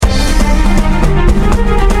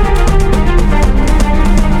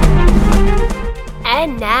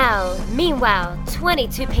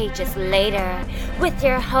22 pages later with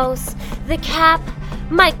your hosts, The Cap,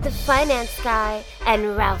 Mike the Finance Guy,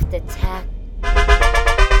 and Ralph the Tech.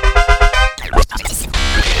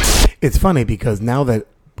 It's funny because now that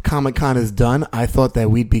Comic-Con is done, I thought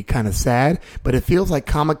that we'd be kind of sad, but it feels like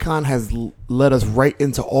Comic-Con has led us right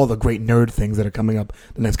into all the great nerd things that are coming up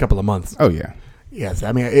the next couple of months. Oh, yeah. Yes,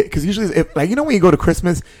 I mean, because usually, like, you know, when you go to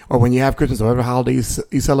Christmas or when you have Christmas or whatever holiday you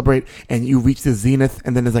celebrate and you reach the zenith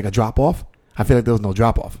and then there's like a drop off, I feel like there was no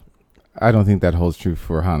drop off. I don't think that holds true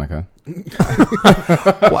for Hanukkah.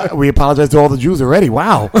 Well, we apologize to all the Jews already.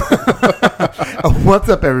 Wow. What's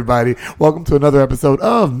up, everybody? Welcome to another episode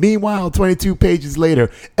of Meanwhile, 22 Pages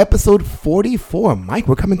Later, episode 44. Mike,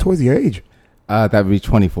 we're coming towards your age. That would be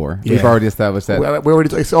 24. Yeah. We've already established that. We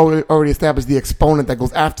already established the exponent that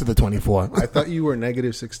goes after the 24. I thought you were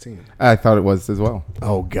negative 16. I thought it was as well.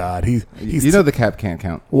 Oh, God. He's You know the Cap can't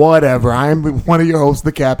count. Whatever. I'm one of your hosts,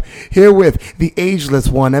 The Cap, here with the ageless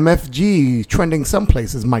one, MFG, trending some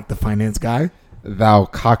places, Mike the Finance Guy. Thou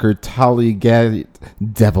cocker tollygate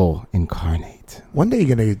devil incarnate. One day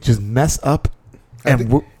you're going to just mess up.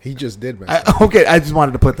 And He just did, man. I just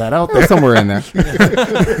wanted to put that out there. Somewhere in there.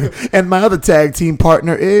 And my other tag team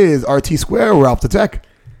partner is RT Square, Ralph the Tech.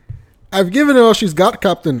 I've given her all she's got,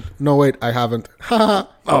 Captain. No, wait, I haven't.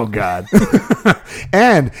 Oh, God.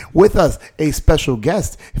 And with us, a special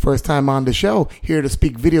guest, first time on the show, here to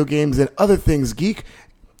speak video games and other things geek.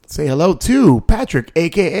 Say hello to Patrick,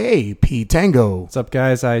 a.k.a. P. Tango. What's up,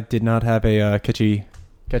 guys? I did not have a catchy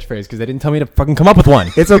catchphrase because they didn't tell me to fucking come up with one.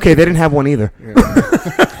 It's okay. They didn't have one either.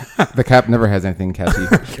 The Cap never has anything catchy.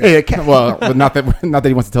 Hey, Cap, Well, but not that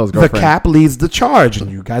he wants to tell his the girlfriend. Cap leads the charge,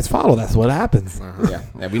 and you guys follow. That's what happens.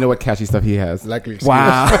 Yeah, we know what catchy stuff he has. Likely.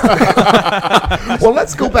 Wow. Well,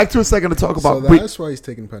 let's go back to a second to talk So about... that's why he's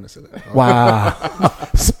taking penicillin. Wow.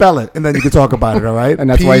 Spell it, and then you can talk about it, all right? And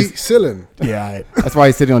that's why he's, Penicillin. Yeah. that's why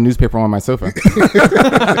he's sitting on newspaper on my sofa.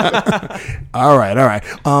 All right.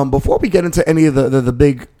 Before we get into any of the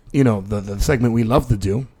big, the segment we love to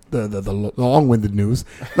do, the long-winded news,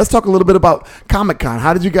 let's talk a little bit about Comic-Con.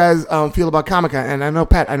 How did you guys feel about Comic-Con? And I know,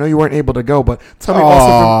 Pat, I know you weren't able to go, but tell me also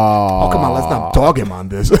from... Oh, come on, let's not dog him on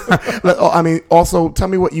this. Also, tell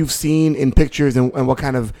me what you've seen in pictures and what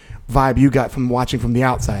kind of vibe you got from watching from the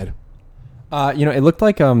outside. It looked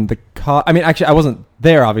like actually, I wasn't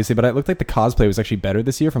there, obviously, but it looked like the cosplay was actually better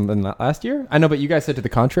this year than last year. I know, but you guys said to the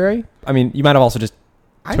contrary. I mean, you might have also just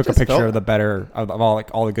took a picture of the better of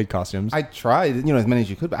all the good costumes. I tried, as many as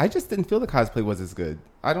you could, but I just didn't feel the cosplay was as good.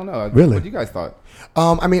 I don't know. Really? What you guys thought?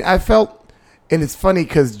 I felt, and it's funny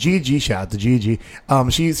because Gigi, shout out to Gigi,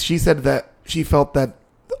 she said that she felt that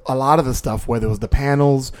a lot of the stuff, whether it was the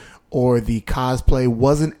panels or the cosplay,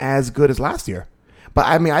 wasn't as good as last year. But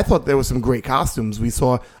I thought there were some great costumes. We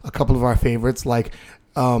saw a couple of our favorites, like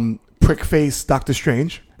Prick Face Doctor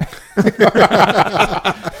Strange.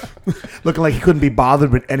 Looking like he couldn't be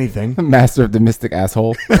bothered with anything. Master of the Mystic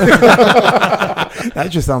Asshole. That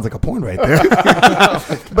just sounds like a porn right there.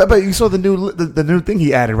 but you saw the new thing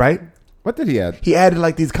he added, right? What did he add? He added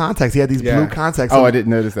like these contacts. He had these blue contacts. Oh, I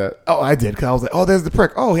didn't notice that. Oh, I did, because I was like, oh, there's the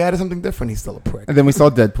prick. Oh, he added something different. He's still a prick. And then we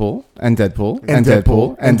saw Deadpool and Deadpool and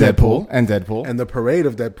Deadpool and Deadpool and Deadpool. And the parade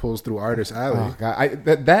of Deadpools through Artist Alley. Oh, God.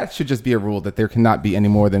 That should just be a rule that there cannot be any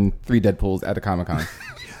more than 3 Deadpools at a Comic-Con.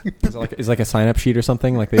 Is like a sign-up sheet or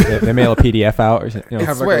something? Like they mail a PDF out or something? They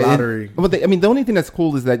have like a lottery. The only thing that's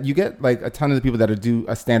cool is that you get like a ton of the people that do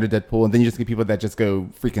a standard Deadpool, and then you just get people that just go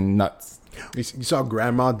freaking nuts. You saw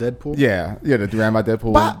Grandma Deadpool? Yeah, the Grandma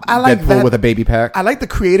Deadpool. But I like Deadpool that. with a baby pack. I like the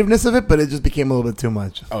creativeness of it, but it just became a little bit too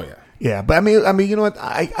much. Oh, yeah. Yeah, but I mean, you know what?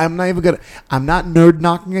 I'm not even I'm not nerd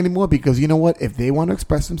knocking anymore, because you know what? If they want to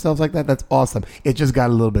express themselves like that, that's awesome. It just got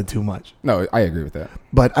a little bit too much. No, I agree with that.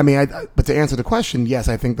 But I mean, but to answer the question, yes,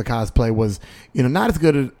 I think the cosplay was, not as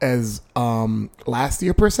good as last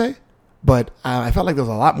year per se, but I felt like there was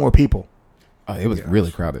a lot more people. Oh, it was really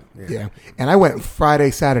crowded. Yeah, and I went Friday,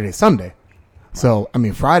 Saturday, Sunday. So, I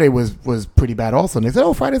mean, Friday was pretty bad also. And they said,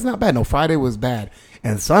 oh, Friday's not bad. No, Friday was bad.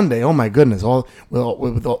 And Sunday, oh my goodness,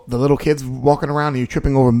 with the little kids walking around and you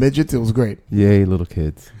tripping over midgets, it was great. Yay, little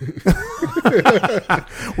kids.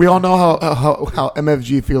 We all know how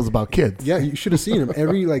MFG feels about kids. Yeah, you should have seen him.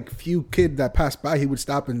 Every few kid that passed by, he would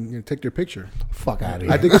stop and take their picture. Fuck out of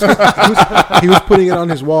here. I think he was putting it on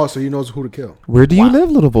his wall so he knows who to kill. Where do you live,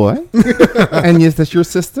 little boy? And is this your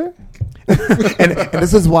sister? and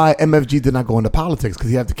this is why MFG did not go into politics, because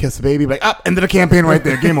he had to kiss the baby, like, end of the campaign right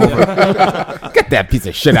there, game over. Get that piece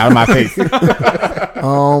of shit out of my face.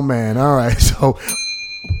 Oh man, all right. So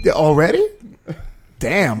already?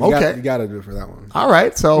 Damn. You Okay. got to do it for that one. All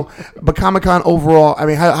right. So, but Comic-Con overall, I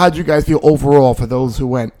mean, how did you guys feel overall for those who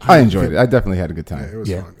went? I enjoyed it. I definitely had a good time. Yeah, it was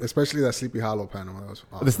Yeah. fun, especially that Sleepy Hollow panel. That was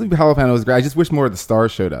awesome. The Sleepy Hollow panel was great. I just wish more of the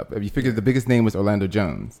stars showed up. You figured the biggest name was Orlando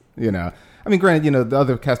Jones. You know, I mean, granted, the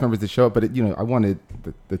other cast members did show up, but I wanted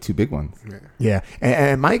the two big ones. Yeah,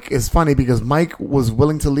 and Mike is funny because Mike was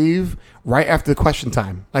willing to leave right after question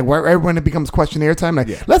time, like right when it becomes questionnaire time.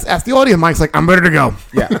 Like, let's ask the audience. Mike's like, I'm ready to go.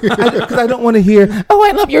 Yeah, because I don't want to hear, oh,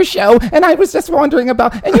 I love your show, and I was just wondering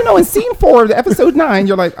about, and in scene 4 of episode 9,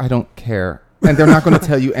 you're like, I don't care. And they're not going to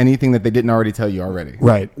tell you anything that they didn't already tell you already.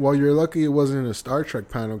 Right. Well, you're lucky it wasn't a Star Trek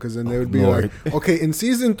panel, because then they would be like, okay, in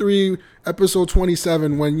season 3, episode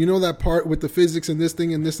 27, when that part with the physics and this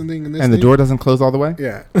thing and this and thing and this And thing, the door doesn't close all the way?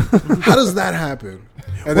 Yeah. How does that happen?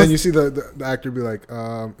 And then you see the actor be like,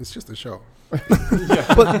 it's just a show.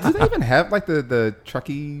 But do they even have like the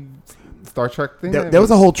Trekkie Star Trek thing? There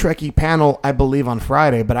was a whole Trekkie panel, I believe, on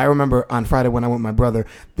Friday. But I remember on Friday when I went with my brother,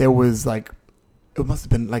 there was like, it must have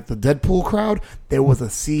been like the Deadpool crowd. There was a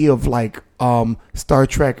sea of like Star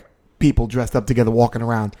Trek people dressed up together walking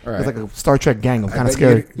around. Right. It was like a Star Trek gang. I'm kind of bet you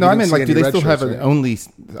scared. didn't- No, I mean, see like, do any they red still have shirts, an right? only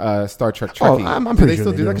Star Trek Oh, Trekkie? I'm do pretty they sure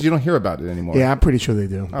still they do that? do. Because you don't hear about it anymore. Yeah, I'm pretty sure they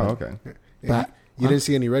do. Oh, okay. Yeah, you didn't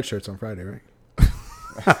see any red shirts on Friday, right?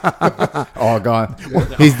 All gone.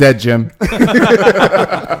 He's dead, Jim.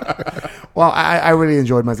 Well, I really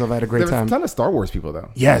enjoyed myself. I had a great There was time. a ton of Star Wars people, though.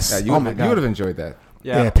 Yes. Yeah, you Oh would, my you God. would have enjoyed that.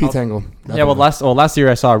 Yeah, Pete I'll- Tangle. Yeah, well, last year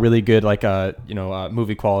I saw a really good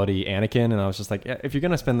movie quality Anakin, and I was just like, yeah, if you're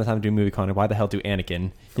gonna spend the time doing movie quality, why the hell do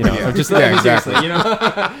Anakin? I'm just Yeah, seriously,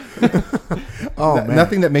 Oh man,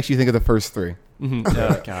 Nothing that makes you think of the first 3. Oh,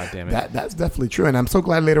 God damn it. that's definitely true, and I'm so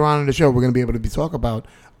glad later on in the show we're going to be able to talk about.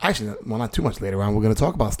 Actually, well, not too much later on. We're going to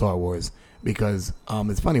talk about Star Wars because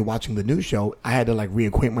it's funny watching the new show. I had to like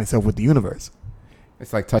reacquaint myself with the universe.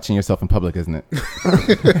 It's like touching yourself in public, isn't it?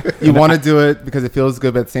 You want to do it because it feels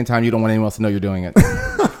good, but at the same time, you don't want anyone else to know you're doing it.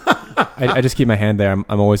 I just keep my hand there. I'm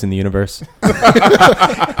always in the universe.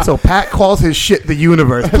 So Pat calls his shit the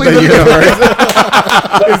universe. Please, the universe.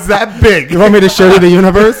 It's that big. You want me to show you the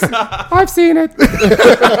universe? I've seen it.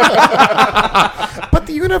 But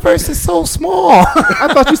the universe is so small. I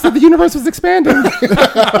thought you said the universe was expanding.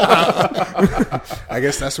 I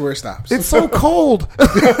guess that's where it stops. It's so cold.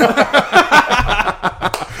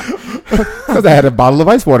 Because I had a bottle of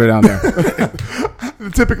ice water down there.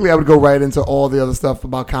 Typically, I would go right into all the other stuff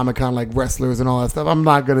about Comic-Con, like wrestlers and all that stuff. I'm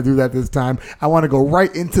not going to do that this time. I want to go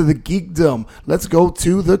right into the geekdom. Let's go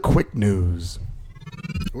to the quick news.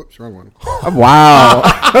 Whoops, wrong one. Wow.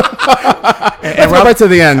 And Let's go right to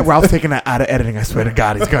the end. Ralph's taking that out of editing. I swear to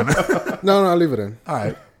God, he's going to. No, I'll leave it in. All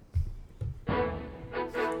right.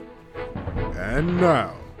 And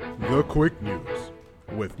now, the quick news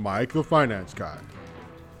with Mike the Finance Guy.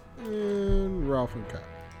 And Ralph and Kat.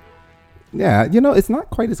 Yeah, it's not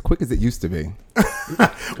quite as quick as it used to be.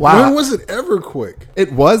 Wow. When was it ever quick?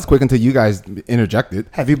 It was quick until you guys interjected.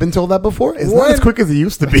 Have you been told that before? It's not What? as quick as it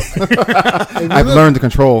used to be. I've learned to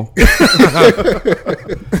control.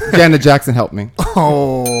 Janet Jackson helped me.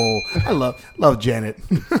 Oh, I love Janet.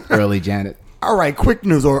 Early Janet. All right, quick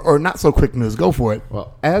news or not so quick news. Go for it.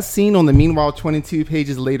 Well, as seen on the Meanwhile 22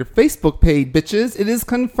 pages later Facebook page, bitches, it is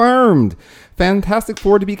confirmed. Fantastic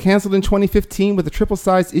Four to be canceled in 2015 with a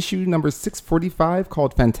triple-sized issue number 645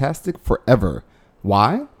 called Fantastic Forever.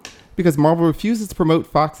 Why? Because Marvel refuses to promote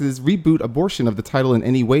Fox's reboot abortion of the title in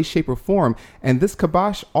any way, shape, or form, and this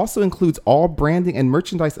kibosh also includes all branding and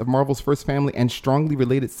merchandise of Marvel's first family and strongly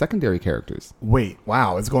related secondary characters. Wait,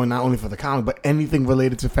 wow. It's going not only for the comic, but anything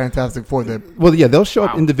related to Fantastic Four. Well, yeah, they'll show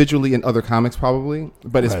up individually in other comics probably,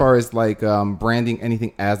 but as Right. far as like branding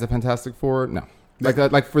anything as the Fantastic Four, no.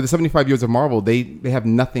 Like for the 75 years of Marvel, they have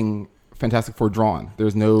nothing Fantastic Four drawn.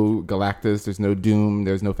 There's no Galactus, there's no Doom,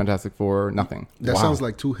 there's no Fantastic Four, nothing. That Wow. sounds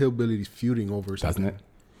like two hillbillies feuding over something. Doesn't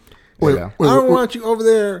it? Wait, Yeah. I don't want you over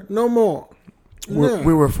there no more. Yeah.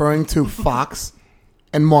 We're referring to Fox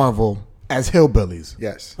and Marvel as hillbillies.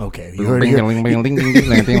 Yes. Okay, you heard it here.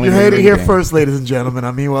 You heard it here first, ladies and gentlemen.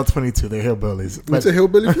 I mean, well, 22, they're hillbillies. But, It's a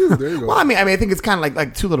hillbilly feud. There you go. well, I mean, I think it's kind of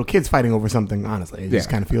like two little kids fighting over something. Honestly, it just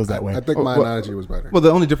Yeah. kind of feels that way. I think my analogy was better. Well, the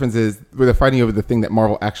only difference is where they're fighting over the thing that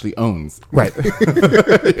Marvel actually owns. Right.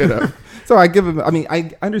 So I give them. I mean,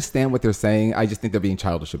 I understand what they're saying. I just think they're being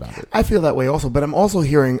childish about it. I feel that way also, but I'm also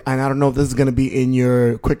hearing, and I don't know if this is going to be in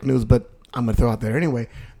your quick news, but I'm going to throw out there anyway,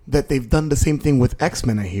 that they've done the same thing with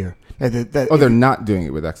X-Men. I hear. They're not doing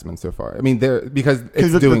it with X-Men so far. I mean, they're because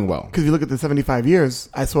it's doing well. Because you look at the 75 years,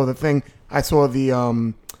 I saw the thing. I saw the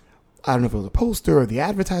I don't know if it was a poster or the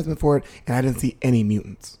advertisement for it, and I didn't see any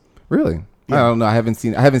mutants. Really? I don't know. I haven't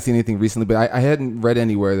seen anything recently, but I hadn't read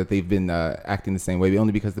anywhere that they've been acting the same way.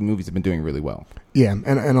 Only because the movies have been doing really well. Yeah,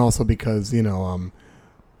 and also because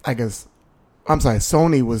I guess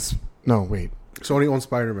Sony was Sony owns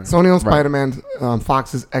Spider-Man. Sony owns Spider-Man.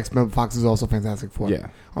 Fox's X-Men. Fox is also Fantastic Four. Yeah.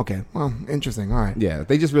 Okay. Well, interesting. All right. Yeah,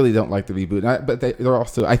 they just really don't like the reboot. But they're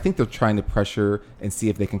also, I think they're trying to pressure and see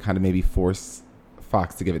if they can kind of maybe force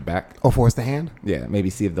Fox to give it back. Or force the hand? Yeah, maybe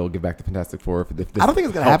see if they'll give back the Fantastic Four. If I don't think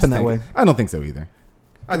it's going to happen that way. I don't think so either.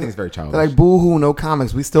 I think it's very childish. They're like, boo-hoo, no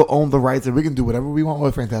comics. We still own the rights and we can do whatever we want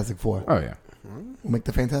with Fantastic Four. Oh, yeah. We'll make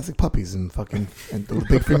the Fantastic Puppies and throw the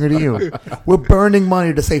big finger to you. We're burning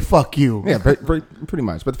money to say fuck you. Yeah, pretty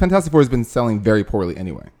much. But the Fantastic Four has been selling very poorly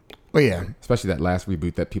anyway. Well, yeah. Especially that last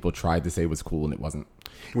reboot that people tried to say was cool and it wasn't.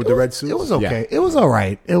 With the red suits? It was okay. Yeah. It was all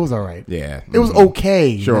right. It was all right. Yeah. It was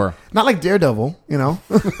okay. Sure. Not like Daredevil, It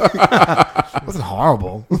wasn't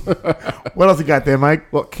horrible. What else you got there,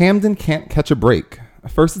 Mike? Well, Camden Can't Catch a Break.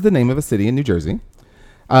 First is the name of a city in New Jersey.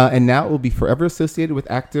 And now it will be forever associated with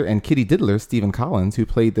actor and kitty diddler Stephen Collins, who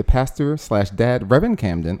played the pastor/dad Reverend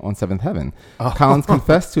Camden on Seventh Heaven. Collins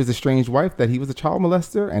confessed to his estranged wife that he was a child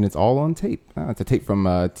molester, and it's all on tape. It's a tape from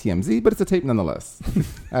TMZ, but it's a tape nonetheless.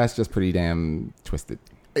 That's just pretty damn twisted.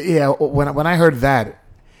 Yeah, when I heard that,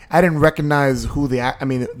 I didn't recognize who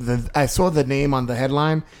I saw the name on the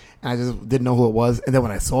headline, and I just didn't know who it was. And then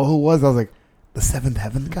when I saw who it was, I was like, the Seventh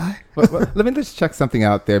Heaven guy? Let me just check something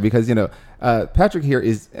out there because, Patrick here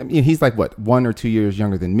is, he's like, 1 or 2 years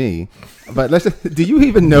younger than me. But do you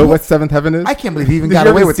even know what Seventh Heaven is? I can't believe he even got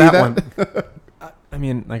away with that one. I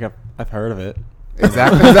mean, like I've heard of it.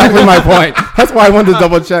 Exactly my point. That's why I wanted to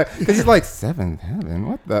double check. Because he's like, Seventh Heaven?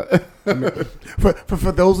 What the?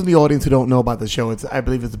 For those in the audience who don't know about the show, I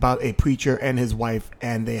believe it's about a preacher and his wife,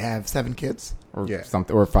 and they have 7 kids. Or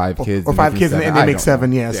something, or 5 kids. Or 5 kids, and they make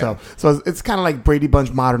 7, yeah. Yeah. So it's kind of like Brady Bunch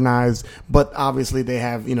modernized, but obviously they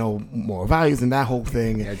have, moral values and that whole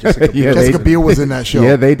thing. Yeah, Jessica Biel was in that show.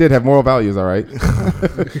 Yeah, they did have moral values, all right.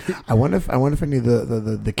 I wonder if any of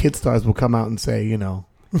the kid stars will come out and say,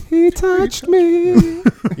 he touched me.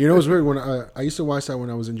 What's weird? When I used to watch that when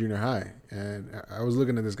I was in junior high, and I was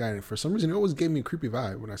looking at this guy, and for some reason, it always gave me a creepy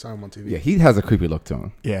vibe when I saw him on TV. Yeah, he has a creepy look to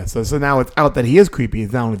him. Yeah, so now it's out that he is creepy.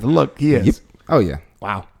 It's not only the look, he is. Yep. Oh, yeah.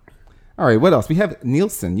 Wow. All right, what else? We have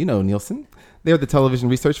Nielsen. You know Nielsen. They're the television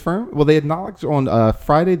research firm. Well, they acknowledged on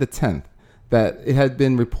Friday the 10th that it had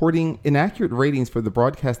been reporting inaccurate ratings for the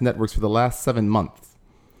broadcast networks for the last 7 months.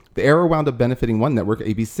 The error wound up benefiting one network,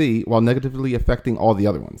 ABC, while negatively affecting all the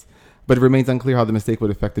other ones. But it remains unclear how the mistake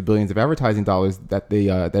would affect the billions of advertising dollars that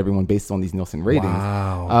that everyone based on these Nielsen ratings,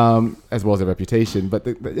 as well as their reputation. But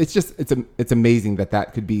it's amazing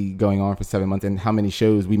that could be going on for 7 months, and how many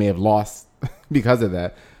shows we may have lost because of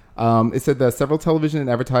that. It said that several television and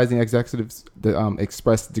advertising executives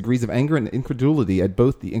expressed degrees of anger and incredulity at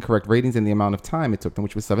both the incorrect ratings and the amount of time it took them,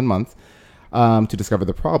 which was 7 months. To discover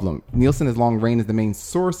the problem. Nielsen has long reigned as the main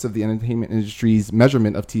source of the entertainment industry's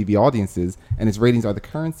measurement of TV audiences, and its ratings are the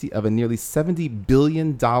currency of a nearly $70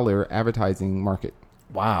 billion advertising market.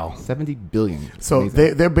 Wow, $70 billion. So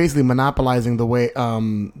they're basically monopolizing the way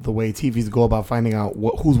TVs go about finding out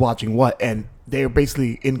who's watching what, and they're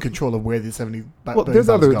basically in control of where the $70 billion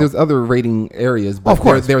there's other rating areas, but of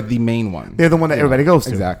course they're the main one. They're the one that everybody goes to.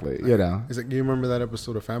 Exactly. It's like, do you remember that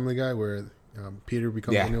episode of Family Guy where Peter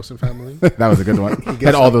becomes the Nielsen family? That was a good one. He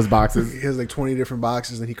had all those boxes. He has like 20 different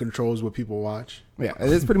boxes, and he controls what people watch. Yeah,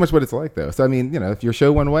 it's pretty much what it's like, though. So, I mean, if your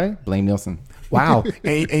show went away, blame Nielsen. Wow.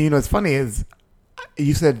 and what's funny is,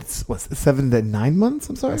 you said, 7 to 9 months?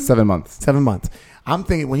 I'm sorry? 7 months. 7 months. I'm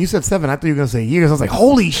thinking, when you said 7, I thought you were going to say years. I was like,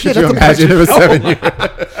 holy shit. Could you imagine it was 7 years?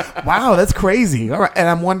 Wow, that's crazy. All right. And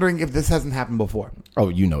I'm wondering if this hasn't happened before. Oh,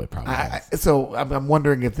 it probably has. So I'm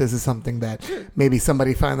wondering if this is something that maybe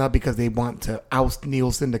somebody found out because they want to oust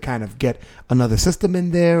Nielsen to kind of get another system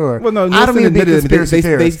in there. Or well, no, Nielsen I don't mean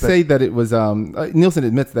they say that it was Nielsen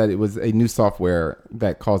admits that it was a new software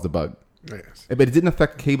that caused the bug. Yes, but it didn't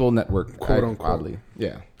affect cable network, quote unquote. Oddly.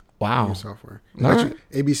 Yeah. Wow. New software. Right.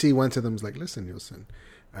 ABC went to them and was like, listen, Nielsen,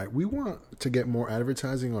 we want to get more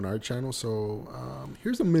advertising on our channel, so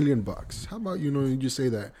here's $1 million. How about you just say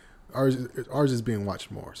that ours is being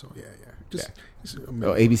watched more. So yeah.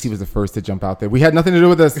 ABC was the first to jump out there. We had nothing to do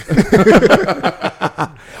with this.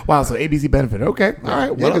 Wow. So ABC benefited. Okay. All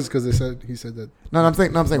right. Yeah, because he said that. No, I'm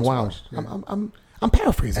saying wow. Yeah. I'm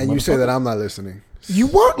paraphrasing. And you say that I'm not listening. You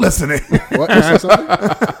weren't listening. What? You said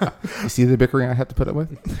something? You see the bickering I have to put up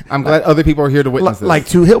with? I'm glad other people are here to witness this. Like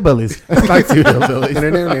two hillbillies. Like two hillbillies.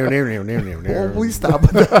 Well, please stop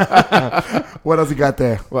with that. What else you got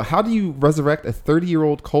there? Well, how do you resurrect a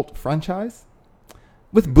 30-year-old cult franchise?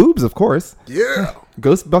 With boobs, of course. Yeah.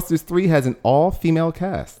 Ghostbusters 3 has an all-female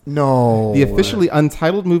cast. No. The officially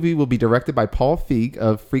untitled movie will be directed by Paul Feig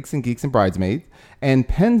of Freaks and Geeks and Bridesmaids and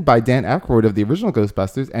penned by Dan Aykroyd of the original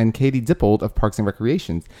Ghostbusters and Katie Dippold of Parks and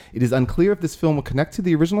Recreations. It is unclear if this film will connect to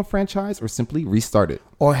the original franchise or simply restart it.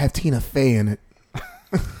 Or have Tina Fey in it.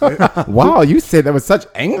 Wow, you said that with such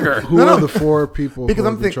anger. Who are the 4 people Because who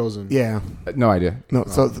I'm have been thinking, chosen? yeah, No idea. no.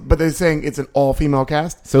 So, but they're saying it's an all-female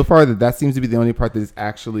cast. So far, that seems to be the only part that is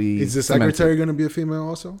actually. Is the cemented. secretary going to be a female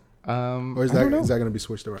also? Or is I don't know. that going to be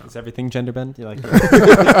switched around? Is everything gender bent? You like?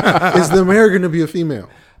 Is the mayor going to be a female?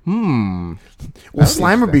 Will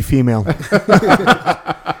Slimer be female?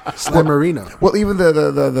 Slimerina. Well, even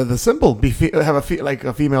the symbol have a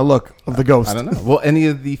female look of the ghost. I don't know. Will any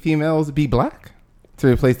of the females be black to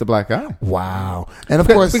replace the black guy? Wow. And of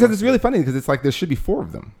course, Because it's really funny because it's like there should be 4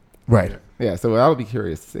 of them. right. Yeah, so I'll be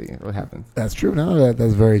curious to see what happens. That's true. No,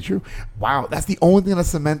 that's very true. Wow, that's the only thing that's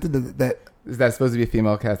cemented that. Is that supposed to be a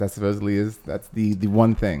female cast? That supposedly is. That's the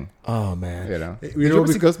one thing. Oh man. You know. You Did you know,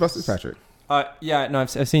 ever see Ghostbusters, Patrick? Yeah, no, I've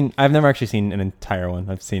seen. I've never actually seen an entire one.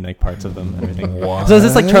 I've seen like parts of them and everything. What? So is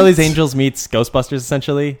this like Charlie's Angels meets Ghostbusters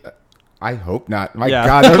essentially? I hope not. My Yeah.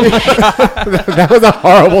 God, that was a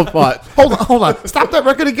horrible thought. Hold on. Stop that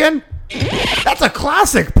record again. That's a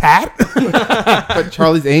classic, Pat. But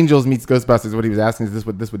Charlie's Angels meets Ghostbusters. What he was asking is this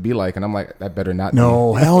what this would be like, and I'm like, that better not.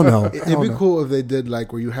 No, hell no. It'd be cool if they did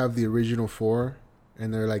like where you have the original 4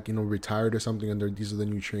 and they're like, retired or something and these are the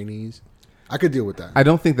new trainees. I could deal with that. I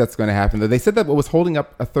don't think that's going to happen. Though they said that what was holding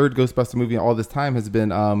up a third Ghostbuster movie all this time has been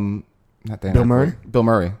not Dan Bill Aykroyd. Murray? Bill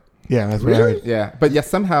Murray. Yeah, that's what I Really? heard. Yeah, but yeah,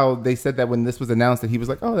 somehow they said that when this was announced that he was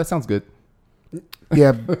like, "Oh, that sounds good."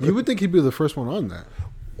 Yeah. You would think he'd be the first one on that.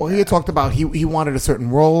 Well, he had talked about he wanted a certain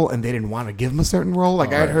role, and they didn't want to give him a certain role.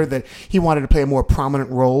 Like I had heard that he wanted to play a more prominent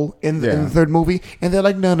role in the third movie, and they're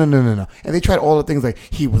like, no. And they tried all the things like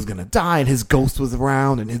he was gonna die, and his ghost was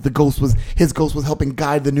around, and his ghost was helping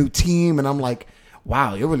guide the new team, and I'm like,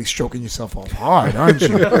 wow, you're really stroking yourself off hard, aren't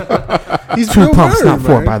you? He's 2 Bill pumps, Murray, not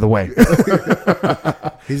 4, man. by the way.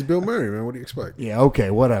 He's Bill Murray, man. What do you expect? Yeah, okay,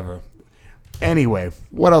 whatever. Anyway,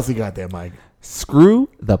 what else you got there, Mike? Screw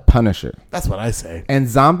the Punisher. That's what I say. And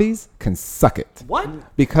zombies can suck it.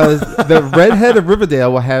 What? Because the redhead of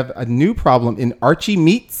Riverdale will have a new problem in Archie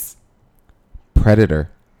Meets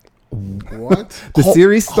Predator. What? The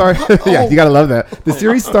series starts. Yeah, you gotta love that. The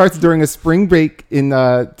series starts during a spring break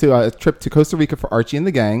to a trip to Costa Rica for Archie and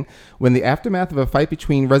the gang, when the aftermath of a fight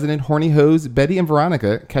between resident horny hoes Betty and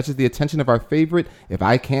Veronica catches the attention of our favorite "if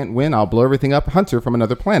I can't win, I'll blow everything up" hunter from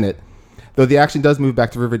another planet. Though the action does move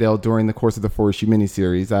back to Riverdale during the course of the 4-issue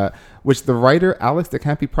miniseries, which the writer Alex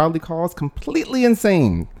DeCampi proudly calls completely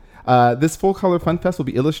insane. This full-color fun fest will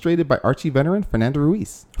be illustrated by Archie veteran Fernando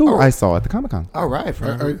Ruiz, who I saw at the Comic-Con. All right.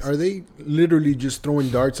 Are they literally just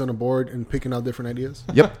throwing darts on a board and picking out different ideas?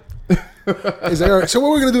 Yep. Is that all right? So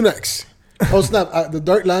what we're gonna do next? Oh snap! The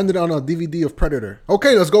dart landed on a DVD of Predator.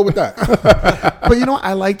 Okay, let's go with that. But you know what?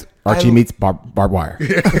 I liked Archie meets barbed wire.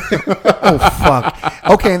 Oh fuck.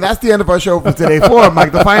 Okay, and that's the end of our show for today. For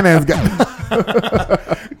Mike, the finance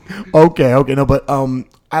guy. Okay, no, but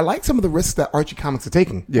I like some of the risks that Archie Comics are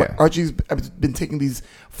taking. Yeah. Archie's been taking these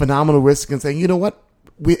phenomenal risks and saying, you know what?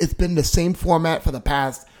 It's been the same format for the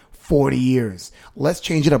past 40 years. Let's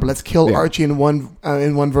change it up. Let's kill Archie in one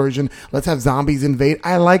version. Let's have zombies invade.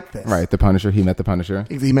 I like this. Right, the Punisher. He met the Punisher.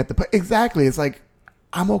 He met exactly. It's like,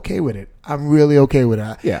 I'm okay with it. I'm really okay with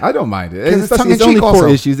it. Yeah, I don't mind it. 'Cause it's Especially, it's tongue-in-cheek only 4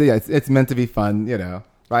 also. issues. Yeah, it's meant to be fun, you know.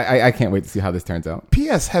 I can't wait to see how this turns out.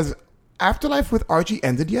 P.S. Has Afterlife with Archie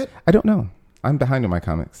ended yet? I don't know. I'm behind on my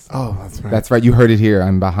comics. Oh, that's right. That's right. You heard it here.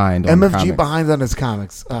 I'm behind on the MFG comics. behind on his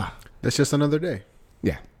comics. That's just another day.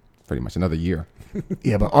 Yeah, pretty much another year.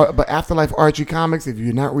 Yeah, but Afterlife Archie comics, if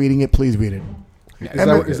you're not reading it, please read it.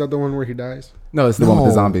 Is that the one where he dies? No, it's the one with the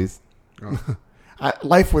No. zombies.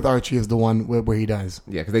 Life with Archie is the one where he dies.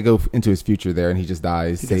 Yeah, because they go into his future there, and he just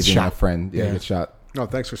dies, He gets saving a shot. friend. Yeah, Yeah. he gets shot. No,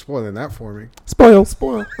 thanks for spoiling that for me. Spoil.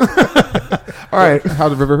 Spoil. All right. How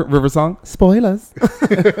the river song? Spoilers.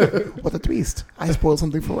 What a twist. I spoiled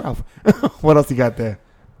something for Ralph. What else you got there?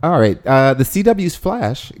 All right. The CW's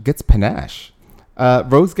Flash gets panache.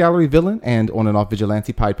 Rose Gallery villain and on and off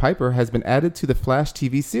vigilante Pied Piper has been added to the Flash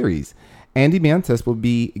TV series. Andy Mantis will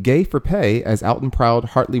be gay for pay as out and proud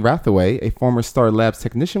Hartley Rathaway, a former Star Labs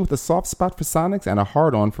technician with a soft spot for Sonics and a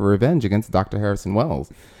hard-on for revenge against Dr. Harrison Wells.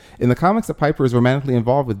 In the comics, the Piper is romantically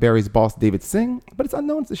involved with Barry's boss David Singh, but it's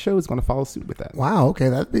unknown if the show is going to follow suit with that. Wow. Okay,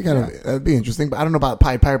 that'd be interesting. But I don't know about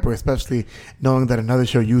Pied Piper, especially knowing that another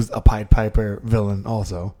show used a Pied Piper villain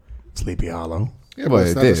also, Sleepy Hollow. Yeah, Well, but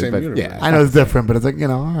it's it not did, the same but universe. yeah. I know it's different, but it's like, all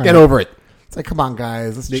right. Get over it. It's like, come on,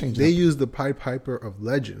 guys, let's They change it. use the Pied Piper of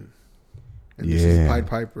legend, and this is Pied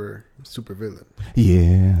Piper supervillain.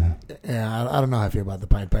 Yeah. Yeah, I don't know how I feel about the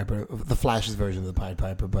Pied Piper, the Flash's version of the Pied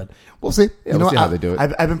Piper, but we'll see. Yeah, we'll see how they do it.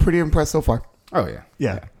 I've been pretty impressed so far. Oh, yeah.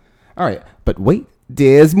 Yeah. All right. But wait,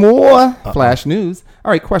 there's more. Flash news.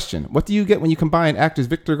 All right, question. What do you get when you combine actors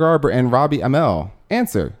Victor Garber and Robbie Amell?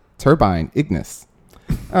 Answer, Turbine Ignis.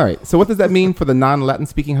 All right, so what does that mean for the non-Latin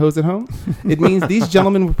speaking hoes at home? It means these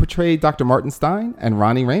gentlemen will portray Dr. Martin Stein and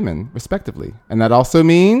Ronnie Raymond, respectively. And that also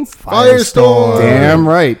means... Firestorm! Damn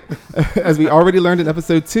right. As we already learned in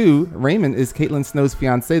episode 2, Raymond is Caitlin Snow's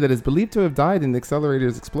fiance that is believed to have died in the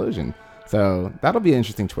accelerator's explosion. So that'll be an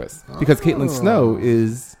interesting twist. Because Caitlin Snow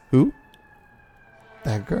is... Who?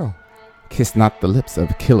 That girl. Kiss not the lips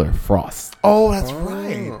of Killer Frost. Oh, that's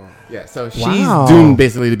right. Yeah, so she's Wow. doomed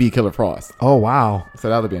basically to be Killer Frost. Oh, wow. So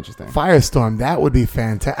that'll be interesting. Firestorm, that would be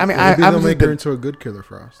fantastic. I mean, Maybe I've they'll just make her been, into a good Killer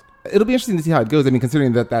Frost. It'll be interesting to see how it goes. I mean,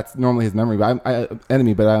 considering that that's normally his memory, but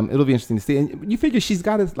enemy. But it'll be interesting to see. And you figure she's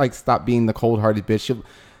got to like stop being the cold-hearted bitch.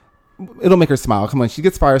 It'll make her smile. Come on, she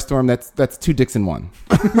gets Firestorm. That's 2 dicks in one.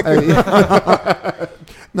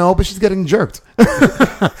 no, but she's getting jerked.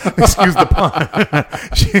 Excuse the pun.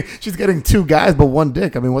 She's getting 2 guys, but 1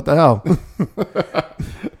 dick. I mean, what the hell?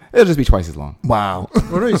 It'll just be twice as long. Wow.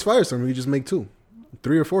 Oh no, he's Firestorm. You just make 2,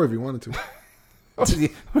 3 or 4 if you wanted to.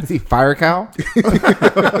 What is he, Fire Cow?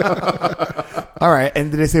 All right,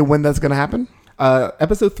 and did they say when that's going to happen?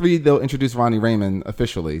 Episode 3, they'll introduce Ronnie Raymond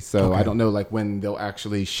officially. So Okay. I don't know like when they'll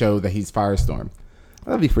actually show that he's Firestorm.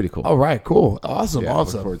 That'll be pretty cool. All right, cool. Awesome, Yeah, look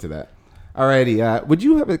awesome. forward to that. Alrighty, would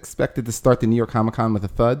you have expected to start the New York Comic Con with a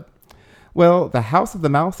thud? Well, the House of the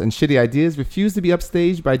Mouse and Shitty Ideas refused to be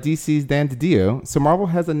upstaged by DC's Dan DiDio, so Marvel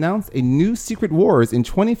has announced a new Secret Wars in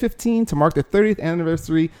 2015 to mark the 30th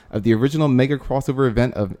anniversary of the original mega crossover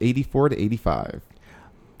event of 84 to 85.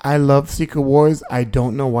 I love Secret Wars. I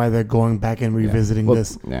don't know why they're going back and revisiting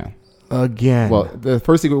this Yeah. again. Well, the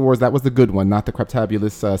first Secret Wars, that was the good one, not the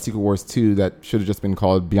craptabulous Secret Wars 2 that should have just been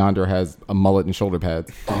called Beyonder Has a Mullet and Shoulder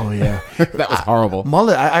Pads. oh, yeah. That was horrible.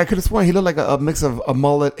 Mullet. I could have sworn he looked like a mix of a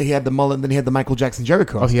mullet. He had the mullet, and then he had the Michael Jackson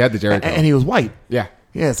Jericho. Oh, he had the Jericho. And he was white. Yeah.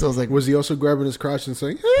 Yeah, so I was like, Was he also grabbing his crotch and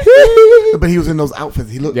saying, but he was in those outfits.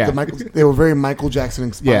 He looked. Yeah. They were very Michael Jackson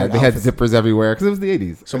inspired. Yeah, they had outfits. zippers everywhere because it was the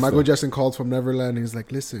 80s. So Michael Jackson called from Neverland and he's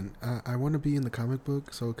like, listen, I want to be in the comic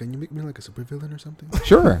book, so can you make me like a supervillain or something?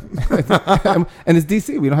 Sure. And it's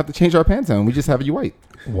DC. We don't have to change our Pantone. We just have you white.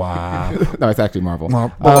 Wow. No, it's actually Marvel.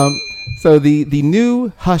 Well, So the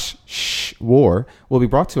new Hush Shh War will be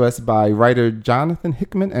brought to us by writer Jonathan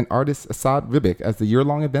Hickman and artist Asad Ribic as the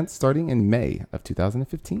year-long event starting in May of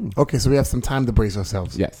 2015. okay, so we have some time to brace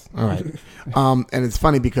ourselves. Yes. All right. And it's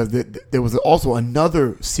funny because there was also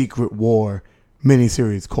another Secret War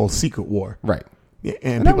miniseries called Secret War. Right. Yeah,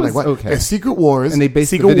 And and that people are like, was what? okay. There's Secret Wars, And they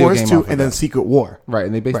based the Secret video Wars game 2, off of and then that. Secret War. Right.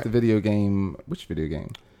 And they based Right. the video game. Which video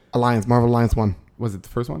game? Marvel Alliance 1. Was it the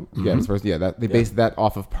first one? Yeah, it was the first. Yeah, they based that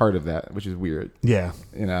off of part of that, which is weird. Yeah.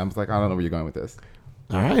 You know, I was like, I don't know where you're going with this.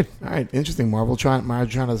 All right. Interesting. Marvel trying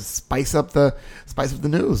to spice up the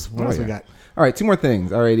news. What else we got? All right, 2 more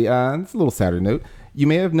things. Alrighty, it's a little sadder note. You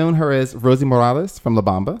may have known her as Rosie Morales from La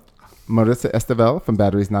Bamba, Marissa Esteval from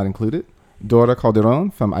Batteries Not Included, Dora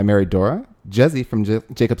Calderon from I Married Dora, Jezzy from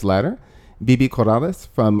Jacob's Ladder, Bibi Corrales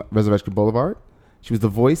from Resurrection Boulevard. She was the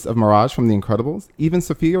voice of Mirage from The Incredibles, even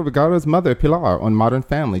Sofia Vergara's mother, Pilar, on Modern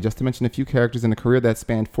Family, just to mention a few characters in a career that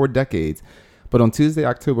spanned 4 decades. But on Tuesday,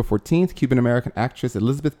 October 14th, Cuban-American actress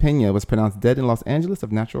Elizabeth Pena was pronounced dead in Los Angeles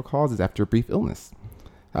of natural causes after a brief illness.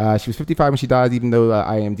 She was 55 when she died, even though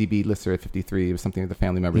IMDb lists her at 53. It was something that the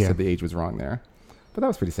family members said the age was wrong there. But that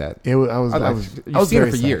was pretty sad. I was You've seen her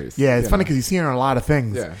very for sad. years. Yeah, it's You funny know. because you see her in a lot of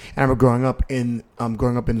things. Yeah. And I remember growing up in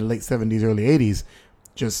the late 70s, early 80s.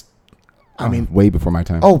 Just, I mean, way before my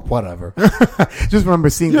time. oh, whatever. Just remember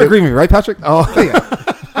seeing. You agree with me, right, Patrick? Oh,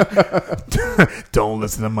 don't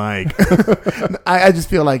listen to Mike. I just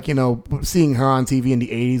feel like, seeing her on TV in the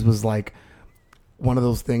 80s was like one of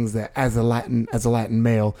those things that as a Latin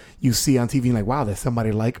male, you see on TV and like, wow, there's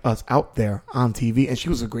somebody like us out there on TV. And she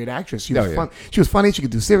was a great actress. She was fun. She was funny. She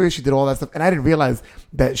could do serious. She did all that stuff. And I didn't realize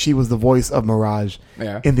that she was the voice of Mirage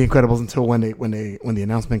in The Incredibles until when the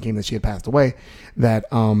announcement came that she had passed away. That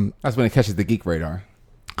That's when it catches the geek radar.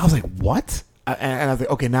 I was like, what? And I was like,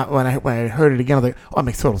 okay, now when I heard it again, I was like, oh, it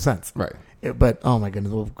makes total sense. Right. But, oh my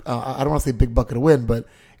goodness, I don't want to say big bucket of win, but,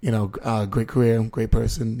 great career, great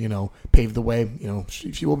person, paved the way,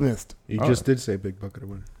 she will be missed. You just did say big bucket of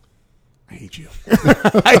win. I hate you.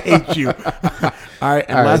 I hate you. All right.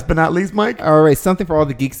 And last but not least, Mike. All right, something for all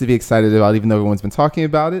the geeks to be excited about, even though everyone's been talking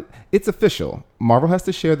about it. It's official. Marvel has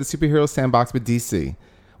to share the superhero sandbox with DC.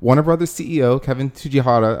 Warner Brothers CEO Kevin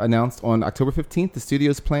Tsujihara announced on October 15th the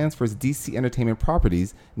studio's plans for its DC Entertainment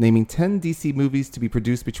properties, naming 10 DC movies to be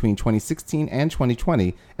produced between 2016 and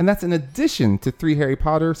 2020, and that's in addition to 3 Harry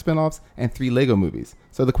Potter spin-offs and 3 Lego movies.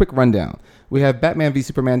 So the quick rundown. We have Batman v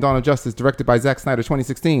Superman Dawn of Justice, directed by Zack Snyder,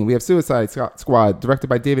 2016. We have Suicide Squad, directed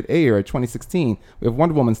by David Ayer, 2016. We have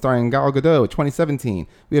Wonder Woman, starring Gal Gadot, 2017.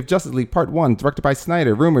 We have Justice League Part 1, directed by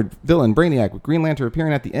Snyder, rumored villain Brainiac, with Green Lantern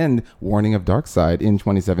appearing at the end, warning of Darkseid, in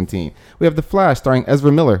 2017. We have The Flash, starring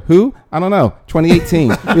Ezra Miller. Who? I don't know. 2018.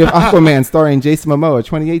 We have Aquaman, starring Jason Momoa,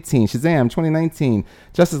 2018. Shazam, 2019.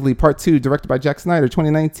 Justice League Part 2, directed by Zack Snyder,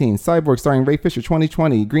 2019. Cyborg, starring Ray Fisher,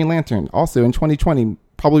 2020. Green Lantern, also in 2020.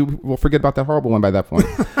 Probably we'll forget about that horrible one by that point.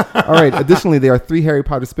 All right. Additionally, there are 3 Harry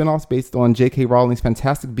Potter spin-offs based on J.K. Rowling's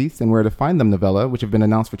Fantastic Beasts and Where to Find Them novella, which have been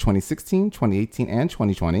announced for 2016, 2018, and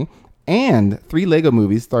 2020. And 3 Lego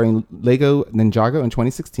movies starring Lego Ninjago in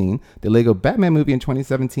 2016, the Lego Batman movie in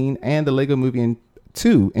 2017, and the Lego movie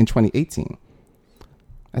 2 in 2018.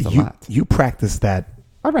 That's a lot. You practiced that.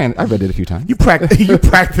 I read it a few times. You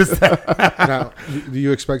practiced that. Now, do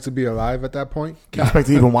you expect to be alive at that point? You expect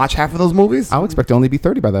to even watch half of those movies? I'll expect to only be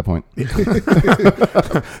 30 by that point. by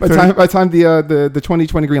the time the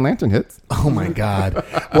 2020 Green Lantern hits. Oh my God.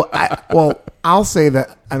 I'll say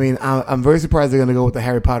that. I mean, I'm very surprised they're going to go with the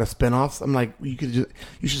Harry Potter spinoffs. I'm like, you should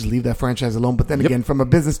just leave that franchise alone. But then again, from a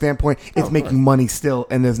business standpoint, it's making money still,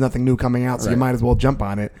 and there's nothing new coming out, so you might as well jump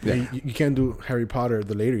on it. Yeah, you can't do Harry Potter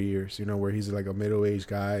the later years, where he's like a middle-aged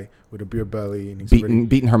guy with a beer belly and he's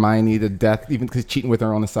beating Hermione to death, even because cheating with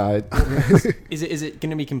her on the side. Is it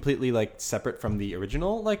going to be completely like separate from the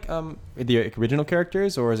original the original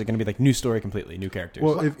characters, or is it going to be like new story completely, new characters?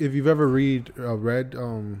 Well, if you've ever read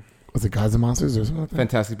was it Gods and Monsters or something?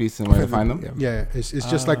 Fantastic Beasts and Where to Find Them. Yeah, it's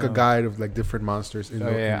just like a guide of like different monsters. I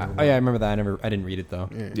remember that. I didn't read it though.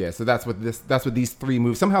 Yeah, so that's what these 3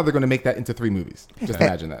 movies. Somehow they're going to make that into 3 movies. Just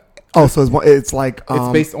imagine that. Oh, so it's like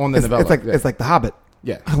it's based on the novella. It's like The Hobbit.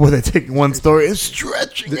 Yeah, where they take one story and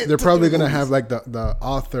stretching it. They're probably going to have like the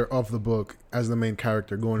author of the book as the main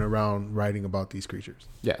character going around writing about these creatures.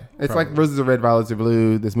 Yeah, it's like Roses are Red, Violets are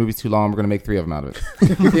Blue. This movie's too long. We're going to make 3 of them out of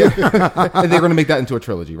it. Yeah. And they're going to make that into a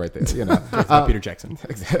trilogy right there. Peter Jackson.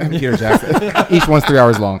 Exactly. Peter Jackson. Each one's 3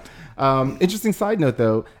 hours long. Interesting side note,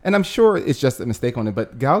 though, and I'm sure it's just a mistake on it,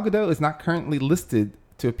 but Gal Gadot is not currently listed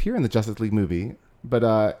to appear in the Justice League movie,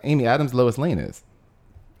 but Amy Adams' Lois Lane is.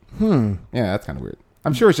 Yeah, that's kind of weird.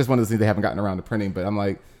 I'm sure it's just one of those things they haven't gotten around to printing, but I'm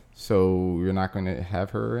like, so you're not going to have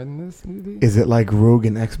her in this movie? Is it like Rogue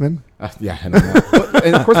and X-Men? Yeah, I don't know.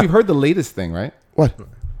 And of course, we've heard the latest thing, right? What?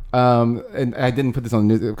 And I didn't put this on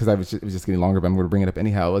the news because it was just getting longer, but I'm going to bring it up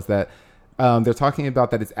anyhow, is that they're talking about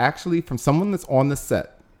that it's actually from someone that's on the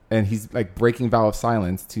set, and he's like breaking vow of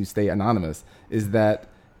silence to stay anonymous, is that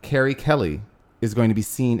Carrie Kelly is going to be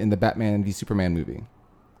seen in the Batman v Superman movie.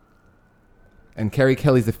 And Carrie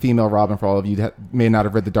Kelly's the female Robin for all of you that may not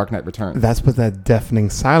have read The Dark Knight Returns. That's what that deafening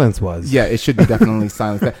silence was. Yeah, it should be definitely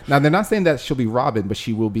silence. Now, they're not saying that she'll be Robin, but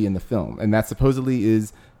she will be in the film. And that supposedly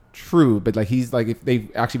is true, but like he's like, if they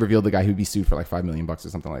actually revealed the guy who'd be sued for like $5 million or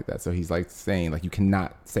something like that. So he's like saying like, you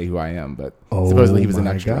cannot say who I am, but supposedly he was an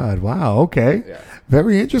extra. Oh my God. Wow. Okay. Yeah.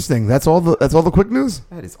 Very interesting. That's all the quick news?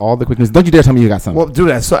 That is all the quick news. Don't you dare tell me you got something. Well,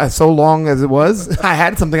 dude, as so long as it was, I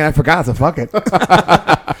had something and I forgot, so fuck it.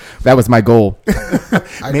 That was my goal.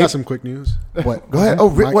 I got some quick news. What? Go ahead. Oh,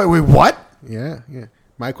 wait, what? Yeah.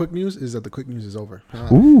 My quick news is that the quick news is over.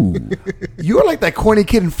 Ooh. You're like that corny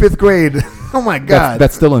kid in 5th grade. Oh my God.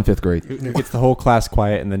 That's still in 5th grade. It gets the whole class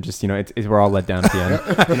quiet, and then just we're all let down at the end.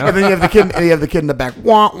 And then you have the kid in the back.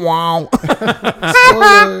 Wah, wah.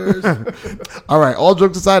 Spoilers. All right. All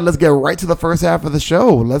jokes aside, let's get right to the first half of the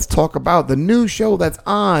show. Let's talk about the new show that's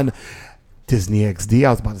on Disney XD.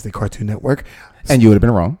 I was about to say Cartoon Network. And you would have been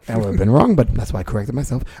wrong. I would have been wrong, but that's why I corrected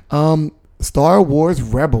myself. Star Wars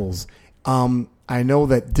Rebels. I know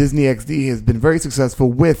that Disney XD has been very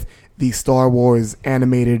successful with the Star Wars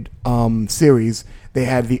animated series. They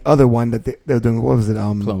had the other one that they're doing. What was it?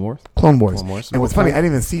 Clone Wars. Clone Wars. And what's funny, I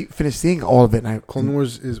didn't even finish seeing all of it. Clone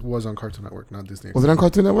Wars was on Cartoon Network, not Disney. Was it on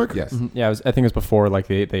Cartoon Network? Yes. Mm-hmm. Yeah, I think it was before. Like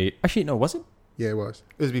they actually no, was it? Yeah, it was.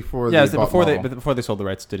 It was before. Yeah, it was before they sold the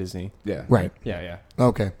rights to Disney. Yeah. Right. Yeah.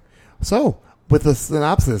 Okay. So with the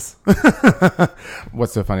synopsis,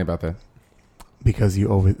 What's so funny about that? because you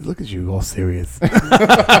look at you all serious.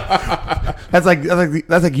 That's like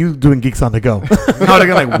you doing Geeks on the Go. Now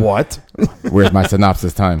they're like, what? Where's my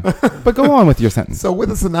synopsis time? But go on with your sentence. So with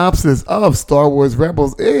the synopsis of Star Wars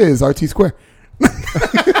Rebels is RT Square.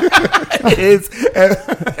 It's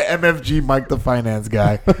MFG Mike the Finance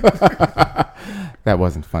Guy. That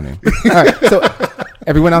wasn't funny. All right, so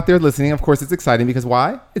Everyone out there listening, of course, it's exciting because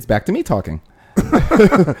why? It's back to me talking.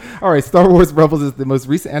 All right, Star Wars Rebels is the most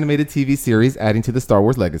recent animated TV series adding to the Star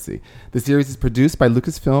Wars legacy. The series is produced by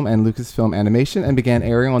Lucasfilm and Lucasfilm Animation and began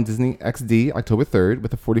airing on Disney XD October 3rd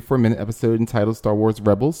with a 44-minute episode entitled Star Wars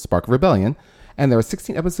Rebels Spark of Rebellion, and there are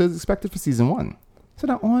 16 episodes expected for Season 1. So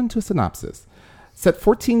now on to a synopsis. Set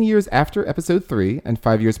 14 years after Episode 3 and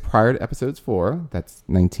 5 years prior to Episode 4, that's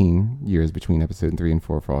 19 years between Episode 3 and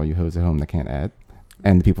 4 for all you hoes at home that can't add,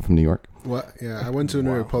 and the people from New York. What? Yeah, I went to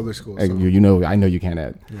New York public school. So. I know you can't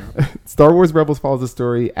add. Yeah. Star Wars Rebels follows the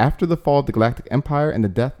story after the fall of the Galactic Empire and the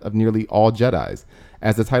death of nearly all Jedis.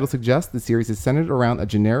 As the title suggests, the series is centered around a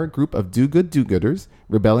generic group of do-gooders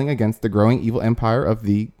rebelling against the growing evil empire of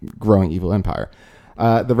the growing evil empire.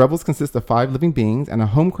 The Rebels consist of 5 living beings and a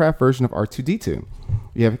homecraft version of R2-D2.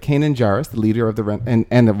 We have Kanan Jarrus, the leader of the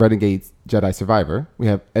renegade Jedi survivor. We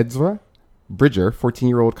have Ezra Bridger,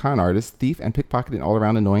 14-year-old con artist, thief, and pickpocket and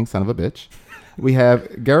all-around annoying son of a bitch. We have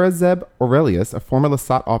Garazeb Aurelius, a former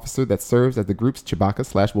Lasat officer that serves as the group's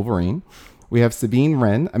Chewbacca/Wolverine. We have Sabine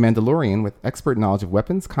Wren, a Mandalorian with expert knowledge of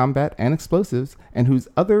weapons, combat, and explosives, and whose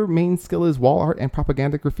other main skill is wall art and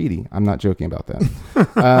propaganda graffiti. I'm not joking about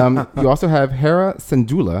that. You also have Hera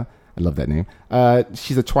Syndulla. I love that name.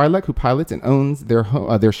 She's a Twi'lek who pilots and owns their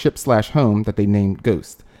ship/home that they named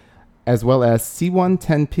Ghost, as well as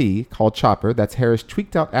C-110P, called Chopper. That's Hera's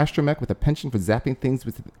tweaked-out astromech with a penchant for zapping things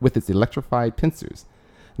with its electrified pincers.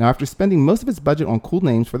 Now, after spending most of its budget on cool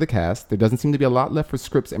names for the cast, there doesn't seem to be a lot left for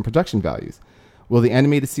scripts and production values. Will the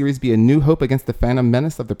animated series be a new hope against the Phantom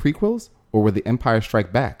Menace of the prequels, or will the Empire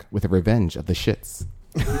strike back with a revenge of the shits?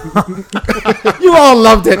 You all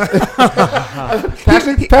loved it.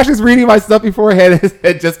 Patrick's reading my stuff beforehand. His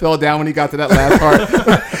head just fell down when he got to that last part.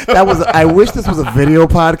 I wish this was a video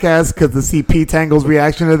podcast because to see P Tangle's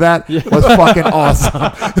reaction to that was fucking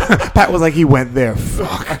awesome. Pat was like, he went there.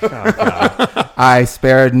 Fuck. I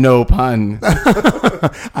spared no pun.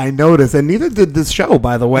 I noticed, and neither did this show,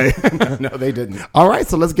 by the way. No, they didn't. All right,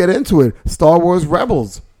 so let's get into it. Star Wars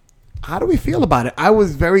Rebels. How do we feel about it? I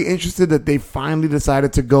was very interested that they finally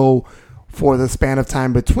decided to go for the span of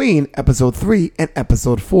time between Episode 3 and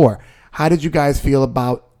Episode 4. How did you guys feel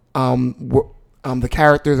about the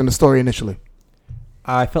characters and the story initially?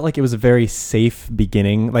 I felt like it was a very safe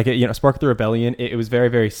beginning. Like, Spark of the Rebellion, it was very,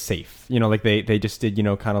 very safe. Like they just did,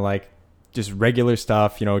 kind of like just regular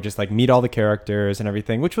stuff, just like meet all the characters and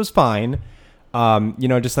everything, which was fine.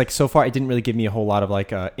 Just like so far, it didn't really give me a whole lot of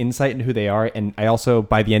like insight into who they are. And I also,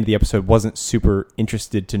 by the end of the episode, wasn't super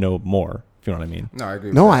interested to know more, if you know what I mean. No, I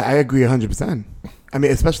agree. I agree 100%. I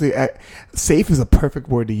mean, especially safe is a perfect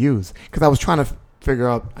word to use because I was trying to figure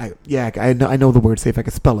out. I know the word safe. I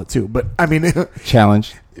can spell it too, but I mean,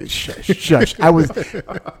 challenge. Shush. I was.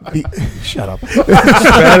 Shut up. He was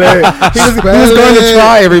going to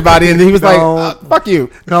try everybody, and he was like, "Fuck you."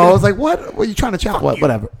 No, I was like, "What? What are you trying to challenge?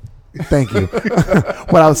 Whatever." Thank you.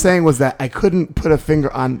 What I was saying was that I couldn't put a finger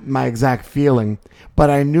on my exact feeling, but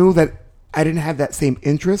I knew that I didn't have that same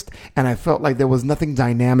interest, and I felt like there was nothing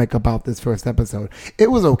dynamic about this first episode. It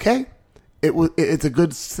was okay. It's a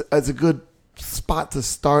good spot to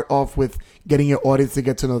start off with, getting your audience to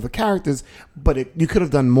get to know the characters, but you could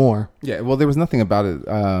have done more. Yeah, well, there was nothing about it,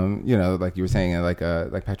 like you were saying, like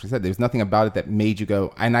Patrick said, there was nothing about it that made you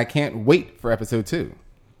go, and I can't wait for Episode 2.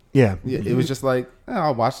 Yeah. It was just like,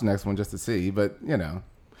 I'll watch the next one just to see, but Now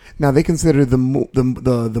they consider the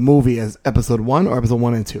movie as Episode 1 or Episode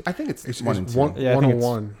 1 and 2. I think it's 1 and 2. 1 and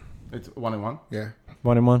 1. It's 1 and 1. Yeah.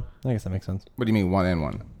 1 and 1. I guess that makes sense. What do you mean 1 and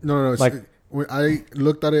 1? No. Like, when I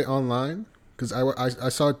looked at it online because I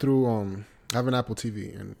saw it through. I have an Apple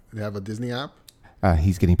TV and they have a Disney app.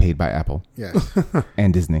 He's getting paid by Apple. Yes.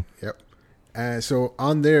 And Disney. Yep. And so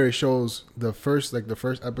on there, it shows the first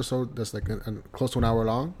episode that's like close to an hour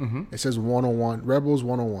long. Mm-hmm. It says 101, Rebels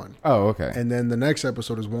 101. Oh, okay. And then the next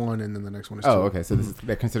episode is 1, and then the next one is 2. Oh, okay. So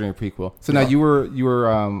they're considering a prequel. So now you were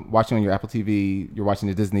watching on your Apple TV. You're watching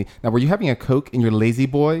the Disney. Now, were you having a Coke in your Lazy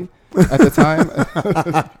Boy at the time?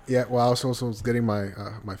 Yeah. Well, I also was getting my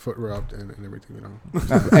my foot rubbed and everything.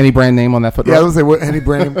 Any brand name on that foot? Yeah, I was say what any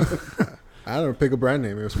brand name. I don't know, pick a brand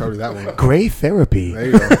name. It was probably that one. Gray Therapy. There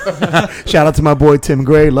you go. Shout out to my boy Tim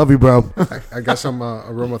Gray. Love you, bro. I got some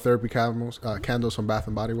aromatherapy candles from Bath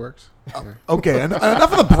and Body Works. Yeah. Okay,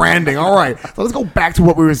 enough of the branding. All right, so let's go back to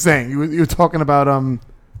what we were saying. You were talking about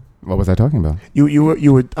What was I talking about? You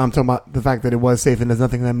were talking about the fact that it was safe, and there's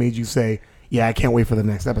nothing that made you say, "Yeah, I can't wait for the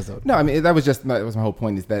next episode." No, I mean that was my whole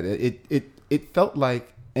point. Is that it felt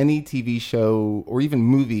like any TV show or even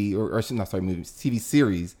movie TV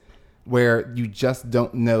series where you just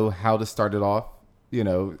don't know how to start it off.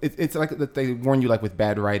 It's like that they warn you, like with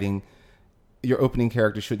bad writing, your opening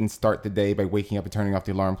character shouldn't start the day by waking up and turning off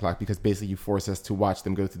the alarm clock, because basically you force us to watch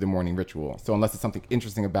them go through the morning ritual. So unless it's something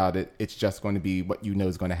interesting about it, it's just going to be what you know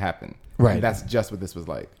is going to happen. Right. And that's just what this was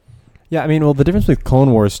like. Yeah, I mean, well, the difference with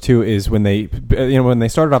Clone Wars too is when they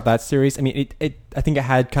started off that series. I mean, I think it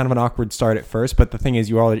had kind of an awkward start at first, but the thing is,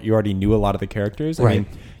 you already knew a lot of the characters. I mean,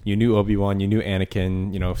 you knew Obi-Wan, you knew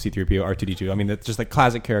Anakin, C-3PO, R2-D2. I mean, that's just like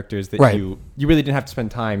classic characters that you really didn't have to spend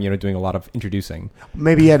time, doing a lot of introducing.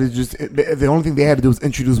 Maybe you had to the only thing they had to do was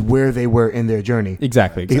introduce where they were in their journey.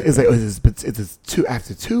 Exactly. It's like, is this two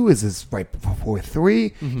after two? Is this right before 3?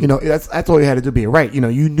 Mm-hmm. That's all you had to do. Be right. You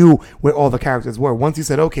knew where all the characters were. Once you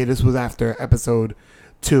said, okay, this was after episode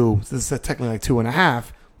 2, so this is technically like 2.5.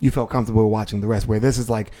 You felt comfortable watching the rest. Where this is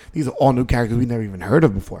like, these are all new characters we never even heard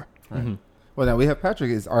of before. Right. Mm-hmm. Well, now we have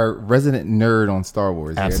Patrick is our resident nerd on Star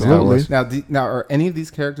Wars. Absolutely. Now, are any of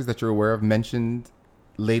these characters that you're aware of mentioned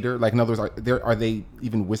later? Like, in other words, are they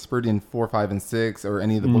even whispered in 4, 5, and 6, or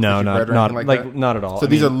any of the books that you've read or anything like that? Not at all. So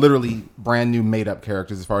these are literally brand new, made up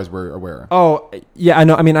characters, as far as we're aware. Oh, yeah, I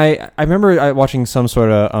know. I mean, I remember watching some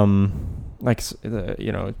sort of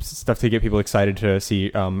stuff to get people excited to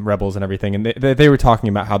see Rebels and everything, and they were talking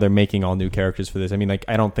about how they're making all new characters for this. I mean, like,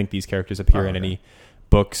 I don't think these characters appear in any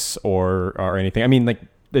books or anything. I mean, like,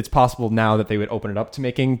 it's possible now that they would open it up to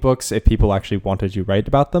making books if people actually wanted to write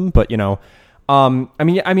about them. But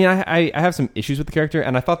I have some issues with the character,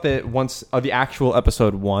 and I thought that once the actual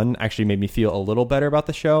episode 1 actually made me feel a little better about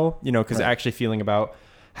the show. Because actually feeling about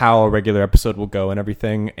how a regular episode will go and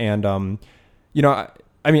everything, and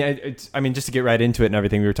just to get right into it and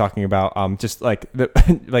everything, we were talking about just like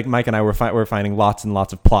like Mike and I were finding lots and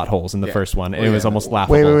lots of plot holes in the first one, and it was almost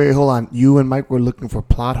laughable. Wait, hold on. You and Mike were looking for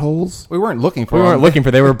plot holes? We weren't looking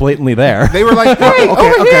for. They were blatantly there. They were like, "Hey,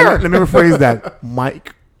 over here!" Let me rephrase that.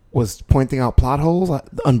 Mike was pointing out plot holes.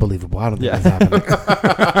 Unbelievable. I don't think that's happening.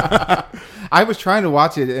 I was trying to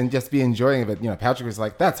watch it and just be enjoying it, but Patrick was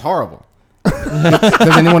like, "That's horrible."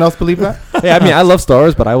 Does anyone else believe that? Yeah, I mean, I love Star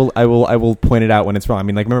Wars, but I will point it out when it's wrong. I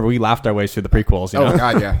mean, like, remember we laughed our ways through the prequels. Oh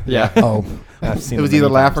God, yeah, yeah. Oh, it was either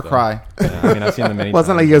laugh or cry. Yeah, I mean, I've seen them many. Well, it's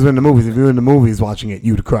not like you guys were in the movies. If you were in the movies watching it,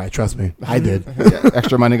 you'd cry. Trust me, I did.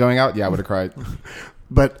 Extra money going out, yeah, I would have cried.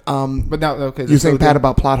 But now, okay, you're saying Pat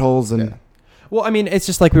about plot holes and. Yeah. Well, I mean, it's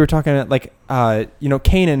just like we were talking about, like,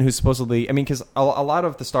 Kanan, who's supposedly, I mean, because a lot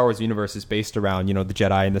of the Star Wars universe is based around, the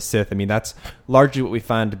Jedi and the Sith. I mean, that's largely what we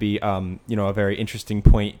find to be, a very interesting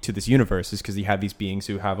point to this universe, is because you have these beings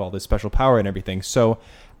who have all this special power and everything. So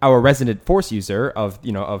our resident Force user of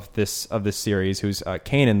this series, who's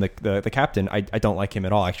Kanan, the captain, I don't like him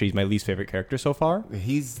at all. Actually, he's my least favorite character so far.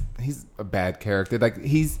 He's a bad character. Like,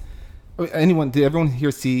 did everyone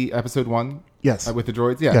here see episode 1? Yes. With the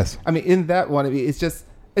droids? Yeah. Yes. I mean, in that one,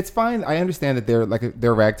 it's fine. I understand that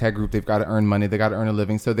they're a ragtag group. They've got to earn money. They got to earn a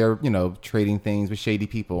living. So they're, trading things with shady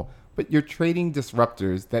people. But you're trading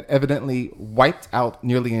disruptors that evidently wiped out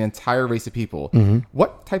nearly an entire race of people. Mm-hmm.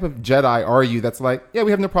 What type of Jedi are you that's like, yeah,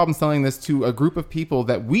 we have no problem selling this to a group of people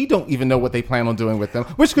that we don't even know what they plan on doing with them,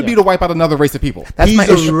 which could be to wipe out another race of people.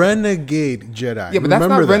 He's a renegade Jedi. Yeah, but that's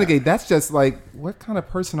not renegade. That's just like, what kind of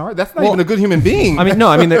person are? That's not even a good human being. I mean, no.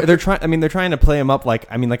 I mean, they're trying. I mean, they're trying to play him up like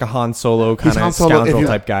a Han Solo kind of scoundrel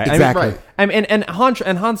type guy. Exactly. I mean, right. And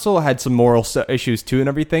Han Solo had some moral issues too and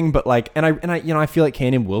everything, but like, and I feel like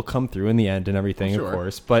Kanan will come through in the end and everything, of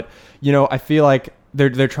course. But I feel like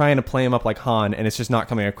they're trying to play him up like Han, and it's just not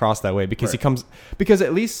coming across that way because because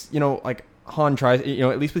at least like Han tries,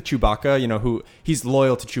 at least with Chewbacca, who he's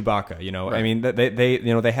loyal to Chewbacca. Right. I mean,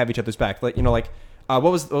 they have each other's back. Like what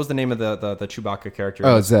was the name of the Chewbacca character?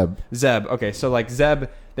 Oh, Zeb. Zeb. Okay, so like Zeb,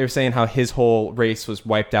 they were saying how his whole race was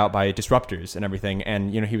wiped out by disruptors and everything,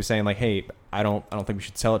 and he was saying like, hey, I don't think we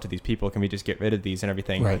should sell it to these people. Can we just get rid of these and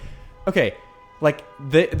everything? Right. Okay. Like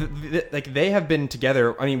they have been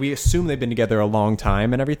together. I mean, we assume they've been together a long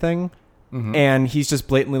time and everything, and he's just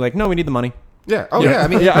blatantly like, no, we need the money. Yeah. Oh yeah. I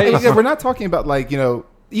mean, we're not talking about like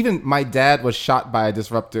even my dad was shot by a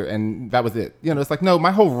disruptor and that was it. It's like, no,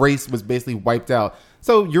 my whole race was basically wiped out.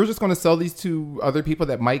 So you're just going to sell these to other people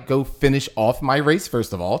that might go finish off my race,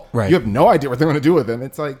 first of all. Right. You have no idea what they're going to do with them.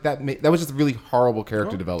 It's like that was just a really horrible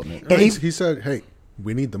character development. He said, hey,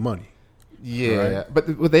 we need the money. Yeah. Right?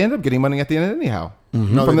 But they ended up getting money at the end anyhow.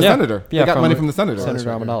 Mm-hmm. From the senator. Yeah, they got money from the senator. Senator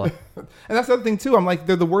Amidala. And that's the other thing, too. I'm like,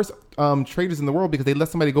 they're the worst traders in the world because they let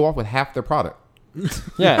somebody go off with half their product.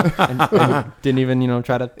 Yeah, and didn't even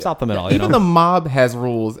try to stop them at all. Even the mob has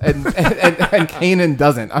rules, and Kanan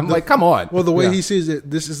doesn't. I'm like, come on. Well, the way he sees it,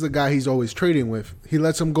 this is the guy he's always trading with. He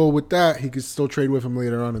lets him go with that. He could still trade with him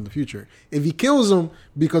later on in the future. If he kills him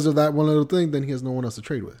because of that one little thing, then he has no one else to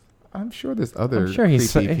trade with. I'm sure there's other. I'm sure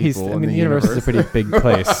he's. I mean, the universe is a pretty big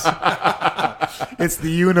place. It's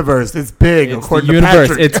the universe. It's big. It's according the to universe.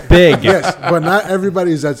 Patrick. It's big. Yes, but not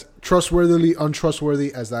everybody is as trustworthily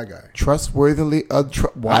untrustworthy as that guy. Trustworthily.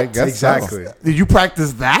 What? I guess so. Exactly. Did you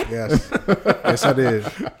practice that? Yes, yes, I did.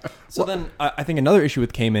 So then, I think another issue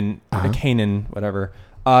with Kanan, whatever.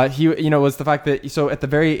 He, was the fact that at the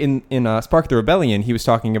very in Spark the Rebellion, he was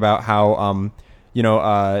talking about how,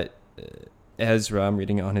 Ezra. I'm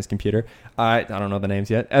reading it on his computer. I don't know the names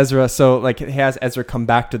yet. Ezra. So like, he has Ezra come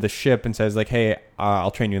back to the ship and says like, "Hey,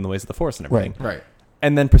 I'll train you in the ways of the Force and everything." Right.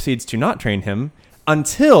 And then proceeds to not train him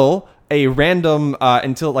until a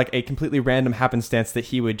completely random happenstance that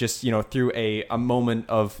he would just through a moment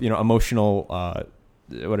of emotional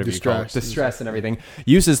whatever you call it, distress and everything,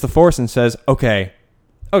 uses the Force and says, okay,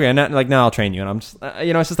 now I'll train you. And I'm just,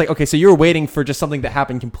 it's just like, okay, so you're waiting for just something that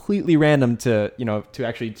happened completely random to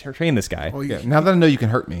actually train this guy. Oh, Yeah. Now that I know you can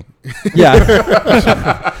hurt me.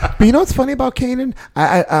 Yeah. But you know what's funny about Kanan?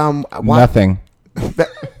 Nothing.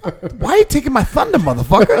 Why are you taking my thunder,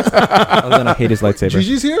 motherfucker? Other than I hate his lightsaber.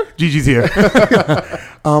 Gigi's here. Gigi's here.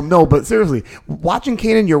 No, but seriously, watching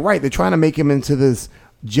Kanan, you're right. They're trying to make him into this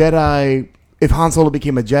Jedi. If Han Solo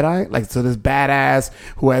became a Jedi, this badass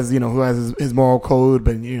who has his moral code,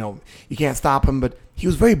 but you can't stop him. But he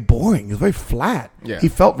was very boring. He was very flat. Yeah. He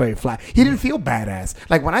felt very flat. He didn't feel badass.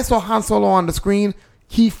 Like when I saw Han Solo on the screen,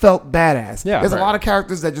 he felt badass. Yeah, there's right. a lot of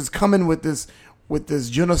characters that just come in with this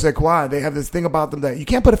je ne sais quoi. They have this thing about them that you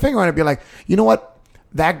can't put a finger on it and be like, you know what?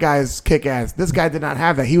 That guy's kick ass. This guy did not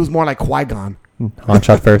have that. He was more like Qui-Gon. Han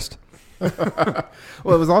shot first.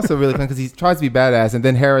 Well, it was also really fun because he tries to be badass, and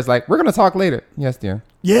then Hera's like, "We're gonna talk later." Yes, dear.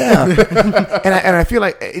 Yeah. and I feel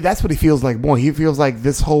like that's what he feels like more. He feels like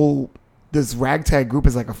this ragtag group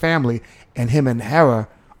is like a family, and him and Hera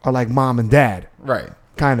are like mom and dad. Right.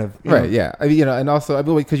 Kind of. Right. Yeah. I mean, and also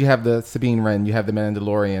because you have the Sabine Wren, you have the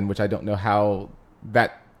Mandalorian, which I don't know how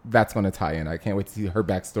that's going to tie in. I can't wait to see her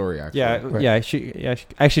backstory. Actually. Yeah. She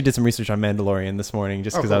actually did some research on Mandalorian this morning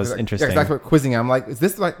just because cool. I was interested. Yeah, exactly. Quizzing. I'm like, is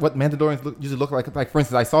this like what Mandalorians usually look like? Like, for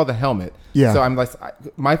instance, I saw the helmet. Yeah. So I'm like,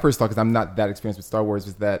 my first thought, because I'm not that experienced with Star Wars,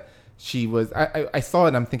 was that she was. I saw it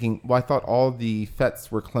and I'm thinking, well, I thought all the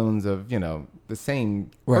Fets were clones of the same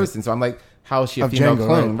person. So I'm like, how is she a female Jango,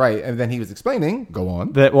 clone? Right. And then he was explaining. Go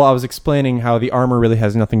on. I was explaining how the armor really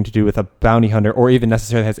has nothing to do with a bounty hunter, or even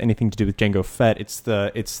necessarily has anything to do with Jango Fett. It's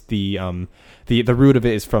the root of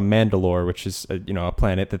it is from Mandalore, which is a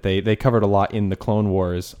planet that they covered a lot in the Clone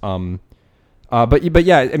Wars. But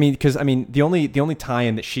yeah, I mean, because the only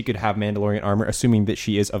tie-in that she could have Mandalorian armor, assuming that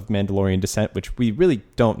she is of Mandalorian descent, which we really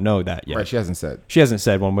don't know that yet. Right. She hasn't said. She hasn't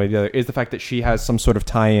said one way or the other. Is the fact that she has some sort of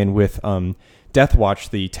tie-in with Death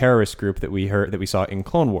Watch, the terrorist group that we saw in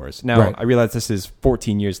Clone Wars. Now, Right. I realize this is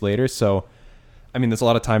 14 years later, so there's a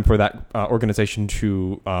lot of time for that organization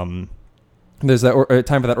to time for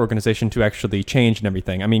that organization to actually change and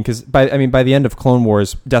everything. Because by the end of Clone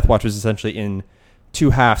Wars, Death Watch was essentially in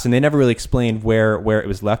two halves, and they never really explained where it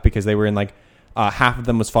was left, because they were in half of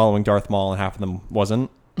them was following Darth Maul and half of them wasn't.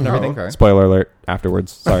 And everything. okay. Spoiler alert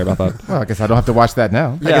afterwards. Sorry about that. Well, I guess I don't have to watch that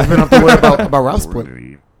now. I guess we don't have to worry about Ralph's point.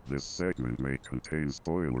 Warning, this segment may contain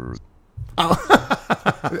spoilers.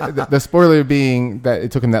 The spoiler being that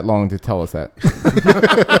it took him that long to tell us that.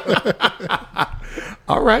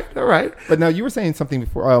 All right. But now you were saying something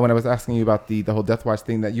before when I was asking you about the whole Death Watch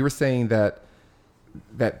thing, that you were saying that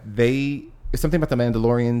something about the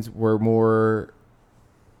Mandalorians were more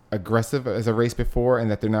aggressive as a race before,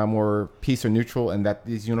 and that they're now more peace or neutral, and that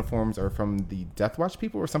these uniforms are from the Death Watch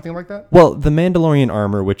people or something like that. Well, the Mandalorian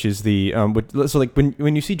armor, which is the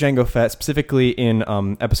when you see Jango Fett specifically in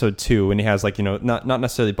episode 2, when he has not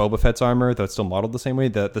necessarily Boba Fett's armor, though it's still modeled the same way,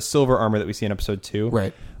 the silver armor that we see in episode 2,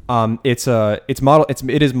 Right. it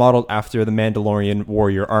is modeled after the Mandalorian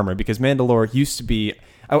warrior armor, because Mandalore used to be,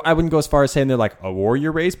 I wouldn't go as far as saying they're like a warrior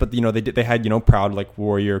race, but they had proud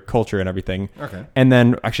warrior culture and everything. Okay. And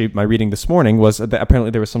then actually my reading this morning was that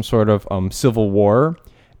apparently there was some sort of civil war,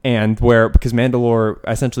 and because Mandalore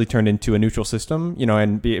essentially turned into a neutral system,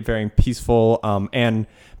 and be very peaceful, and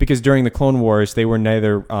because during the Clone Wars they were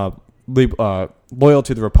neither loyal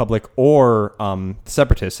to the Republic or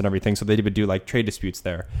separatists and everything, so they would do trade disputes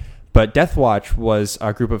there. But Death Watch was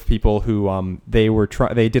a group of people who they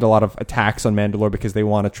did a lot of attacks on Mandalore because they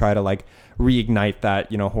want to try to reignite that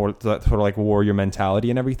sort of warrior mentality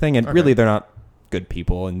and everything. And really, they're not good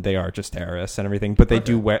people, and they are just terrorists and everything. But they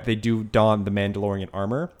do don the Mandalorian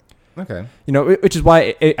armor. Okay. Which is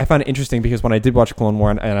why I found it interesting, because when I did watch Clone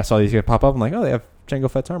War and I saw these guys pop up, I'm like, oh, they have Jango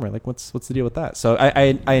Fett's armor. What's the deal with that? So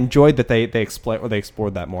I enjoyed that they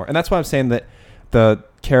explored that more, and that's why I'm saying that the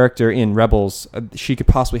character in Rebels, she could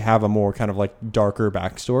possibly have a more kind of like darker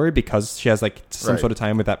backstory because she has like some sort of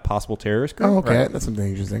time with that possible terrorist group. Oh, okay. That's something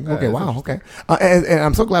interesting. Okay, wow, okay. And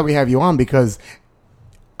I'm so glad we have you on because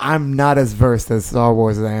I'm not as versed as Star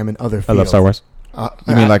Wars as I am in other fields. I love Star Wars.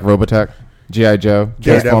 You mean like Robotech, G.I. Joe,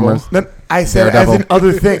 Transformers? I said Daredevil. as in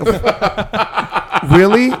other things.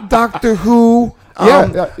 Really? Doctor Who?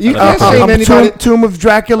 You can't shame anybody. Tomb of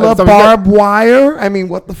Dracula, So Barbed Wire. I mean,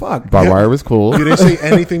 what the fuck? Barbed Wire was cool. You didn't say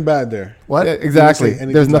anything bad there. What? Yeah, exactly. You didn't say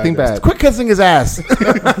anything There's nothing bad there. bad. Quit kissing his ass.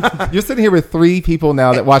 You're sitting here with 3 people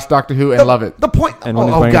now that watch Doctor Who and love it. The point. And one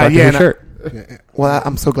is oh wearing God, a Doctor Who yeah. shirt. Well,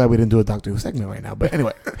 I'm so glad we didn't do a Doctor Who segment right now. But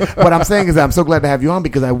anyway, what I'm saying is that I'm so glad to have you on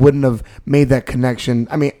because I wouldn't have made that connection.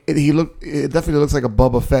 I mean, it definitely looks like a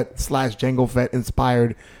Boba Fett / Jango Fett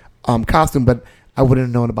inspired costume, but I wouldn't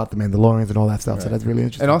have known about the Mandalorians and all that stuff. So that's really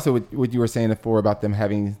interesting. And also what you were saying before about them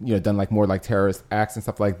having done like more like terrorist acts and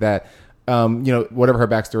stuff like that. Whatever her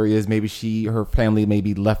backstory is, maybe her family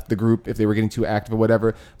maybe left the group if they were getting too active or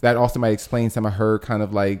whatever. That also might explain some of her kind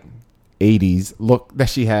of like 80s look that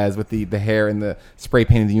she has with the hair and the spray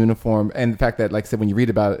painting the uniform, and the fact that, like I said, when you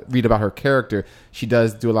read about her character, she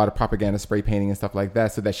does do a lot of propaganda spray painting and stuff like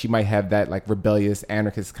that, so that she might have that like rebellious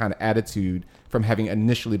anarchist kind of attitude from having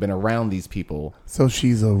initially been around these people. So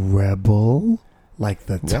she's a rebel, like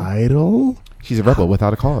the title. She's a rebel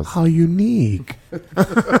without a cause. How unique!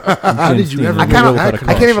 How did you ever? I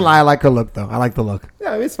can't even lie. I like her look though. I like the look.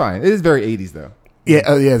 Yeah, it's fine. It is very 80s though. Yeah,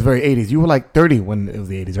 it's very 80s. You were like 30 when it was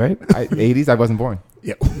the 80s, right? 80s? I wasn't born.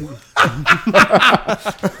 Yeah.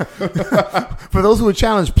 For those who are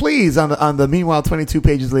challenged, please on the Meanwhile 22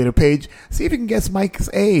 Pages Later page, see if you can guess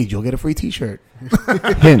Mike's age. You'll get a free T-shirt.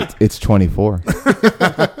 Hint: it's 24.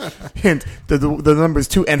 Hint: the numbers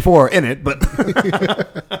 2 and 4 are in it, but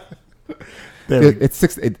It's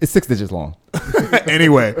 6 digits long.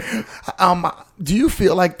 Anyway, do you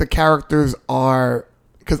feel like the characters are?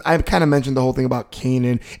 Because I kind of mentioned the whole thing about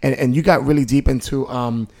Kanan, and you got really deep into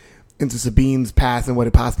Sabine's past and what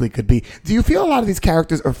it possibly could be. Do you feel a lot of these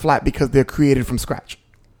characters are flat because they're created from scratch?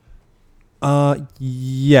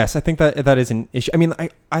 Yes, I think that is an issue. I mean,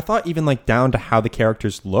 I thought even like down to how the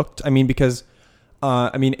characters looked. I mean, because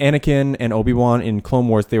Anakin and Obi-Wan in Clone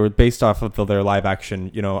Wars, they were based off of their live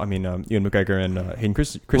action. Ewan McGregor and Hayden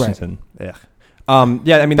Christensen. Right. I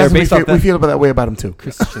mean, they're based off. We feel about that way about him too.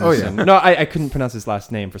 Christensen. Oh yeah. No, I couldn't pronounce his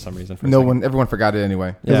last name for some reason. Everyone forgot it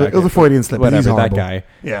anyway. Yeah, it was a Freudian slip. Whatever, He's horrible. that guy.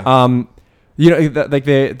 Yeah. Like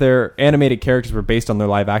their animated characters were based on their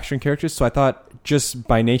live action characters, so I thought just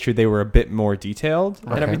by nature they were a bit more detailed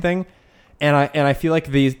and everything. And I feel like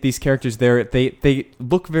these characters they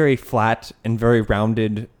look very flat and very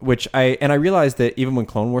rounded, which I realized that even when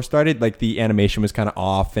Clone Wars started, like the animation was kind of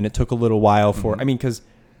off, and it took a little while for. I mean, because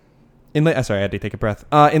sorry, I had to take a breath.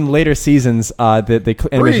 In later seasons, the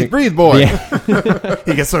animation, breathe, boy.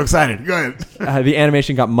 He gets so excited. Go ahead. The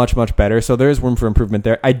animation got much better, so there is room for improvement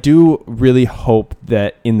there. I do really hope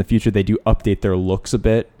that in the future they do update their looks a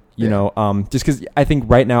bit. Just because I think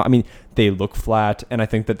right now, I mean, they look flat, and I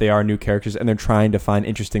think that they are new characters, and they're trying to find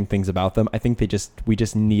interesting things about them. I think we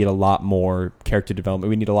just need a lot more character development.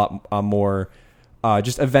 We need a lot more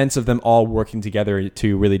just events of them all working together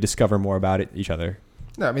to really discover more about each other.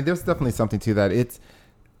 No, I mean, there's definitely something to that. It's,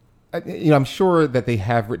 I'm sure that they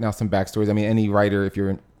have written out some backstories. I mean, any writer, if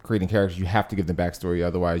you're creating characters, you have to give them backstory.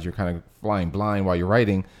 Otherwise, you're kind of flying blind while you're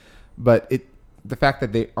writing. But the fact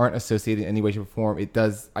that they aren't associated in any way, shape, or form, it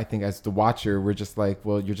does, I think, as the watcher, we're just like,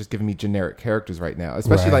 well, you're just giving me generic characters right now.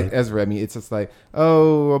 Especially like Ezra. I mean, it's just like,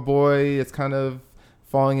 oh, a boy, it's kind of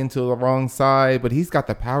falling into the wrong side, but he's got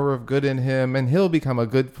the power of good in him, and he'll become a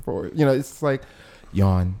good, it's like,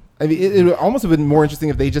 yawn. I mean, it would almost have been more interesting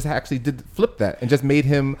if they just actually did flip that and just made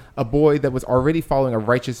him a boy that was already following a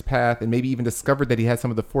righteous path and maybe even discovered that he had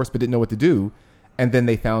some of the Force but didn't know what to do. And then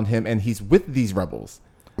they found him and he's with these rebels.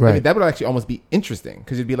 Right. I mean, that would actually almost be interesting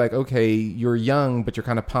because you'd be like, okay, you're young, but you're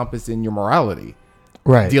kind of pompous in your morality.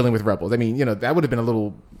 Right. Dealing with rebels. I mean, that would have been a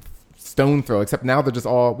little stone throw, except now they're just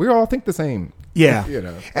we all think the same. Yeah.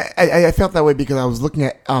 I felt that way because I was looking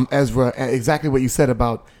at Ezra, exactly what you said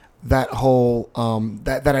about that whole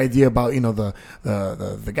that idea about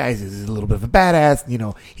the guy is a little bit of a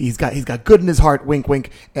badass. He's got good in his heart. Wink,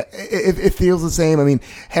 wink. It feels the same. I mean,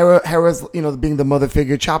 Hera's being the mother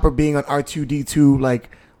figure. Chopper being on R2D2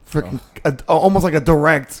 like freaking almost like a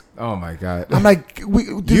direct. Oh my god! I'm like,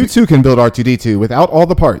 you too can build R2D2 without all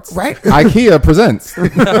the parts, right? IKEA presents.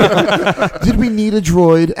 Did we need a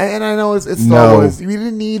droid? And I know it's Star Wars. We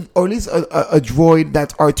didn't need, or at least a droid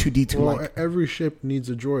that's R2D2 Well, like. every ship needs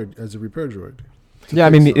a droid as a repair droid. Yeah, I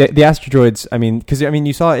mean the Astro droids. I mean, because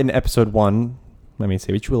you saw it in Episode 1. I mean,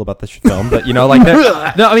 say what you will about this film, but you know, like,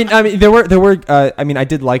 no, I mean, there were. I mean, I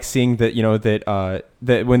did like seeing that, you know, that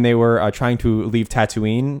when they were trying to leave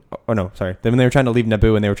Tatooine, or no, sorry, when they were trying to leave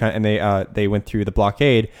Naboo, and they went through the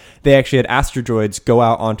blockade, they actually had astrodroids go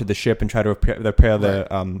out onto the ship and try to repair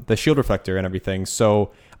the shield reflector and everything.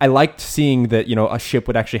 So I liked seeing that, you know, a ship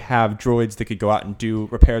would actually have droids that could go out and do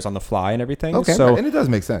repairs on the fly and everything. Okay. So, and it does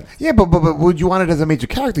make sense. Yeah, but would you want it as a major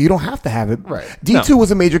character? You don't have to have it. Right. D2 was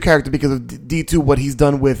a major character because of D2, what he's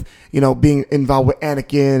done with, you know, being involved with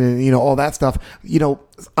Anakin and, you know, all that stuff. You know,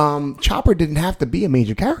 Chopper didn't have to be a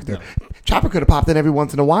major character. No. Chopper could have popped in every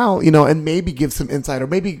once in a while, you know, and maybe give some insight or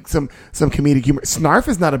maybe some comedic humor. Snarf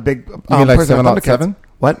is not a big you mean like person. 707?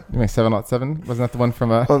 What? You mean 707? Wasn't that the one from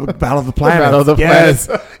Battle of the Planets? Battle of the Yes.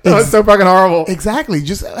 Planets. That was so fucking horrible. Exactly.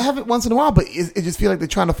 Just have it once in a while, but it just feel like they're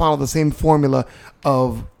trying to follow the same formula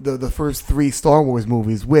of the first 3 Star Wars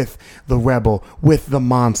movies with the Rebel, with the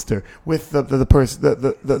monster, with the person,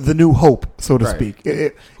 the New Hope, so to speak.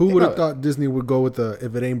 Who would have thought Disney would go with the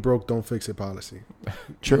 "if it ain't broke, don't fix it" policy?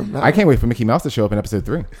 Sure. I can't wait for Mickey Mouse to show up in episode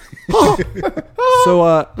 3.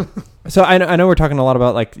 So I know we're talking a lot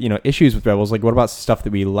about, like, you know, issues with Rebels. Like, what about stuff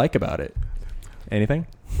that we like about it? Anything?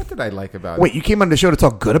 What did I like about Wait, you came on the show to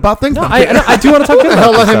talk good about things? No, I do want to talk good it? Hell,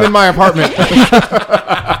 about let this him in my apartment.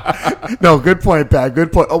 No, good point, Pat.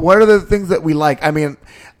 Good point. What are the things that we like? I mean,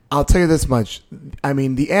 I'll tell you this much. I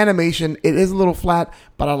mean, the animation, it is a little flat,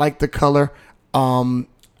 but I like the color.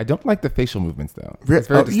 I don't like the facial movements, though.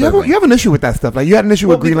 You have an issue with that stuff. Like, you had an issue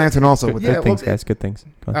with Green Lantern also. With Good things, guys. Good things.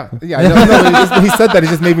 Yeah, I know, he said that. It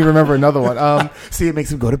just made me remember another one. See, it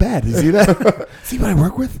makes him go to bed. You see that? See what I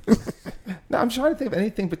work with? No, I'm trying to think of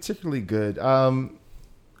anything particularly good. I don't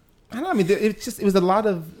know. I mean, it was a lot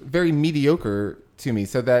of very mediocre to me,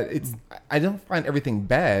 so that I don't find everything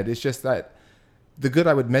bad. It's just that the good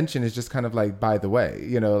I would mention is just kind of like by the way,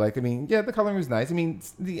 you know, like, I mean, yeah, the coloring was nice. I mean,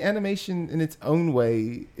 the animation in its own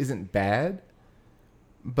way isn't bad,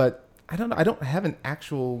 but I don't know. I don't have an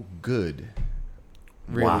actual good,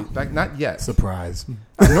 really. Wow. Like, not yet. Surprise.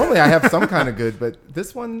 Normally I have some kind of good, but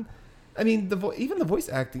this one, I mean, even the voice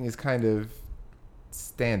acting is kind of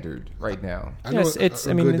standard right now. I know Yes,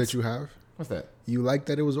 a good that you have. What's that? You like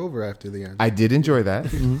that it was over after the end. I did enjoy that.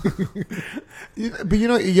 But you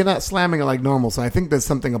know, you're not slamming it like normal, so I think there's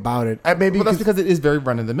something about it. Maybe Well, that's because it is very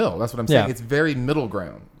run of the mill. That's what I'm saying. Yeah. It's very middle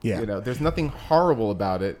ground. Yeah. You know, there's nothing horrible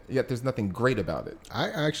about it, yet there's nothing great about it. I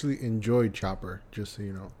actually enjoyed Chopper, just so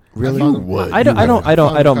you know. Really? I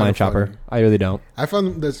don't mind Chopper. I really don't. I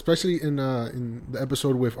found that especially in the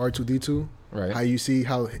episode with R2D2, Right. how you see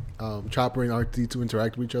how Chopper and R2D2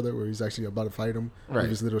 interact with each other, where he's actually about to fight him. Right. With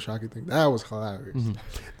this little shocking thing. That was hilarious.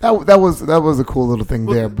 That was a cool little thing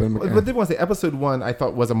there. But did want to say, episode 1 I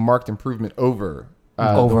thought was a marked improvement over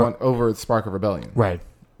Spark of Rebellion. Right.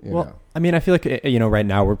 You Well, know. I mean, I feel like, you know, right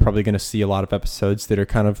now we're probably going to see a lot of episodes that are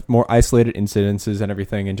kind of more isolated incidences and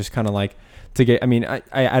everything, and just kind of like to get. I mean,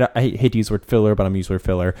 I hate to use the word filler, but I'm using the word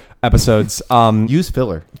filler episodes. Use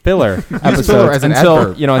filler. Filler episodes filler as an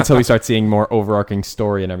adverb. until we start seeing more overarching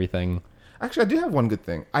story and everything. Actually, I do have one good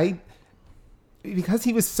thing. Because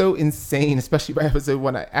he was so insane, especially by episode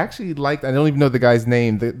 1, I actually liked, I don't even know the guy's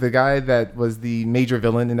name, the guy that was the major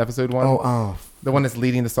villain in episode 1. The one that's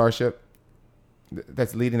leading the starship,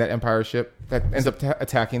 that's leading that Empire ship, that ends up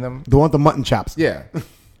attacking them. The one with the mutton chops. Yeah.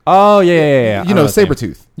 Oh, yeah. You know,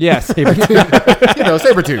 Sabretooth. Yes, Sabretooth. You know,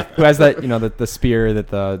 Sabretooth. Who has that, you know, the spear that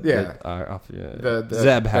the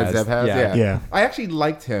Zeb has. Zeb has, Yeah. I actually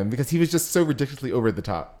liked him because he was just so ridiculously over the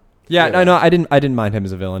top. Yeah, no, I didn't mind him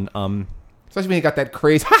as a villain. Especially when he got that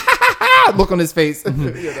crazy look on his face. You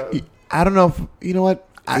know? I don't know if, you know what?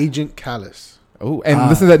 Agent Callus. Oh, and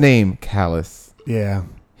listen to that name, Callus. Yeah.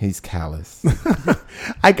 He's callous.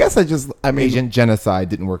 I guess I mean, Agent Genocide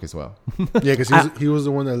didn't work as well. Yeah, because he was the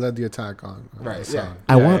one that led the attack on. Right, the sun.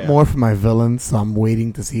 I want more from my villains, so I'm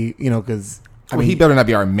waiting to see, you know, because he better not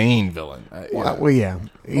be our main villain. yeah.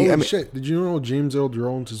 Holy shit. Did you know James Earl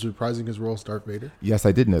Jones is reprising his role as Darth Vader? Yes,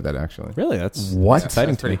 I did know that, actually. Really? That's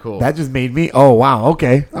exciting to me. Cool. That just made me, oh, wow,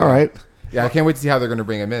 okay, all right. Yeah, I can't wait to see how they're going to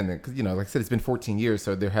bring him in. Because, you know, like I said, it's been 14 years,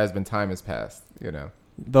 so there has been time has passed, you know.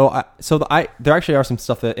 Though, there actually are some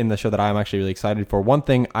stuff in the show that I'm actually really excited for. One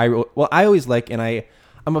thing I always like, and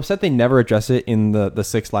I'm upset they never address it in the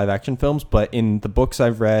 6 live action films, but in the books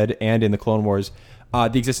I've read and in the Clone Wars,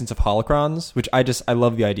 the existence of holocrons, which I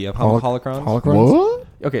love the idea of holocrons. Holocrons? What?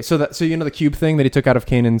 Okay, so you know the cube thing that he took out of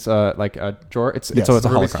Kanan's drawer. It's a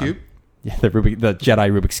holocron. Cube? Yeah, the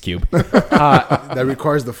Jedi Rubik's Cube. That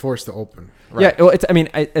requires the Force to open. Yeah, well,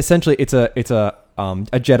 essentially it's a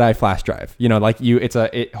Jedi flash drive.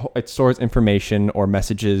 It stores information or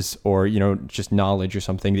messages or just knowledge or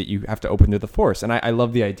something that you have to open through the Force. And I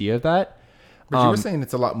love the idea of that. But you were saying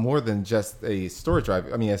it's a lot more than just a storage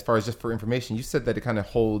drive. I mean, as far as just for information, you said that it kind of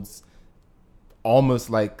holds almost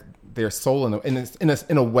like their soul in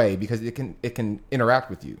a way, because it can interact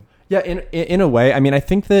with you. Yeah, in a way. I mean, I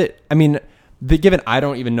think that given I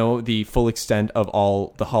don't even know the full extent of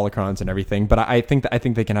all the holocrons and everything, but I think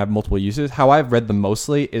they can have multiple uses. How I've read them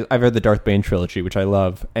mostly is I've read the Darth Bane trilogy, which I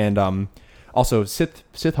love, and also Sith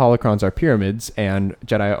holocrons are pyramids and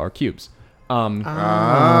Jedi are cubes. Okay.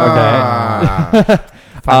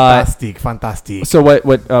 Fantastic. So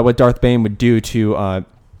what Darth Bane would do to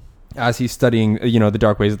as he's studying the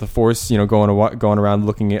dark ways of the Force, going around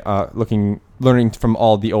learning from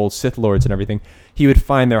all the old Sith lords and everything, he would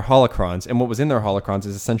find their holocrons, and what was in their holocrons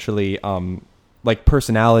is essentially like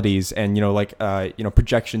personalities and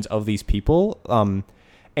projections of these people,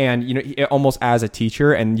 and almost as a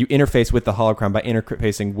teacher, and you interface with the holocron by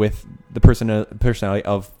interfacing with the personality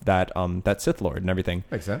of that Sith Lord and everything.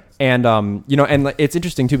 Makes sense. And and it's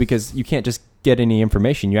interesting too, because you can't just get any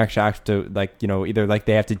information. You actually have to either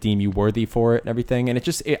they have to deem you worthy for it and everything. And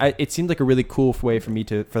it seems like a really cool way for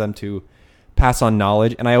them to pass on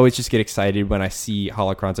knowledge. And I always just get excited when I see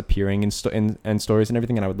holocrons appearing in stories and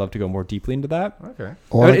everything. And I would love to go more deeply into that. Okay.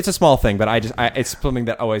 It's a small thing, but it's something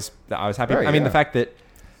that I was happy. Right, I mean, yeah. the fact that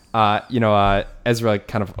Ezra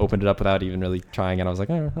kind of opened it up without even really trying, and I was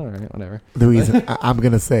like, oh, all right, whatever. The reason I'm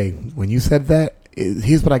going to say, when you said that,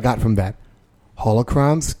 here's what I got from that.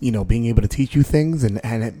 Holocrons, being able to teach you things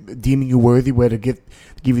and deeming you worthy where to give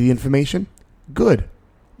you the information, good.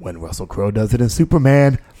 When Russell Crowe does it in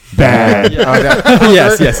Superman, bad.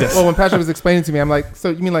 Yes. Well, when Patrick was explaining to me, I'm like, so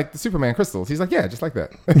you mean like the Superman crystals? He's like, yeah, just like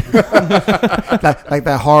that. like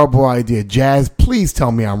that horrible idea. Jazz, please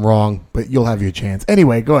tell me I'm wrong, but you'll have your chance.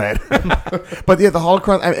 Anyway, go ahead. But yeah, the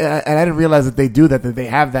holocrons, and I didn't realize that they do that they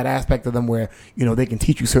have that aspect of them where, they can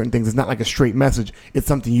teach you certain things. It's not like a straight message. It's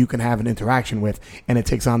something you can have an interaction with, and it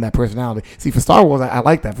takes on that personality. See, for Star Wars, I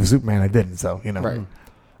like that. For Superman, I didn't, so,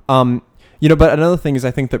 Right. But another thing is, I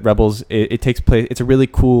think that Rebels, it takes place. It's a really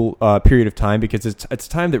cool period of time, because it's a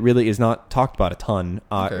time that really is not talked about a ton,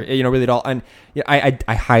 really at all. And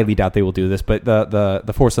I highly doubt they will do this. But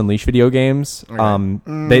the Force Unleashed video games,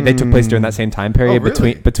 they took place during that same time period. Oh,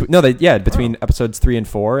 really? between episodes 3 and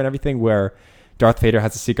 4 and everything, where Darth Vader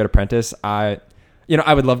has a secret apprentice. I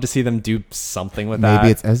would love to see them do something with that.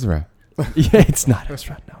 Maybe it's Ezra. Yeah, it's not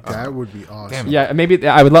Ezra. No. That would be awesome. Yeah, maybe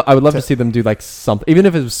I would love to see them do like something, even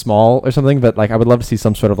if it was small or something. But I would love to see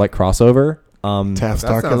some sort of crossover. To have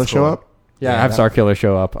Starkiller show up. Yeah, have Starkiller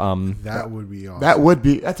show up. That would be awesome. That would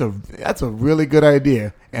be that's a really good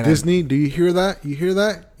idea. And Disney, do you hear that? You hear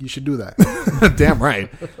that? You should do that. damn right.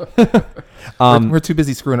 We're too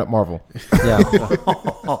busy screwing up Marvel. Yeah.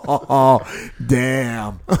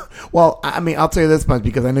 Damn. Well, I mean, I'll tell you this much,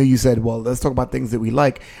 because I know you said, well, let's talk about things that we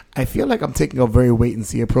like. I feel like I'm taking a very wait and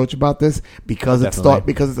see approach about this, because it's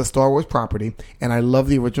a Star Wars property, and I love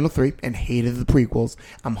the original 3 and hated the prequels.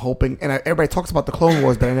 I'm hoping, and everybody talks about the Clone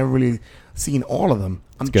Wars, but I never really seen all of them.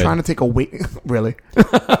 I'm trying to take a wait. Really?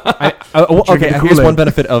 Okay. Here's one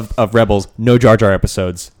benefit of Rebels: no Jar Jar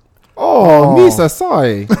episodes. Oh, Misa,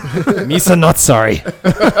 sorry. Misa, not sorry.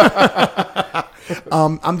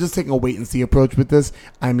 I'm just taking a wait and see approach with this.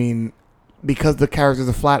 I mean, because the characters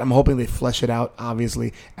are flat, I'm hoping they flesh it out,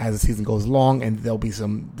 obviously, as the season goes along, and there'll be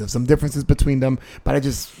some differences between them. But I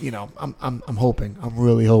just, I'm hoping. I'm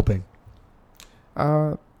really hoping.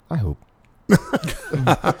 I hope.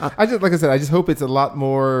 I just hope it's a lot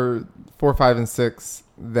more 4, 5, and 6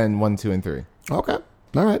 than 1, 2, and 3. Okay.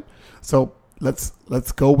 All right. So let's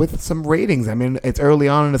go with some ratings. I mean, it's early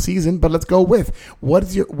on in the season, but let's go with what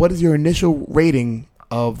is your initial rating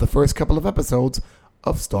of the first couple of episodes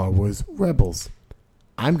of Star Wars Rebels?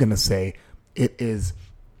 I'm gonna say it is.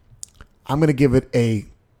 I'm gonna give it a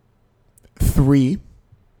 3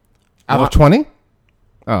 out of 20.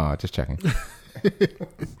 Oh, just checking.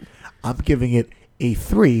 I'm giving it a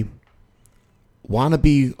 3.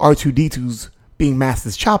 Wannabe R2-D2's being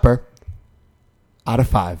Master's Chopper out of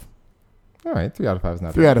 5. All right, 3 out of 5 is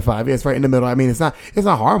not 3 bad. out of 5. Yeah, it's right in the middle. I mean, it's not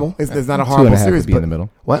horrible. It's not a 2.5 horrible series. would be in the middle.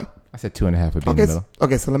 What? I said 2.5 would be in the middle.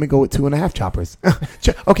 Okay, so let me go with 2.5 choppers.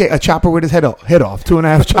 Okay, a chopper with his head off.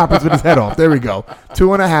 2.5 choppers with his head off. There we go.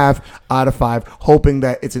 2.5 out of 5. Hoping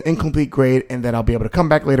that it's an incomplete grade, and that I'll be able to come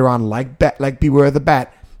back later on, like Beware of the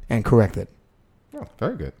Bat, and correct it. Oh,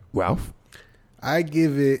 very good. Ralph? I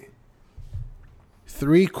give it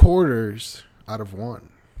 3/4 out of 1.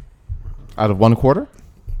 Out of 1 quarter?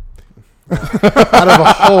 Out of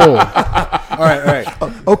a whole. All right.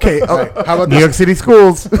 Okay. All right. How about New this? York City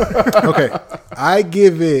schools? Okay. I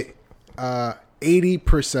give it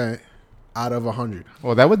 80% out of 100.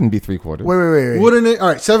 Well, that wouldn't be 3 quarters. Wait. Wouldn't it? All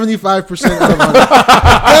right. 75% out of 100.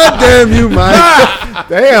 God damn you, Mike.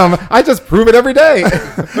 Damn, I just prove it every day.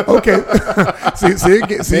 Okay. See,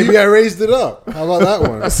 Maybe I raised it up. How about that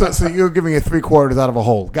one? so you're giving it 3/4 out of a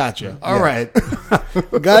whole. Gotcha. All right.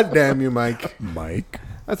 God damn you, Mike. Mike.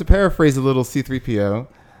 To paraphrase a little C-3PO,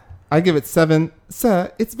 I give it 7.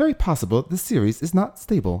 Sir, it's very possible this series is not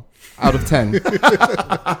stable. Out of 10.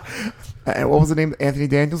 And what was the name? Anthony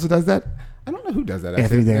Daniels who does that? I don't know who does that.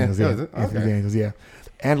 Anthony Daniels, Yeah, yeah. does it? Anthony Okay. Daniels, yeah.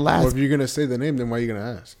 And last, Well, if you're going to say the name, then why are you going to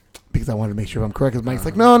ask? because I wanted to make sure I'm correct, because Mike's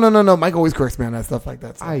like, no. Mike always corrects me on that stuff like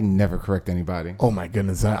that. So. I never correct anybody. Oh my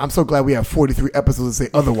goodness. I'm so glad we have 43 episodes to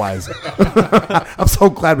say otherwise. I'm so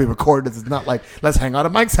glad we recorded this. It's not like, let's hang out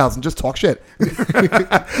at Mike's house and just talk shit.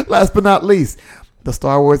 Last but not least, the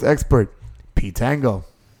Star Wars expert, P. Tango.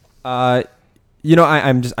 I'm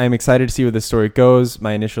excited to see where this story goes.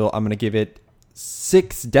 I'm going to give it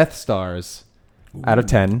 6 Death Stars out of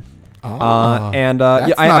 10. That's not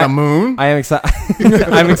a moon. I am excited.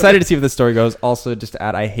 I'm excited to see where this story goes. Also, just to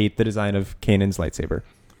add, I hate the design of Kanan's lightsaber.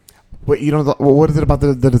 Wait, you don't? Well, what is it about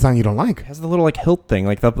the design you don't like? It has the little hilt thing,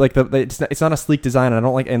 it's not a sleek design, and I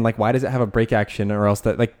don't like. And why does it have a break action, or else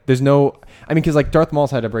that there's no. I mean, because Darth Maul's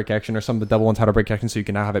had a break action, or some of the double ones had a break action, so you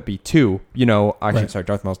can now have it be 2. Right. Sorry,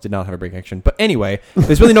 Darth Maul's did not have a break action, but anyway,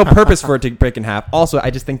 there's really no purpose for it to break in half. Also, I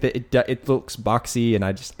just think that it looks boxy, and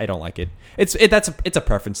I don't like it. It's a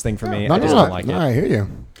preference thing for me. I just don't like it. I hear you.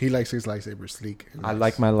 He likes his lightsaber sleek. I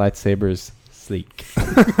like my lightsabers sleek.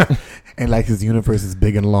 And like his universe is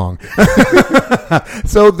big and long.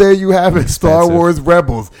 So there you have it, Star Wars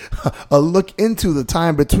Rebels. A look into the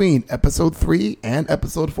time between episode 3 and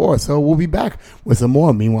episode 4. So we'll be back with some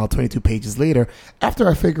more. Meanwhile, 22 pages later, after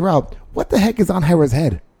I figure out what the heck is on Hera's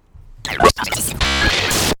head.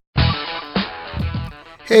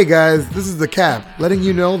 Hey guys, this is the Cap, letting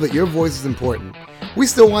you know that your voice is important. We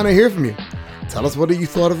still want to hear from you. Tell us what you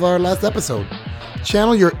thought of our last episode.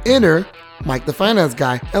 Channel your inner Mike the Finance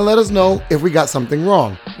Guy and let us know if we got something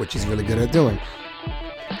wrong, which he's really good at doing.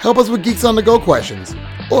 Help us with Geeks on the Go questions,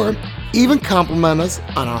 or even compliment us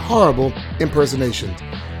on our horrible impersonations.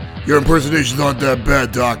 Your impersonations aren't that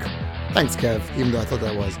bad, Doc. Thanks, Kev, even though I thought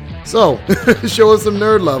that was. So, show us some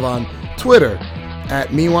nerd love on Twitter at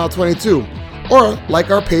Meanwhile22, or like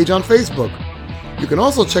our page on Facebook. You can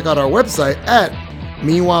also check out our website at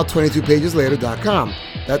Meanwhile22pageslater.com.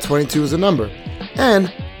 That 22 is a number.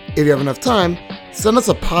 And if you have enough time, send us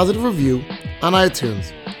a positive review on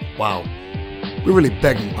iTunes. Wow. We're really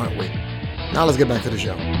begging, aren't we? Now let's get back to the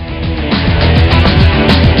show.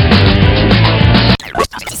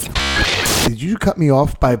 Did you cut me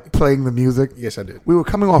off by playing the music? Yes, I did. We were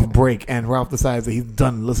coming off break, and Ralph decides that he's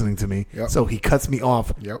done listening to me. Yep. So he cuts me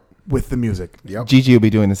off with the music. Yep. Gigi will be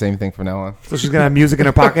doing the same thing from now on. So she's going to have music in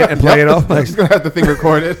her pocket and play it off? Like, She's going to have the thing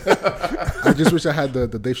recorded. I just wish I had the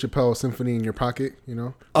Dave Chappelle symphony in your pocket, you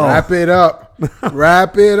know? Oh. Wrap it up.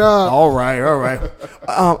 Wrap it up. all right.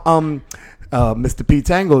 Mr. P.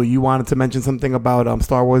 Tango, you wanted to mention something about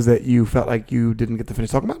Star Wars that you felt like you didn't get to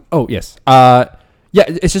finish talking about? Oh, yes. Yeah,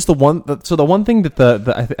 it's just the one thing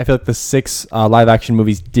that I feel like the 6 live action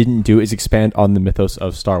movies didn't do is expand on the mythos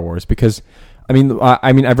of Star Wars, because I mean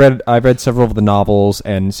I've read several of the novels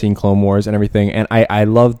and seen Clone Wars and everything, and I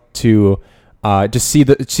love to just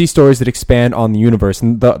see stories that expand on the universe,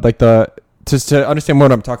 and to understand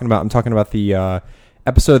what I'm talking about. I'm talking about the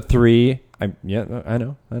episode 3. I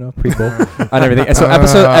know prequel and everything. And so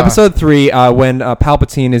episode 3 when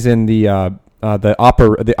Palpatine is in the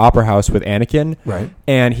opera house with Anakin, right?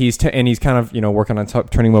 And he's kind of working on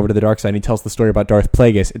turning him over to the dark side. And he tells the story about Darth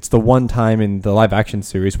Plagueis. It's the one time in the live action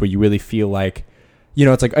series where you really feel like,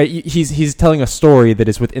 it's like he's telling a story that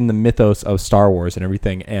is within the mythos of Star Wars and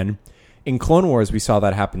everything. And in Clone Wars, we saw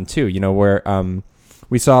that happen too. Where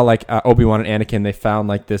we saw like Obi-Wan and Anakin. They found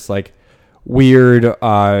like this like weird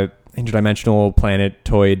interdimensional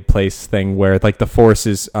planetoid place thing where like the Force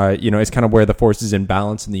is it's kind of where the Force is in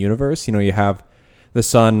balance in the universe. You have the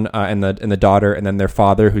son and the daughter, and then their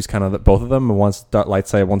father, who's kind of both of them. One's the light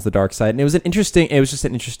side, one's the dark side. And it was just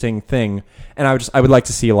an interesting thing. And I would like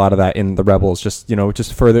to see a lot of that in the Rebels.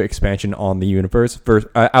 Just further expansion on the universe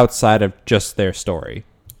outside of just their story.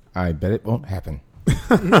 I bet it won't happen.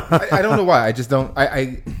 I don't know why. I just don't.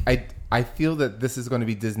 I feel that this is going to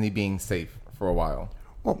be Disney being safe for a while.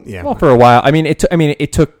 Well, yeah. Well, for a while. I mean,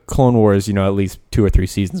 it took Clone Wars, at least 2 or 3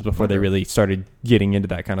 seasons before they really started getting into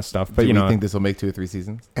that kind of stuff. But do you think this will make 2 or 3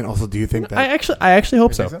 seasons? And also, do you think that I actually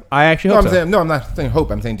hope so. I actually hope so. I'm not saying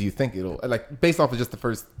hope. I'm saying, do you think it'll based off of just the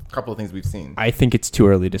first couple of things we've seen? I think it's too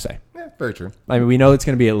early to say. Yeah, very true. I mean, we know it's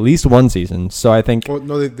going to be at least 1 season, so I think. Well,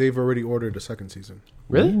 no, they've already ordered a 2nd season.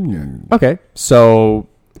 Really? Yeah. Okay, so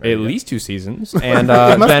at least 2 seasons, and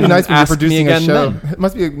it must then be nice when you're ask me producing a again show. then. It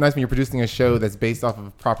must be nice when you're producing a show that's based off of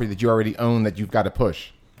a property that you already own that you've got to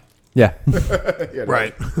push. Yeah. Yeah,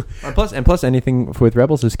 right? Plus anything with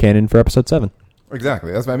Rebels is canon for episode 7.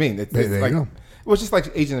 Exactly. That's what I mean. It's There you like, go. well, it's just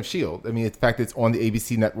like Agent of S.H.I.E.L.D. I mean, the fact that it's on the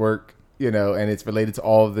ABC network, and it's related to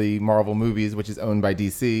all of the Marvel movies, which is owned by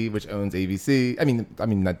DC, which owns ABC. I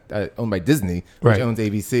mean, not owned by Disney, which Right. owns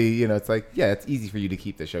ABC. It's like, yeah, it's easy for you to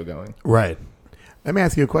keep the show going. Right. Let me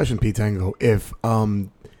ask you a question, Pete Tango. If,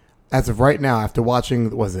 as of right now, after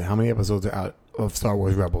watching, how many episodes are out of Star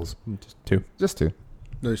Wars Rebels? Just 2. Just 2.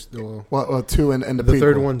 There's still, Well, 2 and the the prequel.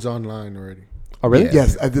 third one's online already. Oh, really? Yeah.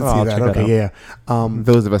 Yes, I did see I'll that. check that Okay, out. yeah.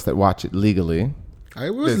 Those of us that watch it legally, I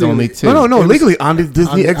was there's only 2. No, It was legally on the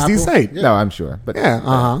Disney on XD Apple? site. Yeah. No, I'm sure, but Yeah,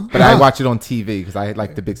 But I watch it on TV because I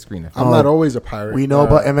like the big screen. I'm not always a pirate. We know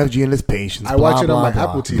about MFG and his patience. I blah, watch it on blah, my blah.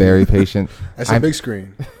 Apple TV. Very patient. That's a big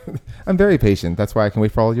screen. I'm very patient. That's why I can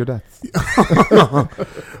wait for all your deaths.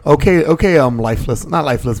 Okay, not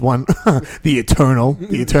lifeless one, the eternal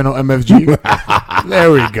MFG.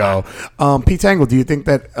 There we go. Pete Tangle, do you think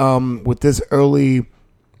that with this early,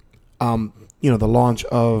 the launch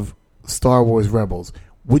of Star Wars Rebels,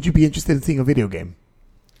 would you be interested in seeing a video game?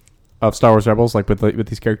 Of Star Wars Rebels, like with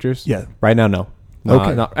these characters? Yeah. Right now, no. No,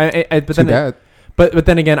 Okay. no. But Too then, bad. But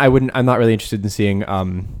then again, I'm not really interested in seeing,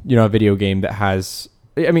 a video game that has.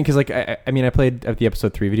 I mean, because I played the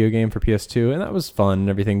episode 3 video game for PS2, and that was fun and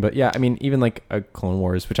everything. But yeah, I mean, even like a Clone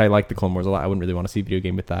Wars, which I like the Clone Wars a lot. I wouldn't really want to see a video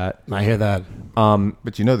game with that. I hear that.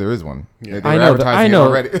 But there is one. Yeah. They were I know. advertising it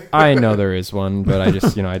already. I know there is one, but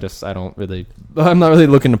I don't really. I'm not really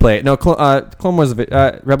looking to play it. No, Clone Wars,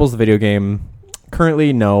 Rebels, the video game.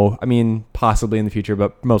 Currently, no. I mean, possibly in the future,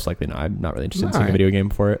 but most likely not. I'm not really interested in seeing a Alright. video game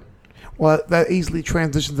for it. Well, that easily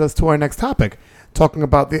transitions us to our next topic, talking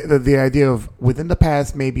about the idea of within the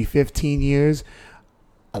past maybe 15 years,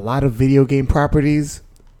 a lot of video game properties,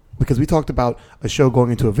 because we talked about a show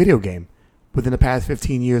going into a video game. Within the past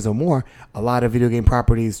 15 years or more, a lot of video game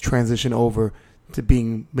properties transition over to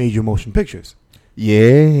being major motion pictures.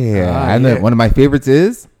 Yeah. I know. yeah. One of my favorites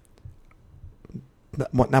is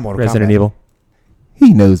Not Mortal Resident Kombat. Evil.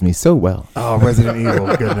 He knows me so well. Oh, Resident Evil,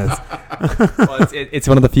 goodness. Well, it's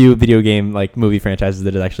one of the few video game movie franchises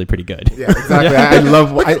that is actually pretty good. Yeah, exactly. I love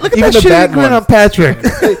even the bad ones. Patrick.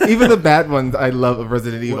 Even the bad ones, I love of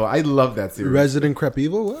Resident Evil. I love that series. Resident Crep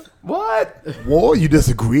Evil? What? What? Whoa, you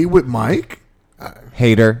disagree with Mike?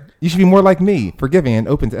 Hater. You should be more like me, forgiving and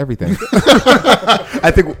open to everything. I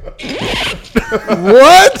think.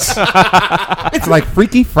 What? It's like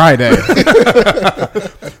Freaky Friday.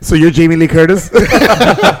 So you're Jamie Lee Curtis? And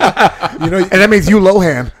that makes you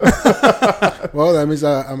Lohan. Well, that means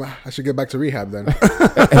I should get back to rehab then.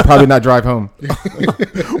 And probably not drive home.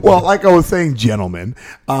 Well, like I was saying, gentlemen,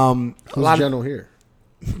 Who's gentle here?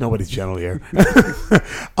 nobody's gentle here.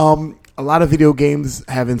 A lot of video games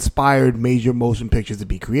have inspired major motion pictures to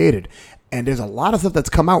be created, and there's a lot of stuff that's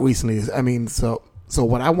come out recently. I mean, so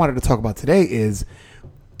what I wanted to talk about today is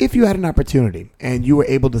if you had an opportunity and you were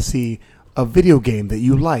able to see a video game that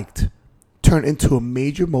you liked turn into a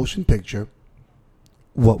major motion picture,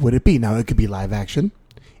 what would it be? Now, it could be live action,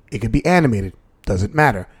 it could be animated, doesn't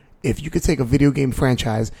matter. If you could take a video game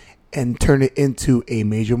franchise and turn it into a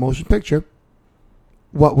major motion picture,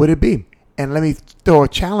 what would it be? And let me throw a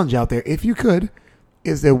challenge out there. If you could,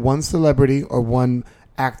 is there one celebrity or one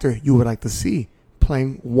actor you would like to see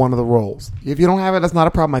playing one of the roles? If you don't have it, that's not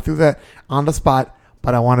a problem. I threw that on the spot,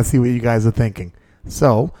 but I want to see what you guys are thinking.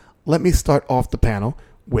 So let me start off the panel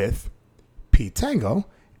with Pete Tango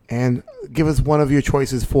and give us one of your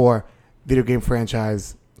choices for video game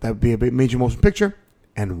franchise that would be a major motion picture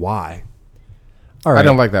and why. All right. I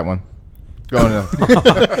don't like that one. Going to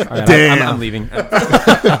All right, Damn. I'm leaving.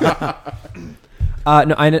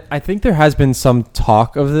 No, I think there has been some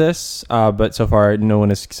talk of this, but so far no one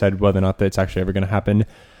has said whether or not that it's actually ever going to happen.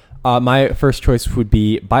 My first choice would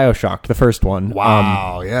be BioShock, the first one.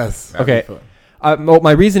 Wow, yes. Okay. Well,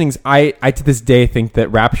 my reasonings, I to this day think that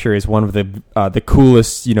Rapture is one of the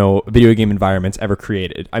coolest, video game environments ever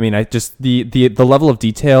created. I mean, I just the level of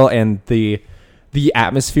detail and the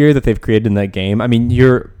atmosphere that they've created in that game. I mean,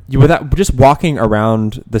 you're without just walking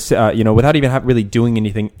around without even really doing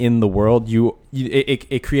anything in the world,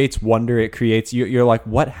 it creates wonder. It creates you're like,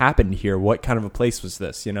 what happened here? What kind of a place was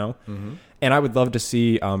this? And I would love to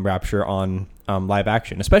see Rapture on live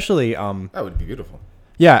action, especially that would be beautiful.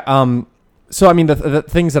 Yeah. So I mean, the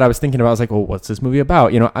things that I was thinking about, I was like, well, what's this movie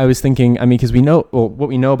about? I was thinking, because we know, what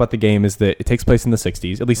we know about the game is that it takes place in the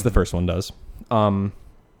 60s. At least the first one does. And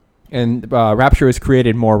Rapture was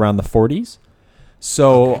created more around the 40s.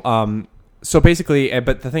 So, so basically,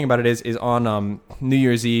 but the thing about it is on New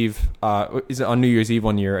Year's Eve. Is it on New Year's Eve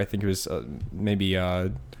one year? I think it was maybe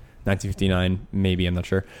 1959. Maybe, I'm not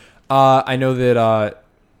sure. I know that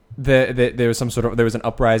there was there was an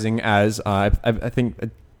uprising as I think.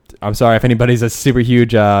 I'm sorry if anybody's a super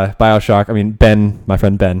huge Bioshock. I mean, Ben, my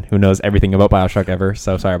friend Ben, who knows everything about Bioshock ever.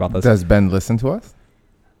 So sorry about this. Does Ben listen to us?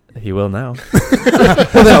 He will now.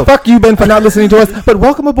 Well, then fuck you, Ben, for not listening to us. But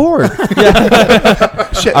welcome aboard. All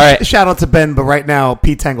right. Shout out to Ben, but right now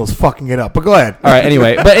Pete Tangle's fucking it up. But go ahead. All right.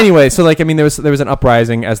 Anyway, so there was an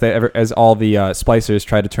uprising as all the splicers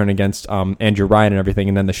tried to turn against Andrew Ryan and everything,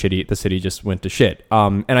 and then the city just went to shit.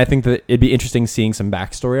 And I think that it'd be interesting seeing some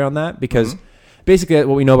backstory on that because. Basically,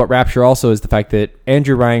 what we know about Rapture also is the fact that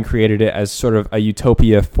Andrew Ryan created it as sort of a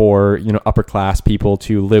utopia for upper class people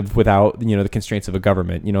to live without the constraints of a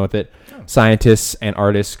government. That scientists and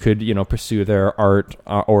artists could pursue their art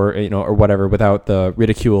or whatever without the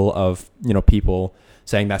ridicule of people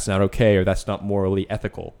saying that's not okay or that's not morally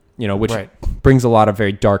ethical. Which brings a lot of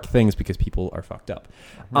very dark things because people are fucked up.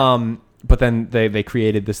 Right. But then they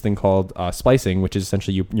created this thing called splicing, which is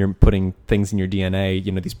essentially you're putting things in your DNA,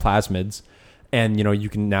 these plasmids. And, you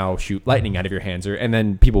can now shoot lightning out of your hands. And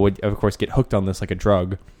then people would, of course, get hooked on this like a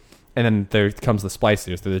drug. And then there comes the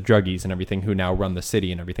splicers, the druggies and everything who now run the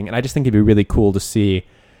city and everything. And I just think it'd be really cool to see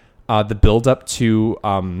the build up to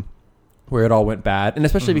where it all went bad. And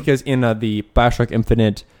especially because in the Bioshock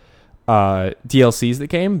Infinite DLCs that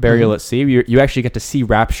came, Burial at Sea, you actually get to see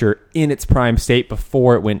Rapture in its prime state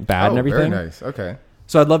before it went bad and everything. Very nice. Okay.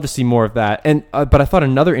 So I'd love to see more of that. And but I thought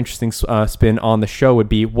another interesting spin on the show would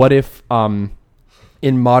be, what if...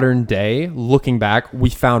 in modern day, looking back, we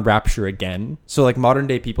found Rapture again. So like modern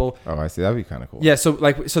day people. Oh, I see. That'd be kind of cool. Yeah. So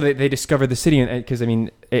they discover the city, and because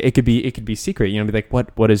it could be secret. Be like,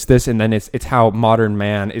 what is this? And then it's how modern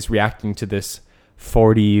man is reacting to this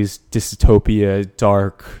 40s dystopia,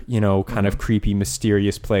 dark, kind of creepy,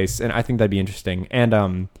 mysterious place. And I think that'd be interesting.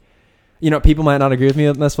 And people might not agree with me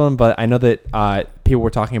on this one, but I know that people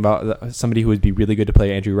were talking about somebody who would be really good to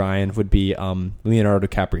play Andrew Ryan would be Leonardo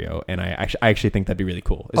DiCaprio, and I actually think that'd be really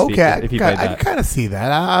cool. I can kind of see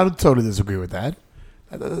that. I don't totally disagree with that.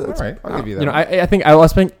 All right, I'll give you that. I think I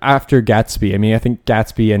was thinking after Gatsby. I think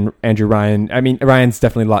Gatsby and Andrew Ryan. Ryan's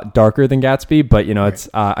definitely a lot darker than Gatsby, but it's.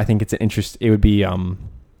 I think it's an interest. It would be.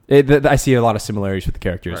 I see a lot of similarities with the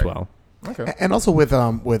character as well. Okay, and also with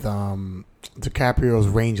DiCaprio's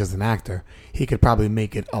range as an actor, he could probably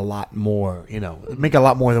make it a lot more. Make a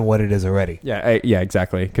lot more than what it is already. Yeah,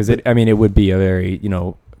 exactly. Because it would be a very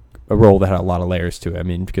a role that had a lot of layers to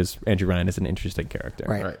it. Because Andrew Ryan is an interesting character,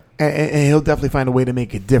 right? And he'll definitely find a way to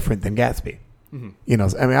make it different than Gatsby.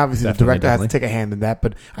 Mm-hmm. Obviously the director has to take a hand in that,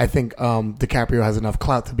 but I think DiCaprio has enough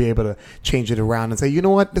clout to be able to change it around and say, you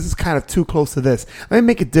know what, this is kind of too close to this. Let me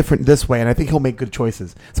make it different this way, and I think he'll make good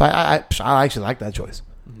choices. So I actually like that choice.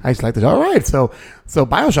 I just like that. All right, so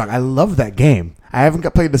Bioshock, I love that game. I haven't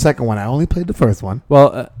played the second one. I only played the first one.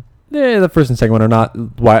 Well, the first and second one are not.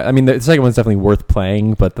 The second one's definitely worth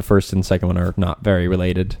playing, but the first and second one are not very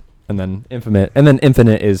related. And then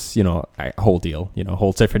Infinite is a whole deal,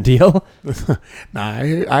 whole different deal. Nah,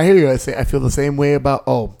 I hear you. I feel the same way about.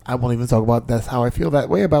 Oh, I won't even talk about. That's how I feel that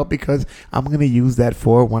way about, because I'm gonna use that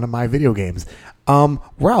for one of my video games.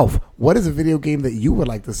 Ralph, what is a video game that you would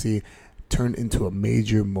like to see turned into a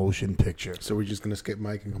major motion picture? So we're just gonna skip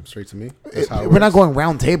Mike and come straight to me? We're not going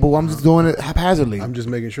round table. I'm just doing it haphazardly. I'm just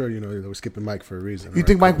making sure that we're skipping Mike for a reason. You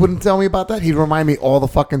think Mike wouldn't tell me about that? He'd remind me all the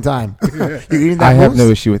fucking time. You eating that I have no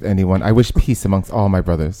issue with anyone. I wish peace amongst all my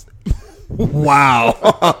brothers. Wow.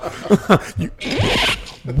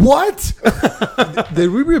 What?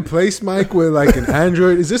 Did we replace Mike with like an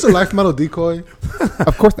android? Is this a life model decoy?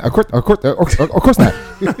 Of course not. Of course not.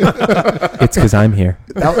 It's because I'm here.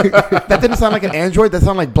 That didn't sound like an android. That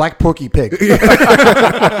sounded like Black Porky Pig.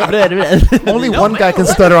 Only one guy can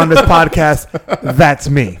stutter on this podcast. That's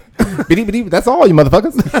me. That's all, you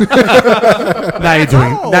motherfuckers. Now you're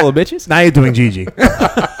doing little bitches. Now you're doing Gigi.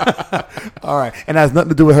 All right, and that has nothing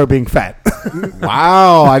to do with her being fat.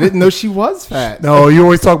 Wow, I didn't know she was fat. No, you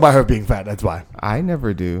always talk about her being fat. That's why. I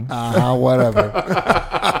never do. Whatever.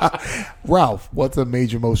 Ralph, what's a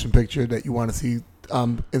major motion picture that you want to see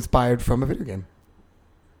inspired from a video game.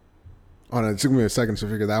 Oh, no, it took me a second to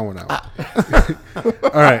figure that one out.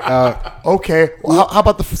 All right. Okay. Well, how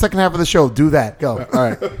about the second half of the show? Do that. Go. All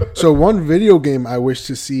right. So one video game I wish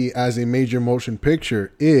to see as a major motion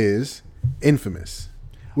picture is Infamous,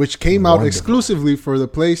 which came out exclusively for the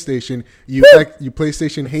PlayStation. You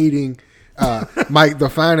PlayStation hating Mike the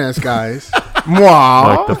Finance guys.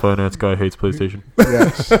 Mike the Finance guy hates PlayStation.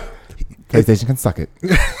 Yes. PlayStation can suck it.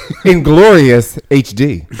 Inglorious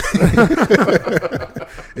HD.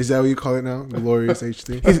 Is that what you call it now? Glorious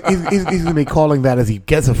HD? He's going to be calling that as he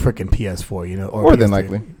gets a freaking PS4, you know, or More PS3. than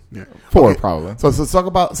likely. Yeah. 4 probably. So talk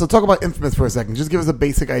about Infamous for a second. Just give us a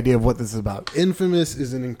basic idea of what this is about. Infamous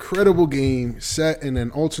is an incredible game set in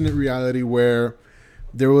an alternate reality where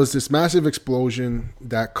there was this massive explosion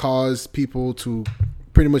that caused people to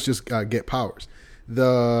pretty much just get powers.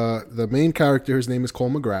 The main character, his name is Cole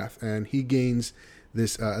McGrath, and he gains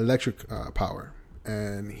this electric power,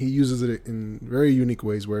 and he uses it in very unique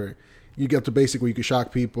ways. Where you get the basic where you can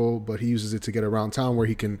shock people, but he uses it to get around town, where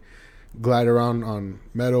he can glide around on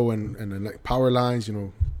metal and like power lines, you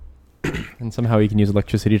know. And somehow he can use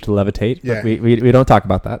electricity to levitate. Yeah. But we don't talk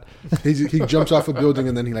about that. He jumps off a building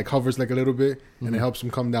and then he like hovers like a little bit, and it helps him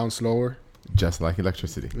come down slower. Just like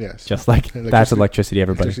electricity. Yes, Just like that's electricity,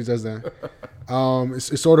 everybody. Electricity does that.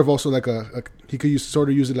 It's sort of also like he could use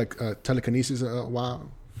it like telekinesis a while,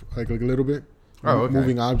 like a little bit. Oh, okay.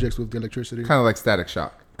 Moving objects with the electricity, Kind of like Static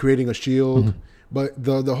Shock. creating a shield. But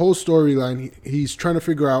the whole storyline, he's trying to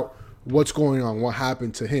figure out what's going on, what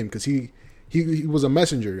happened to him, because he was a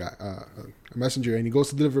messenger guy, and he goes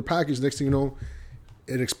to deliver a package. Next thing you know,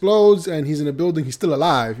 it explodes, and he's in a building. He's still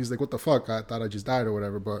alive. He's like, "What the fuck? I thought I just died or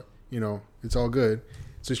whatever." But you know, it's all good.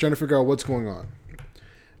 So he's trying to figure out what's going on.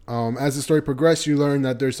 As the story progresses, you learn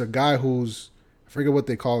that there's a guy who's, I forget what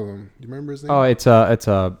they call him. Do you remember his name? Oh, shit. I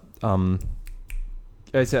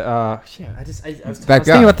was That guy.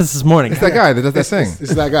 thinking about this morning. It's that guy that does that thing.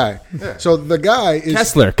 It's that guy. So the guy is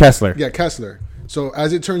Kessler. Yeah, Kessler. So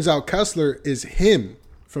as it turns out, Kessler is him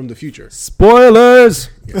from the future. Spoilers.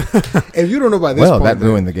 If you don't know by this Well, point, that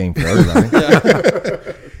ruined the game for everybody.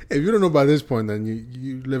 if you don't know by this point, then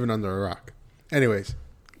you living under a rock. Anyways,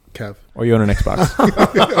 Kev, Or you own an Xbox.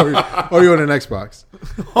 or you on an Xbox.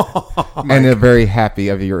 And they're very happy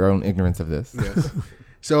of your own ignorance of this. Yes.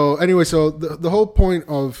 So anyway, so the whole point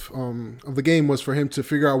of the game was for him to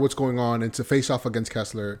figure out what's going on and to face off against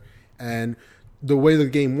Kessler. And the way the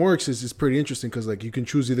game works is pretty interesting because like you can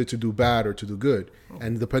choose either to do bad or to do good,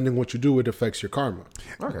 and depending on what you do, it affects your karma.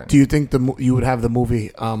 Okay. Do you think you would have the movie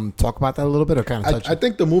talk about that a little bit or kind of touch I it?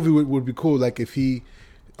 think the movie would be cool, like if he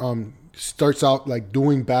starts out like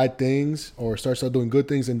doing bad things or starts out doing good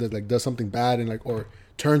things and then, like does something bad and like or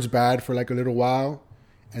turns bad for like a little while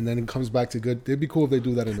and then it comes back to good. It'd be cool if they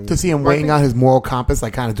do that in the movie. To see him weighing out his moral compass,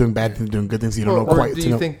 like kind of doing bad things, doing good things. You don't know Or quite. do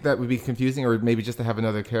you think that would be confusing, or maybe just to have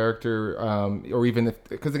another character, or even if,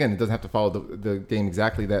 because again, it doesn't have to follow the game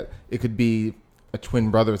exactly, that it could be a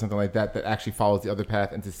twin brother or something like that that actually follows the other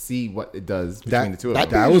path, and to see what it does between the two of them.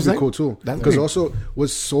 That would be Interesting. cool too. That's Because great. also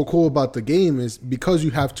what's so cool about the game is because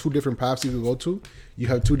you have two different paths you can go to, you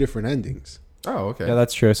have two different endings. Oh, okay. Yeah,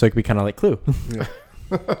 that's true. So it could be kind of like Clue. Yeah.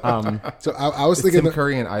 Um, So I was Is thinking Tim that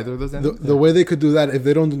Curry in either of those endings? the way they could do that if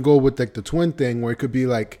they don't go with like the twin thing where it could be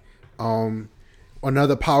like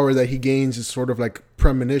another power that he gains is sort of like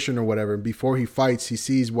premonition or whatever. Before he fights, he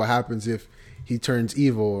sees what happens if he turns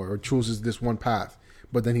evil or chooses this one path,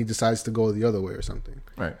 but then he decides to go the other way or something.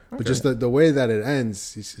 Right. But just the way that it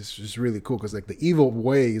ends is just really cool because like the evil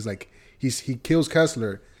way is like he kills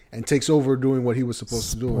Kessler and takes over doing what he was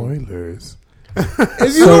supposed to do. Spoilers.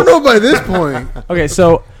 If you don't know by this point, okay,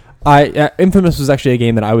 so Infamous was actually a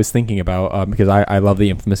game that I was thinking about because I love the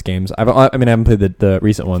Infamous games. I haven't played the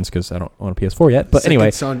recent ones because I don't own a PS4 yet. But anyway,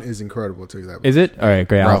 Second Son is incredible. I'll tell you that. is it all right?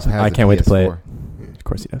 Great. Ralph has I a can't wait to play it. PS4. Of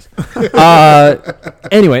course he does.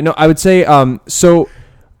 Anyway, no, I would say I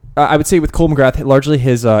would say with Cole McGrath, largely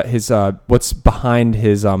his what's behind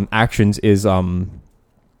his actions is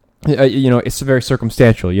it's very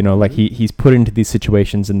circumstantial. Like he's put into these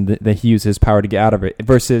situations and that he uses his power to get out of it.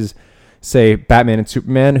 Versus, say, Batman and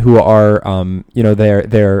Superman, who are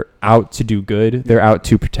they're out to do good, they're out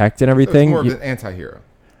to protect and everything. It's more of an anti-hero.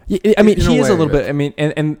 I mean, In a he is a way, little bit. I mean,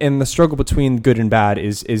 and the struggle between good and bad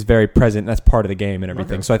is very present. That's part of the game and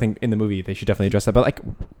everything. Okay. So I think in the movie they should definitely address that. But like,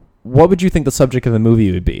 what would you think the subject of the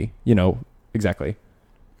movie would be? Exactly.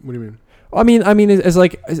 What do you mean? I mean, is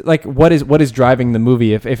like what is driving the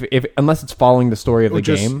movie? If unless it's following the story of the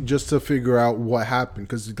game, just to figure out what happened,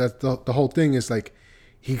 because that's the whole thing is like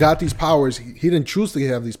he got these powers. He didn't choose to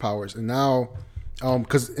have these powers, and now,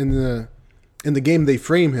 because in in the game they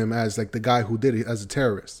frame him as like the guy who did it as a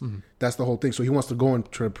terrorist. That's the whole thing. So he wants to go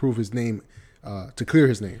and try to prove his name, to clear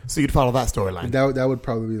his name. So you'd follow that storyline. That would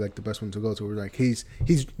probably be like the best one to go to. Where like his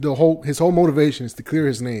whole motivation is to clear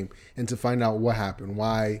his name and to find out what happened,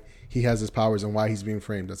 why he has his powers, and why he's being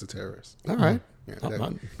framed as a terrorist. All right. Yeah,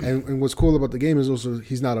 and what's cool about the game is also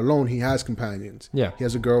he's not alone. He has companions. Yeah. He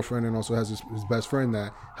has a girlfriend and also has his best friend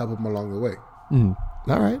that help him along the way. All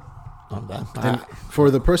right. And for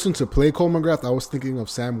the person to play Cole McGrath, I was thinking of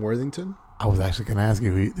Sam Worthington. I was actually going to ask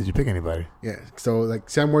you, did you pick anybody? Yeah. So like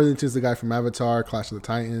Sam Worthington's the guy from Avatar, Clash of the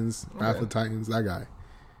Titans, Wrath of the Titans. That guy.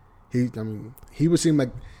 He would seem like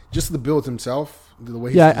just the build himself, the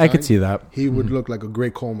way. He's I could see that. He would look like a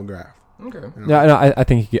great Cole McGrath. Okay. You know? Yeah, no, I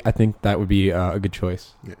think that would be a good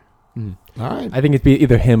choice. Yeah. All right. I think it'd be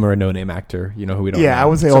either him or a no-name actor. Who we don't. Yeah, know. I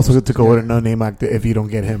would say also to go with a no-name actor if you don't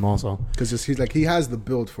get him also. Because he has the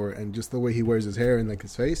build for it, and just the way he wears his hair and like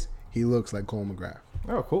his face, he looks like Cole McGrath.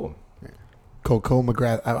 Oh, cool. Cole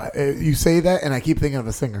McGrath. You say that, and I keep thinking of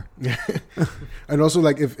a singer. And also,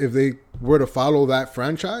 like, if they were to follow that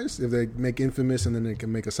franchise, if they make Infamous and then they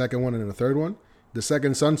can make a second one and then a third one, the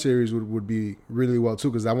Second Son series would be really well, too,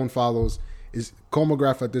 because that one follows... is Cole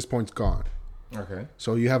McGrath at this point's gone. Okay.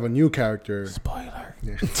 So you have a new character. Spoiler.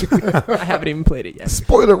 Yeah. I haven't even played it yet.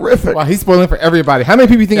 Spoilerific. Wow, he's spoiling for everybody. How many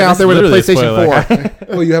people you think out there with a PlayStation 4?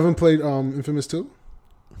 Oh, you haven't played Infamous 2?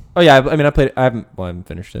 Oh yeah, I mean I played. I haven't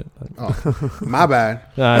finished it. But. Oh, my bad.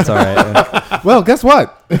 No, that's all right. Well, guess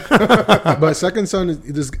what? But Second Son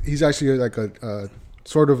he's actually like a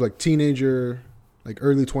sort of like teenager, like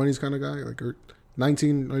early 20s kind of guy, like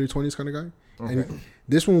 19 early 20s kind of guy. Okay. And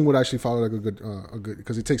this one would actually follow like a good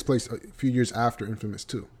because it takes place a few years after Infamous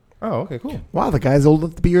 2. Oh, okay, cool. Wow, the guy's old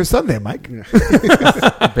enough to be your son there, Mike. Yeah.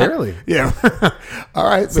 Barely. Yeah. All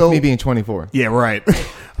right. With So me being 24. yeah, right.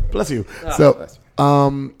 Bless you. Bless So,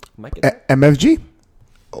 MFG.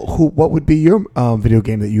 What would be your video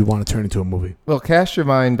game that you want to turn into a movie? Well, cast your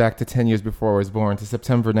mind back to 10 years before I was born, to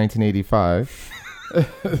September 1985.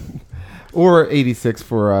 Or 86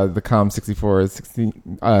 for the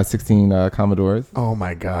COM64 16 Commodores. Oh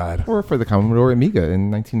my God. Or for the Commodore Amiga in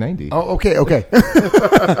 1990. Oh, okay.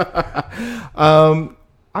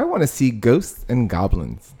 I want to see Ghosts and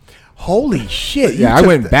Goblins. Holy shit! Yeah, I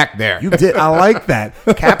went back there. You did. I like that.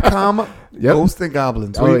 Capcom, Yep. Ghosts and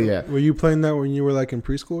Goblins. Oh, yeah. Were you playing that when you were like in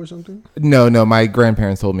preschool or something? No, my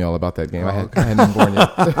grandparents told me all about that game. I hadn't been born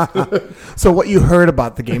yet. So what you heard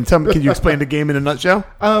about the game? Tell me, can you explain the game in a nutshell?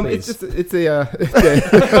 It's a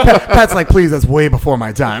Pat's like, please, that's way before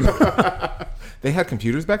my time. They had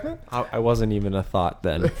computers back then? I wasn't even a thought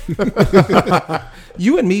then.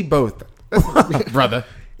 You and me both, brother.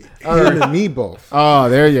 You and me both. Oh,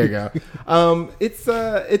 there you go.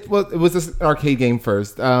 It was an arcade game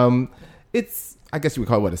first. It's, I guess you would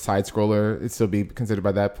call it a side scroller. It'd still be considered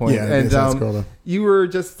by that point. Yeah, and side scroller. you were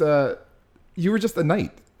just a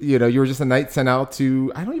knight. You were just a knight sent out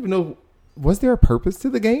to, I don't even know. Was there a purpose to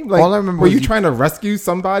the game? Like, all I remember were was you trying to rescue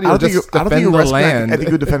somebody I or don't just think defend you the rescued- land? I think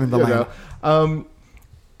you were defending the land.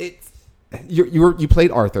 You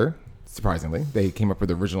played Arthur. Surprisingly, they came up with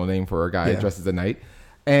the original name for a guy dressed as a knight,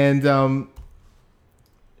 and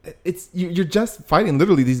you're just fighting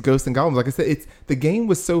literally these ghosts and goblins. Like I said, the game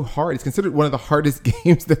was so hard. It's considered one of the hardest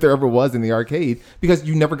games that there ever was in the arcade because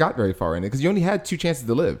you never got very far in it because you only had 2 chances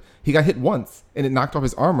to live. He got hit once and it knocked off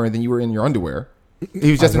his armor, and then you were in your underwear.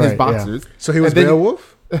 He was just in his boxers. Yeah. So he was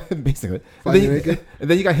Beowulf? Basically. And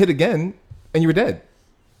then you got hit again and you were dead.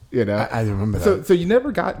 I remember that. So you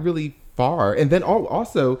never got really far. And then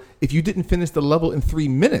also, if you didn't finish the level in 3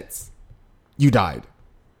 minutes, you died.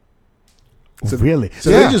 So really?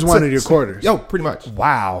 So they just wanted your quarters. Yo, pretty much.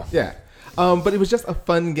 Wow. Yeah. But it was just a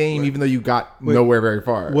fun game, even though you got nowhere very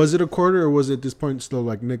far. Was it a quarter, or was it at this point still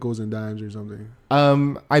like nickels and dimes or something?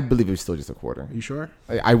 I believe it was still just a quarter. Are you sure?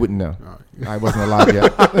 I wouldn't know. I wasn't alive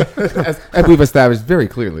yet. as we've established very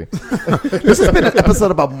clearly. This has been an episode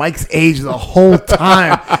about Mike's age the whole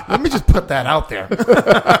time. Let me just put that out there.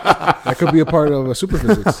 That could be a part of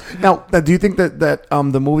Superphysics. Now, do you think that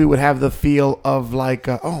the movie would have the feel of like,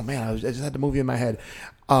 oh man, I just had the movie in my head,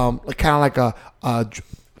 kind of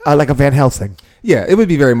like a Van Helsing? Yeah, it would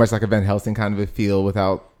be very much like a Van Helsing kind of a feel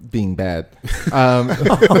without being bad. And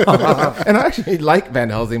I actually like Van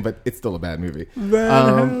Helsing, but it's still a bad movie.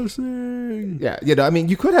 Van Helsing. Yeah, I mean,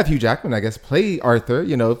 you could have Hugh Jackman, I guess, play Arthur,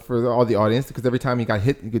 for all the audience, because every time he got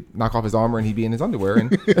hit, you could knock off his armor and he'd be in his underwear,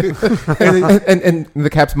 and and the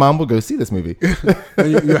Cap's mom will go see this movie.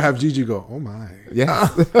 And you have Gigi go, oh my. Yeah.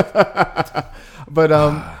 But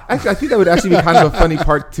actually, I think that would actually be kind of a funny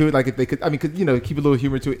part to it. Like if they could, I mean, could keep a little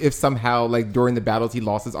humor to it. If somehow, like during the battles, he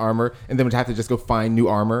lost his armor, and then would have to just go find new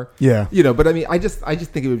armor. Yeah. But I mean, I just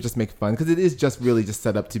think it would just make fun because it is just really just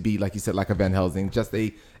set up to be, like you said, like a Van Helsing, just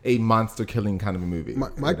a monster killing kind of a movie.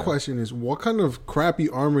 My question is, what kind of crappy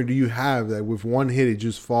armor do you have that with one hit it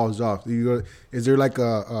just falls off? Is there like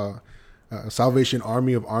a Salvation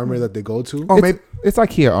Army of armor that they go to? Or maybe It's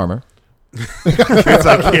IKEA armor. it's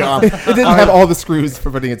like, yeah. It didn't have all the screws for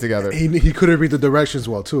putting it together. He couldn't read the directions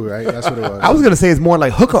well too, right? That's what it was. I was gonna say it's more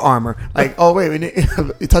like hooker armor. Like, oh wait,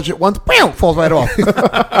 you touch it once, bam, falls right off.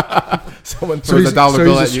 Someone throws a dollar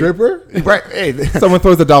bill he's at a you. stripper? Right? Hey, Someone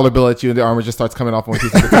throws a dollar bill at you, and the armor just starts coming off one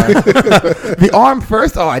piece at a time. the arm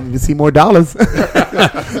first. Oh, I need to see more dollars.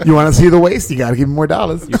 You want to see the waist? You got to give me more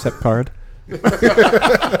dollars. Your SEP card.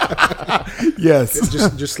 Yes.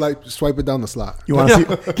 Just swipe it down the slot. You want to see?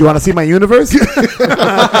 You want to see my universe?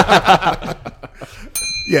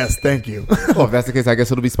 Yes, thank you. Well, if that's the case, I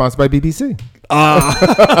guess it'll be sponsored by BBC.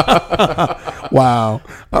 Wow.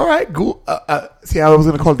 All right. Cool. See, I was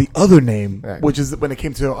going to call it the other name, Right. which is when it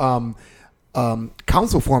came to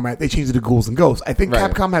console format, they changed it to Ghouls and Ghosts. I think Right.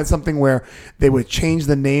 Capcom had something where they would change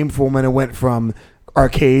the name for when it went from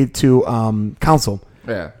arcade to console.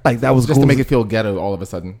 Yeah, Like that was just to Ghouls- make it feel ghetto all of a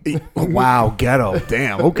sudden. Wow, ghetto.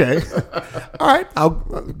 Damn. Okay. All right.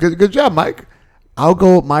 Good job, Mike. I'll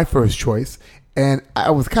go with my first choice, and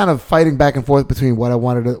I was kind of fighting back and forth between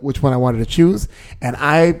which one I wanted to choose, and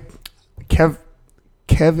Kev,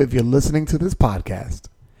 if you're listening to this podcast,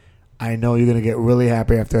 I know you're gonna get really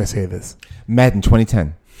happy after I say this. Madden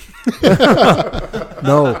 2010.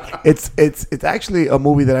 No, it's actually a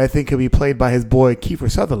movie that I think could be played by his boy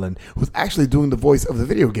Kiefer Sutherland, who's actually doing the voice of the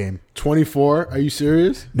video game. 24? Are you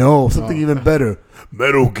serious? No, something even better.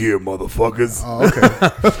 Metal Gear, motherfuckers. Oh, okay.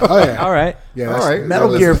 Oh, yeah. All right. Yeah, All right.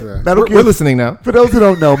 Metal I'll Gear. listen to that. Metal Gear. We're listening now. For those who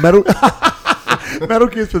don't know, Metal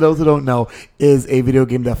Gear, for those who don't know, is a video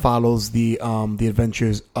game that follows the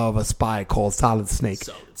adventures of a spy called Solid Snake.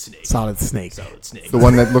 Solid Snake. The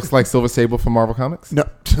one that looks like Silver Sable from Marvel Comics? No.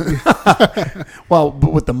 Well,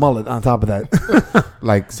 but with the mullet on top of that.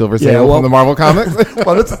 Like Silver Yeah, Sable well- from the Marvel Comics?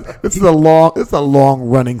 Well, this is a long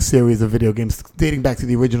running series of video games dating back to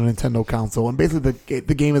the original Nintendo console, and basically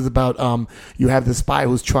the game is about you have this spy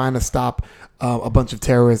who's trying to stop a bunch of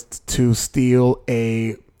terrorists to steal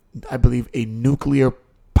I believe a nuclear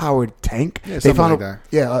powered tank. Yeah, something like that.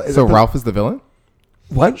 Yeah. So Ralph is the villain?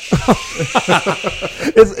 What?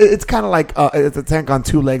 it's kind of like it's a tank on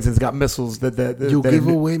two legs and it's got missiles that You'll that give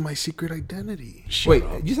are- away my secret identity. Wait,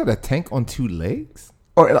 you said a tank on two legs?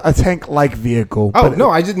 or a tank like vehicle. Oh, but no,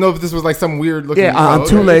 I didn't know if this was like some weird looking... Yeah, on oh,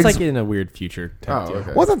 two okay. legs. It's like in a weird future. type Oh, deal.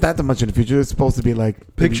 okay. Wasn't that much in the future? It's supposed to be like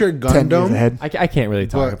maybe Picture 10 years Gundam, ahead. I can't really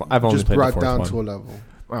talk. But I've only just played the brought fourth down one. to a level.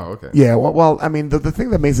 Oh, okay. Yeah, well, I mean, the thing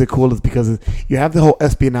that makes it cool is because you have the whole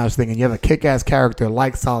espionage thing, and you have a kick-ass character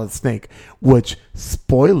like Solid Snake, which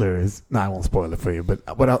spoilers. No, I won't spoil it for you, but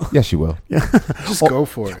what else? Yes, you will. Just go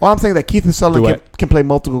for it. Well, I'm saying that Keith Sutherland Do it. can play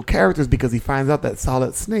multiple characters because he finds out that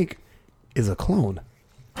Solid Snake is a clone.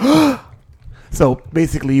 So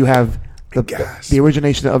basically, you have the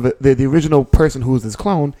origination of it, the original person who is his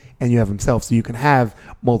clone, and you have himself. So you can have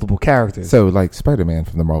multiple characters. So, like Spider-Man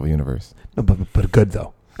from the Marvel Universe. No, but good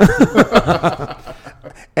though. I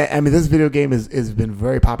mean, this video game has been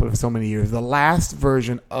very popular for so many years. The last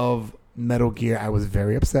version of Metal Gear I was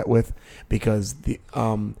very upset with because the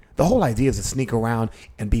whole idea is to sneak around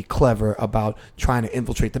and be clever about trying to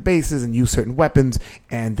infiltrate the bases and use certain weapons,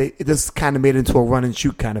 and this kind of made it into a run and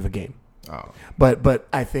shoot kind of a game. Oh. But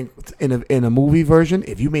I think in a movie version,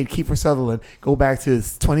 if you made Kiefer Sutherland go back to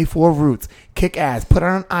his 24 roots, kick ass, put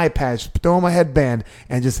on an eye patch, throw him a headband,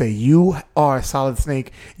 and just say, "You are Solid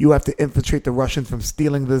Snake. You have to infiltrate the Russians from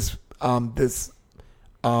stealing this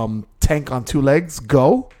tank on two legs.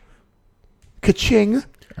 Go, ka-ching."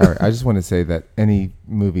 All right, I just want to say that any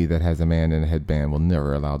movie that has a man in a headband will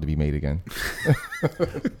never allowed to be made again.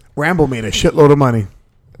 Rambo made a shitload of money.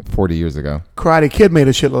 40 years ago. Karate Kid made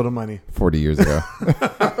a shitload of money. 40 years ago.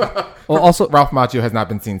 Well, also, Ralph Macchio has not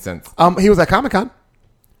been seen since. He was at Comic-Con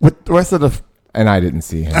with the rest of the. And I didn't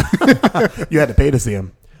see him. You had to pay to see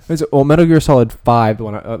him. Metal Gear Solid 5. The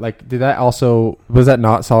one, did that also was that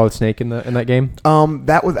not Solid Snake in that game?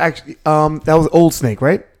 That was actually that was Old Snake,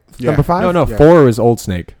 right? Yeah. Number 5. No, Yeah. 4 is Old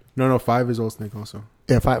Snake. No, 5 is Old Snake also.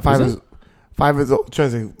 Yeah, five is trying to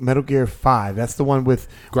say Metal Gear 5. That's the one with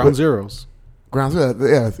Ground Zeroes. Ground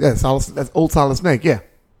Zero. Yeah, Solid, that's Old Solid Snake. Yeah.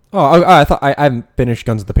 Oh, I thought I haven't finished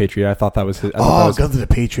Guns of the Patriot. I thought that was his. Guns of the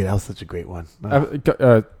Patriot. That was such a great one.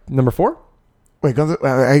 Number 4. Wait,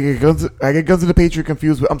 I get Guns of the Patriot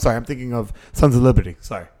confused with. I'm sorry. I'm thinking of Sons of Liberty.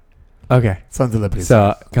 Sorry. Okay. Sons of Liberty.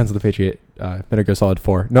 So, Guns of the Patriot, Metal Gear Solid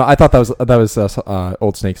 4. No, I thought that was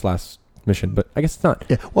Old Snake's last mission, but I guess it's not.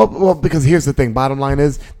 Yeah. Well, because here's the thing. Bottom line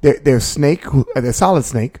is, there's Snake, there's Solid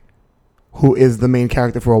Snake, who is the main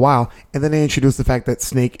character for a while, and then they introduced the fact that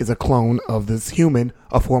Snake is a clone of this human,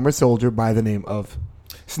 a former soldier by the name of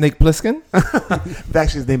Snake Plissken?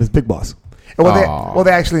 Actually, his name is Big Boss. And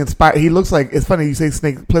they actually inspired. He looks like, it's funny you say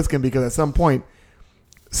Snake Plissken because at some point,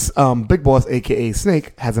 Big Boss, aka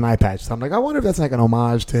Snake, has an eye patch. So I'm like, I wonder if that's like an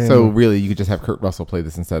homage to him. So really, you could just have Kurt Russell play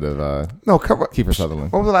this instead of Kiefer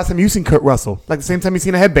Sutherland. When was the last time you seen Kurt Russell? Like the same time you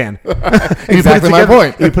seen a headband. Exactly my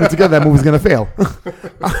point. You put it together, that movie's gonna fail.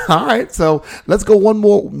 All right, so let's go one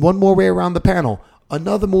more way around the panel.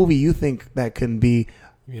 Another movie you think that can be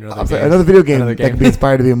another video game that can be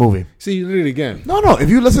inspired to be a movie. See, you did it again. No. If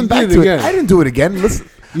you listen back to it, I didn't do it again. Listen,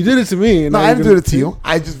 you did it to me. No, I didn't do it to you.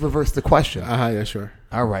 I just reversed the question. Yeah, sure.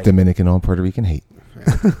 All right. Dominican or Puerto Rican hate.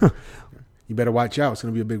 You better watch out. It's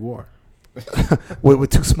going to be a big war. with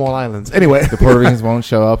two small islands. Anyway. The Puerto Ricans won't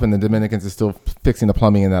show up, and the Dominicans are still fixing the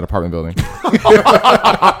plumbing in that apartment building.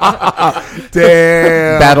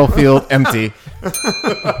 Damn. Battlefield empty.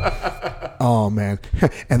 Oh, man.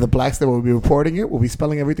 And the blacks that will be reporting it will be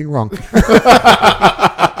spelling everything wrong.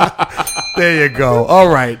 There you go. All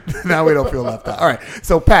right. Now we don't feel left out. All right.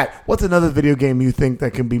 So, Pat, what's another video game you think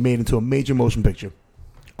that can be made into a major motion picture?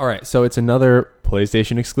 All right. So it's another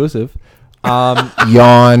PlayStation exclusive.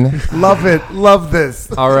 Yawn. Love it. Love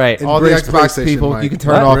this. All right. All the Xbox people, Mike. You can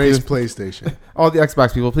turn off Embrace PlayStation. All the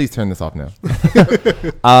Xbox people, please turn this off now.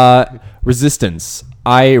 Resistance.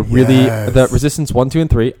 The Resistance 1, 2, and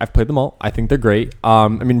 3, I've played them all. I think they're great.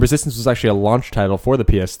 Resistance was actually a launch title for the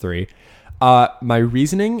PS3. My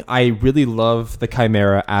reasoning, I really love the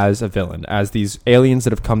Chimera as a villain, as these aliens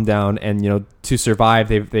that have come down and, to survive,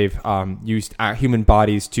 they've used human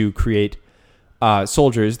bodies to create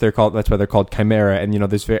soldiers. That's why they're called Chimera.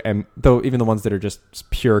 And, though even the ones that are just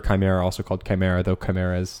pure Chimera are also called Chimera, though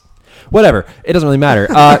Chimera is whatever. It doesn't really matter.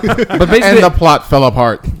 But basically, and the plot fell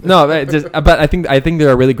apart. No, but I think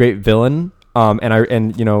they're a really great villain. And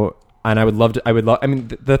I would love to.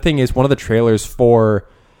 The thing is, one of the trailers for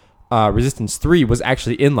Resistance 3 was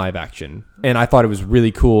actually in live action, and I thought it was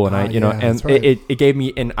really cool. And it gave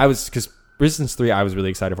me, and I was, because Resistance 3 I was really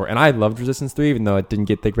excited for, and I loved Resistance 3 even though it didn't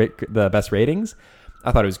get the best ratings.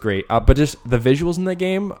 I thought it was great, but just the visuals in that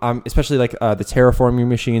game, especially like the terraforming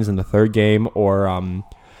machines in the third game, or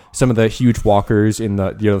some of the huge walkers in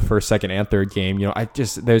the first, second, and third game. Even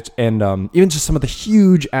just some of the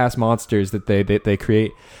huge ass monsters that they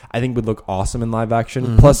create, I think would look awesome in live action.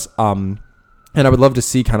 Mm-hmm. Plus, and I would love to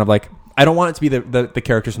see kind of like, I don't want it to be the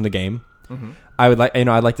characters from the game. Mm-hmm. I would like,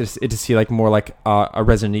 I'd like to see like more like a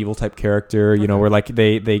Resident Evil type character, where like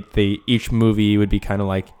they each movie would be kind of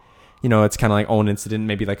like, it's kind of like own incident,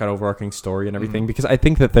 maybe like an overarching story and everything. Mm-hmm. Because I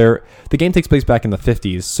think that the game takes place back in the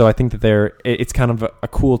 50s, so I think that it's kind of a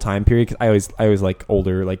cool time period. Cause I always like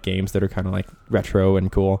older like games that are kind of like retro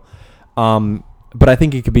and cool. But I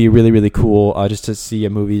think it could be really, really cool just to see a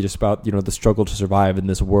movie just about the struggle to survive in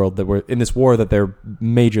this world that we're in, this war that they're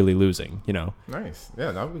majorly losing. Nice,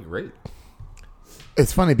 yeah, that would be great.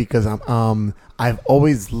 It's funny because I've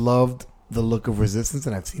always loved the look of Resistance,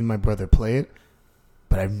 and I've seen my brother play it,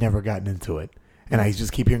 but I've never gotten into it. And I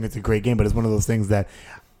just keep hearing it's a great game, but it's one of those things that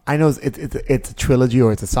I know it's a trilogy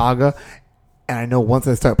or it's a saga, and I know once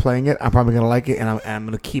I start playing it, I'm probably going to like it, and I'm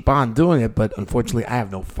going to keep on doing it, but unfortunately, I have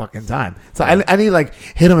no fucking time. So I need, like,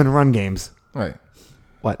 hit 'em and run games. Right.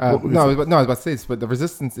 What? I was about to say this, but the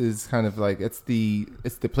Resistance is kind of like, it's the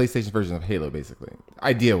PlayStation version of Halo, basically.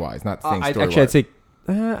 Idea-wise, not saying story-wise. Actually, I'd say...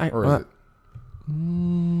 or is it?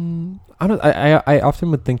 I don't. I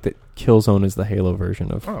often would think that Killzone is the Halo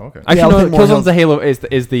version of. Oh, okay. Actually, no. Killzone's the Halo is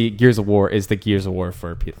the Gears of War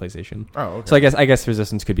for PlayStation. Oh, okay. So I guess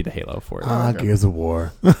Resistance could be the Halo for it. Okay. Gears of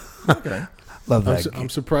War. Okay. Love that. I'm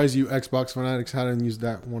surprised you Xbox fanatics hadn't used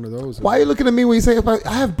one of those. Why are you looking at me when you say about?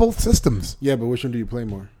 I have both systems. Yeah, but which one do you play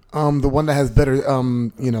more? The one that has better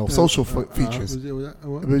social features.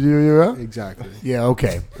 Exactly. Yeah.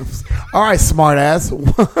 Okay. All right, smart ass.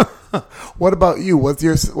 What about you? What's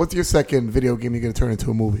your second video game you're gonna turn into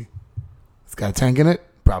a movie? It's got a tank in it?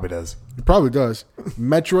 Probably does. It probably does.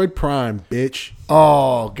 Metroid Prime, bitch.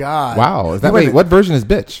 Oh God! Wow. Wait, what version is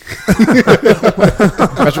bitch?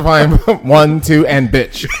 Metroid Prime 1, 2, and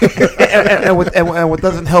bitch. and what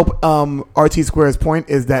doesn't help RT Square's point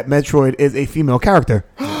is that Metroid is a female character.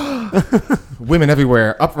 Women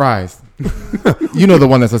everywhere, uprise. You know the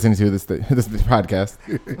one that's listening to this podcast.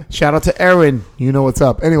 Shout out to Erin. You know what's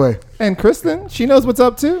up. Anyway. And Kristen, she knows what's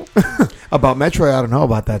up too. About Metroid, I don't know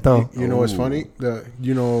about that though. You know what's funny?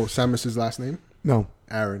 You know Samus's last name? No.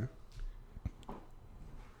 Aaron.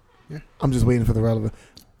 I'm just waiting for the relevant.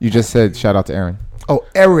 You just said shout out to Aaron. Oh,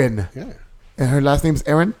 Erin. Yeah. And her last name's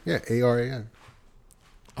Erin? Yeah, ARAN.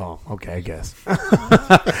 Oh, okay, I guess.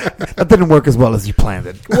 That didn't work as well as you planned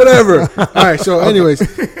it. Whatever. All right, so anyways,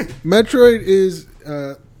 Metroid is,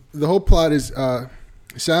 the whole plot is,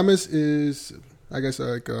 Samus is, I guess,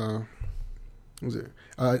 like, what was it?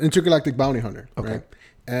 Intergalactic bounty hunter, right?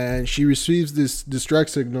 And she receives this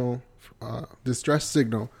distress signal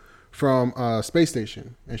from a space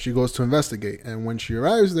station, and she goes to investigate. And when she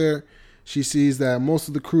arrives there, she sees that most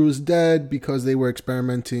of the crew is dead because they were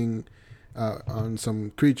experimenting on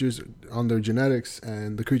some creatures, on their genetics,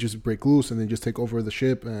 and the creatures break loose and they just take over the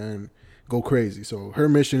ship and go crazy. So her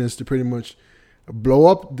mission is to pretty much blow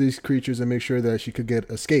up these creatures and make sure that she could get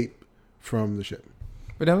escape from the ship.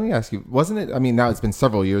 But let me ask you, wasn't it, I mean, now it's been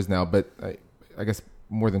several years now, but I guess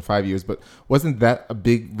more than 5 years, but wasn't that a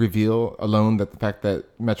big reveal alone, that the fact that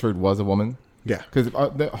Metroid was a woman? Yeah. Because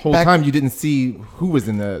the whole time you didn't see who was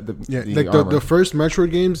in the armor. The first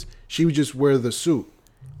Metroid games, she would just wear the suit.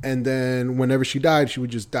 And then whenever she died, she would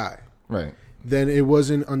just die. Right. Then it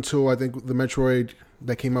wasn't until, I think, the Metroid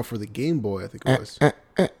that came out for the Game Boy, I think it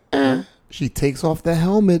was. She takes off the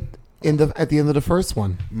helmet at the end of the first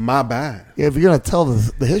one. My bad. Yeah, if you're going to tell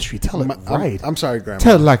the history, tell it right. I'm sorry, Grandpa.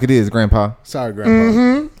 Tell it like it is, Grandpa. Sorry, Grandpa.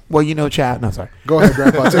 Mm-hmm. Well, you know, chat. No, sorry. Go ahead,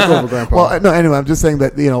 Grandpa. Take over, Grandpa. Well, no, anyway, I'm just saying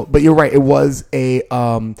that, but you're right. It was a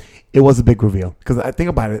big reveal. Because I think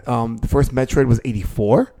about it, the first Metroid was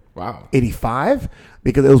 84. Wow. 85,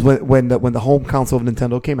 because it was when the home console of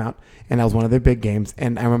Nintendo came out, and that was one of their big games.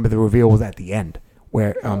 And I remember the reveal was at the end,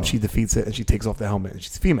 where she defeats it and she takes off the helmet and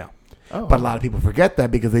she's female. Oh. But a lot of people forget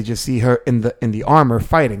that because they just see her in the armor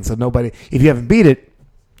fighting. So nobody, if you haven't beat it,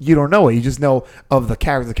 you don't know it. You just know of the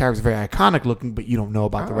character. The character's very iconic looking, but you don't know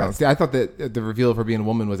about the rest. See, I thought that the reveal of her being a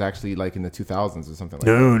woman was actually like in the 2000s or something like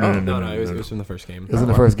that. No. It was from the first game. It was in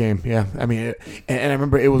the first game. Yeah, I mean, and I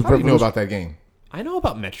remember it was. How do you know about that game? I know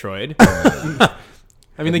about Metroid.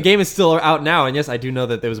 I mean, the game is still out now, and yes, I do know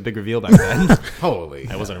that there was a big reveal back then. Holy.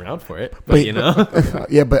 I wasn't around for it, but you know.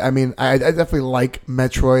 Yeah, but I mean, I definitely like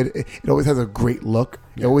Metroid. It always has a great look.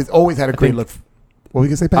 It always had a great look. What were you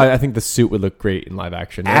going to say, Pat? I think the suit would look great in live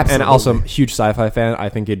action. Absolutely. And also, I'm a huge sci-fi fan. I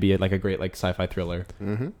think it'd be like a great sci-fi thriller.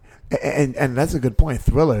 Mm-hmm. And that's a good point,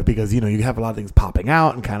 thriller, because you have a lot of things popping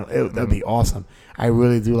out and that'd be awesome. I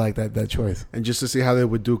really do like that choice. And just to see how they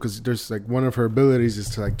would do, because there's one of her abilities is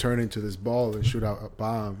to turn into this ball and shoot out a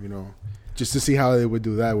bomb. Just to see how they would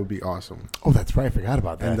do that would be awesome. Oh, that's right, I forgot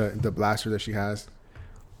about that. And the blaster that she has.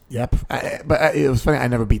 Yep, but it was funny. I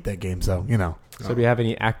never beat that game, so So do we have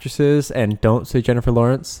any actresses? And don't say Jennifer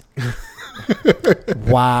Lawrence.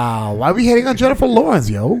 Wow, why are we hating on Jennifer Lawrence,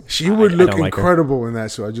 yo? She would look like incredible in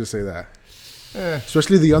that suit. I just say that.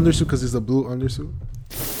 Especially the undersuit, because it's a blue undersuit.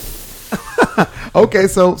 Okay,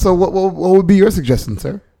 so what would be your suggestion,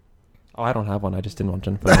 sir? Oh, I don't have one. I just didn't want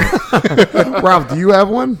Jennifer Lawrence. Ralph, do you have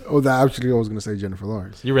one? Oh, that actually I was going to say Jennifer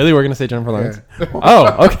Lawrence. You really were going to say Jennifer Lawrence? Yeah.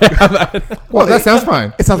 Oh, okay. Well, that sounds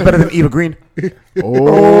fine. It sounds better than Eva Green.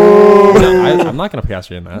 I'm not going to cast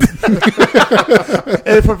you in that.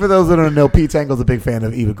 And for those that don't know, Pete Tangle's a big fan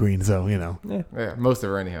of Eva Green, so Yeah, most of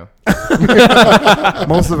her anyhow.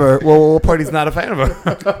 most of her. Well, what party's not a fan of her?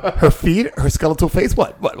 Her feet, her skeletal face.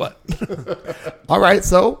 What? All right,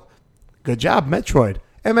 so good job, Metroid.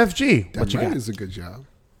 MFG, what you got? That is a good job.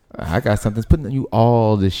 I got something that's putting you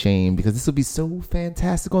all to shame, because this will be so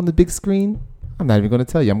fantastic on the big screen. I'm not even going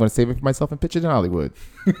to tell you. I'm going to save it for myself and pitch it in Hollywood.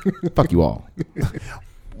 Fuck you all.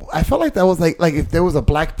 I felt like that was like if there was a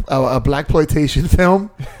blaxploitation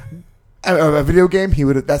film, a video game,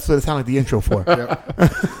 that's what it sounded like the intro for.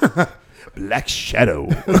 Black Shadow.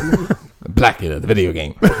 Black the video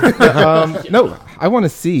game. No, I want to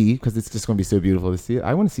see, because it's just going to be so beautiful to see it.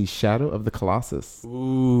 I want to see Shadow of the Colossus.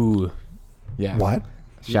 Ooh. Yeah. What?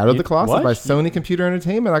 Shadow of the Colossus what? by Sony Computer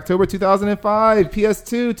Entertainment, October 2005,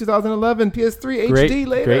 PS2, 2011, PS3, HD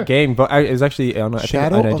later. Great game. But it was actually on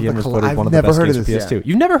Shadow of the IGN was voted Colossus. one of the best I've never games heard for of PS2. this.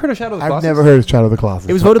 You've never heard of Shadow of the Colossus? I've never heard of Shadow of the Colossus.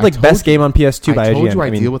 It was voted like best you- game on PS2 by I told IGN. you I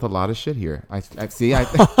deal with a lot of shit here. I see.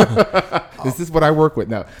 This is what I work with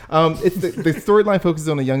now. It's the storyline focuses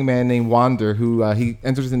on a young man named Wander who he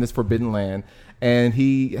enters in this forbidden land, and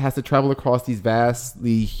he has to travel across these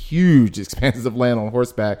vastly huge expanses of land on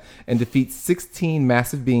horseback and defeat 16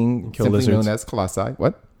 massive beings simply lizards. known as Colossi.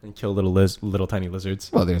 What? And kill little tiny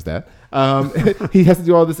lizards. Well, there's that. He has to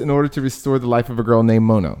do all this in order to restore the life of a girl named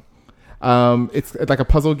Mono. It's like a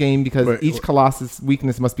puzzle game because each Colossus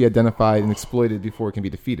weakness must be identified and exploited before it can be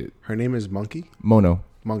defeated. Her name is Monkey? Mono.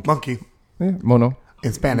 Monkey Yeah, Mono.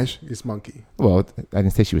 in Spanish. It's Monkey. Well, I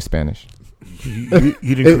didn't say she was Spanish. You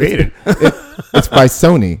didn't create it. It's by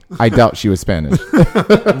Sony. I doubt she was Spanish.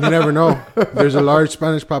 You never know. There's a large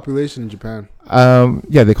Spanish population in Japan.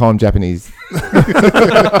 Yeah, they call them Japanese.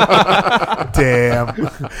 Damn.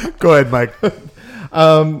 Go ahead, Mike.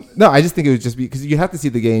 No, I just think it would just be because you have to see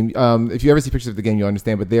the game. If you ever see pictures of the game, you'll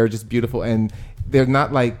understand. But they are just beautiful, and they're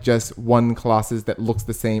not like just one Colossus that looks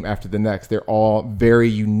the same after the next. They're all very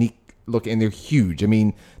unique looking, and they're huge. I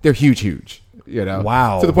mean, they're huge. You know,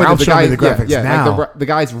 Wow. To the point Now that show me the graphics now. Like the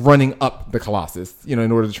guy's running up the Colossus, you know,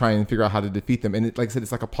 in order to try and figure out how to defeat them. And like I said,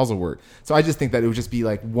 it's like a puzzle word. So I just think that it would just be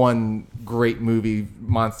like one great movie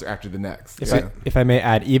monster after the next. If I may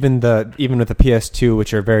add, even with the PS2,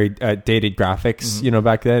 which are very dated graphics, you know,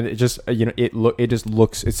 back then, it just it just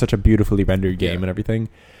looks, it's such a beautifully rendered game and everything.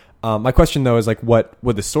 My question though is like, what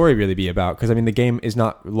would the story really be about? Because I mean, the game is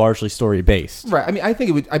not largely story based, right? I mean, I think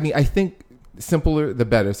it would. I mean, I think simpler the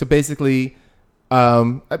better. So basically. I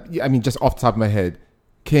mean, just off the top of my head,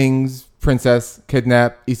 kings, princess,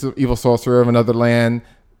 kidnap, evil sorcerer of another land.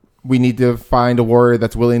 We need to find a warrior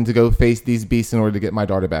that's willing to go face these beasts in order to get my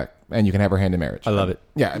daughter back, and you can have her hand in marriage. I love it.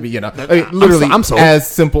 Yeah, I mean, literally, I'm so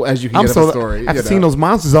as simple as you can get of a story. I've seen those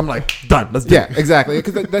monsters. I'm like, done. Let's do it. Yeah, exactly.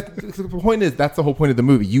 Because the point is, that's the whole point of the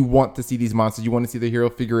movie. You want to see these monsters. You want to see the hero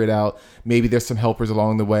figure it out. Maybe there's some helpers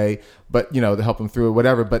along the way, but to help them through it,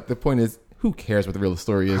 whatever. But the point is, who cares what the real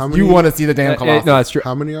story is? You want to see the damn Colossus. No, that's true.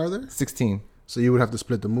 How many are there? 16. So you would have to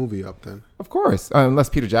split the movie up then. Of course. Unless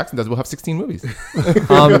Peter Jackson does, we'll have 16 movies.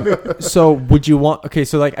 So would you want... Okay,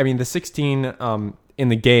 so like, I mean, the 16 in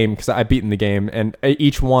the game, because I've beaten the game, and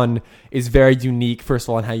each one is very unique, first of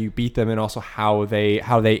all, on how you beat them and also how they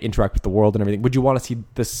interact with the world and everything. Would you want to see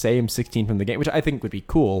the same 16 from the game? Which I think would be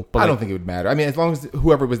cool. But I don't think it would matter. I mean, as long as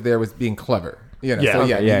whoever was there was being clever.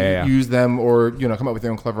 Yeah. Use them or come up with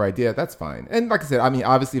your own clever idea. That's fine. And like I said, I mean,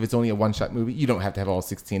 obviously, if it's only a one-shot movie, you don't have to have all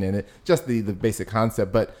 16 in it. Just the basic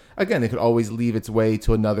concept. But again, it could always leave its way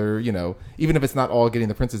to another. Even if it's not all getting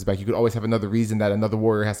the princess back, you could always have another reason that another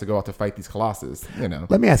warrior has to go out to fight these Colossus.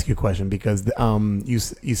 Let me ask you a question because you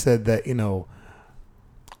said that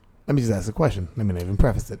Let me just ask a question. Let me not even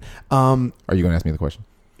preface it. Are you going to ask me the question?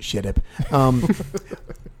 Shut up.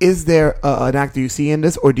 Is there an actor you see in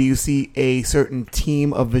this, or do you see a certain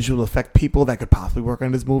team of visual effect people that could possibly work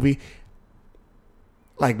on this movie?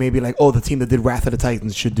 Like maybe the team that did Wrath of the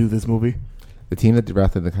Titans should do this movie? The team that did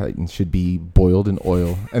Wrath of the Titans should be boiled in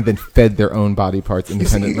oil and then fed their own body parts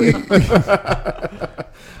independently.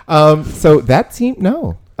 So that team,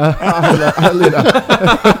 no.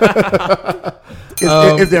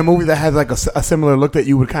 Is there a movie that has like a similar look that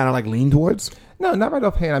you would kind of like lean towards? No, not right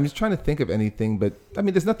offhand. I'm just trying to think of anything, but I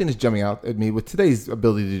mean, there's nothing that's jumping out at me. With today's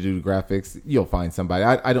ability to do graphics, you'll find somebody.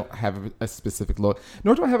 I don't have a specific look,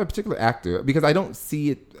 nor do I have a particular actor, because I don't see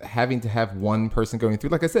it having to have one person going through.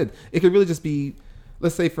 Like I said, it could really just be,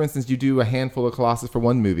 let's say, for instance, you do a handful of Colossus for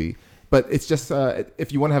one movie, but it's just,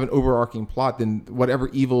 if you want to have an overarching plot, then whatever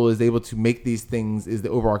evil is able to make these things is the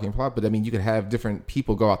overarching plot. But I mean, you could have different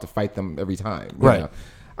people go out to fight them every time. Right.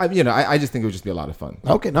 I just think it would just be a lot of fun.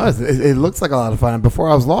 Okay, no, it looks like a lot of fun. And before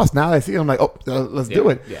I was lost, now I see it, I'm like, let's do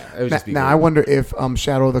it. Yeah, it would just be now good. I wonder if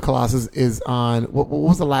Shadow of the Colossus is on. What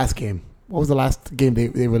was the last game? What was the last game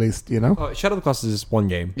they released? Shadow of the Colossus is one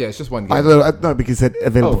game. Yeah, it's just one game. No, because it said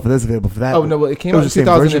available for this, available for that. Oh no, well, it came out in was the same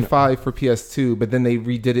version. 2005 for PS2, but then they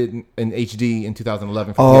redid it in HD in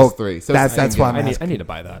 2011 for PS3. So that's why I need to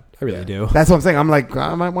buy that. I really do. That's what I'm saying. I'm like,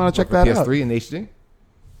 I might want to check that out. PS3 in HD.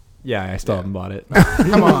 Yeah, I still haven't bought it.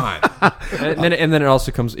 Come on. and then it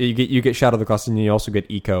also comes. You get Shadow of the Colossus, and you also get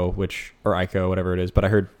Ico, or Ico, whatever it is. But I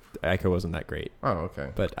heard Ico wasn't that great. Oh,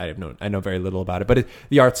 okay. But I know very little about it. But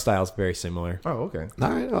the art style is very similar. Oh, okay.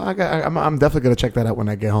 All right, I'm definitely gonna check that out when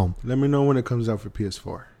I get home. Let me know when it comes out for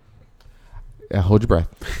PS4. Hold your breath.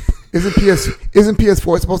 Isn't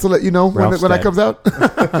PS4 supposed to let you know when that comes out?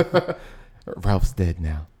 Ralph's dead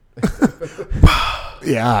now.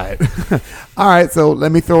 Yeah, all right. All right, so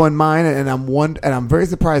let me throw in mine, and I'm very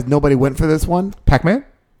surprised nobody went for this one. Pac-Man?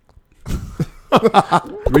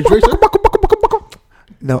 Ridge Racer?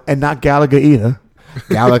 No, and not Galaga either.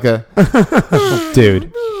 Galaga.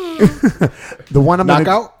 Dude. The one I'm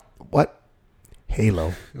Knockout? What?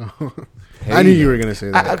 Halo. I knew you were going to say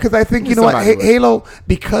that. Because I think, you know what, Halo,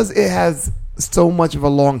 because it has so much of a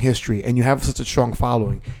long history and you have such a strong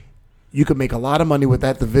following, you could make a lot of money with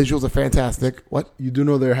that. The visuals are fantastic. What? You do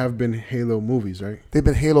know there have been Halo movies, right? They've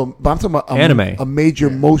been Halo, but I'm talking about anime, a major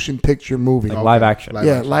motion picture movie, like live action.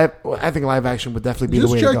 I think live action would definitely be the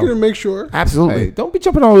way to go. Just checking to make sure. Absolutely. Hey, don't be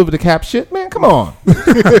jumping all over the cap shit, man. Come on.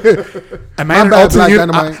 I'm in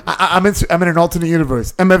an alternate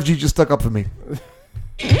universe. MFG just stuck up for me.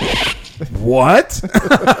 What?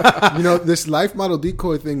 This life model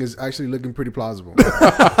decoy thing is actually looking pretty plausible.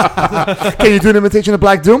 Can you do an imitation of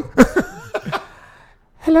Black Doom?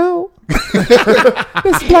 Hello.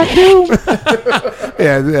 It's Black Doom.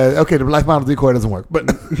 yeah, okay, the life model decoy doesn't work. But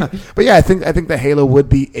yeah, I think that Halo would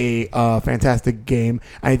be a fantastic game.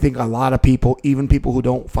 I think a lot of people, even people who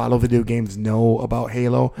don't follow video games, know about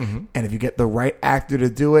Halo. Mm-hmm. And if you get the right actor to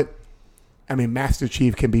do it, I mean, Master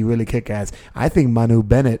Chief can be really kick-ass. I think Manu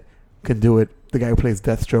Bennett can do it. The guy who plays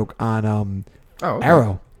Deathstroke on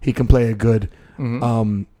Arrow. He can play a good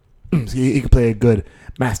he can play a good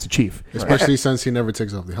Master Chief, especially since he never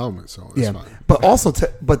takes off the helmet. So it's fine. But also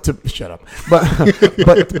to shut up.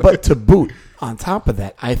 But to boot, on top of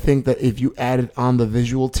that, I think that if you added on the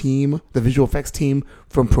visual effects team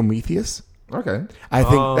from Prometheus. Okay. I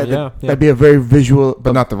think that'd be a very visual,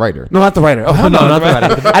 but not the writer. No, not the writer. Oh, no, not the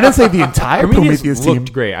writer. I didn't say the entire Prometheus team.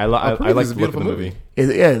 Looked great. I like the look of the movie.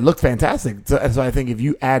 It looked fantastic. So I think if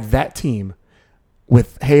you add that team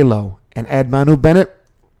with Halo and add Manu Bennett,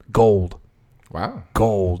 gold. Wow,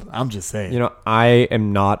 gold. I'm just saying. I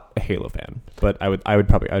am not a Halo fan, but I would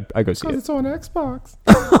probably I'd go see it. It's on Xbox.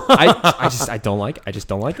 I just don't like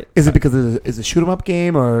it. Is it because it's a shoot 'em up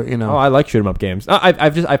game, or Oh, I like shoot 'em up games.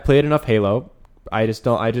 I've played enough Halo. I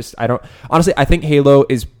don't. Honestly, I think Halo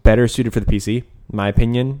is better suited for the PC. In my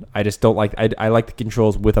opinion, I just don't like. I like the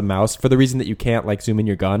controls with a mouse for the reason that you can't zoom in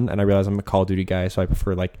your gun. And I realize I'm a Call of Duty guy, so I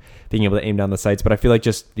prefer being able to aim down the sights. But I feel like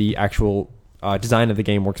just the actual design of the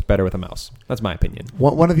game works better with a mouse. That's my opinion.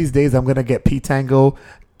 One of these days, I'm going to get P Tango,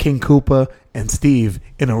 King Koopa, and Steve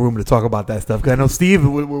in a room to talk about that stuff. Because I know Steve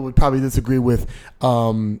would probably disagree with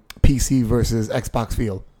PC versus Xbox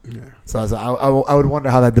feel. Yeah. So I would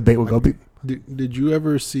wonder how that debate would go. Did you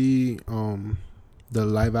ever see the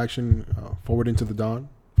live action Forward Into Dawn?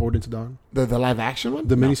 The live action one?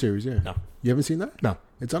 The miniseries, yeah. No. You haven't seen that? No.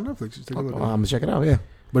 It's on Netflix. Just take a look. I'm going to check it out, yeah.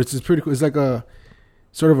 But it's just pretty cool. It's like a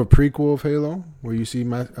sort of a prequel of Halo, where you see is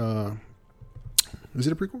it a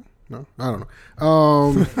prequel? No, I don't know.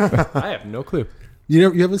 I have no clue.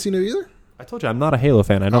 You haven't seen it either? I told you I'm not a Halo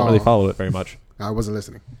fan. I don't really follow it very much. I wasn't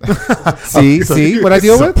listening. See what I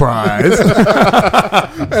deal with? Surprise.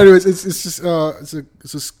 Anyways, it's just it's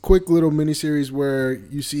a quick little miniseries where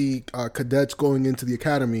you see cadets going into the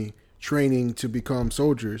academy training to become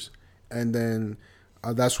soldiers, and then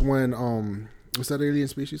that's when what's that alien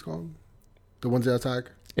species called? The ones that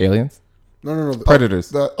attack? Aliens? No.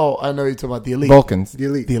 Predators. I know you're talking about the Elite. Vulcans. The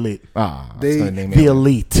Elite. The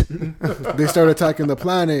Elite. They start attacking the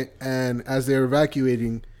planet, and as they're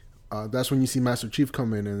evacuating, that's when you see Master Chief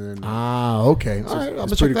come in, and then okay. All right, I'm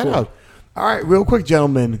gonna check that out. All right, real quick,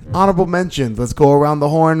 gentlemen. Honorable mentions. Let's go around the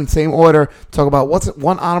horn, same order. Talk about what's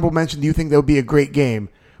one honorable mention do you think that would be a great game?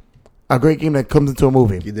 A great game that comes into a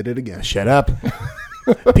movie. You did it again. Shut up.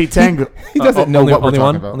 Pete Tango. He doesn't know what we're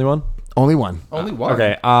talking about. Only one? Only one. Only one.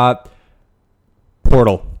 Okay.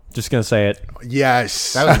 Portal. Just going to say it.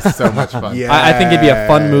 Yes. That was so much fun. Yeah. I think it'd be a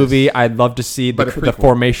fun movie. I'd love to see the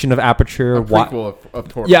formation of Aperture. A prequel of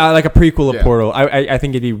Portal. Yeah, like a prequel of Portal. I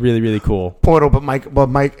think it'd be really, really cool. Portal, but Mike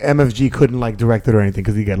MFG couldn't direct it or anything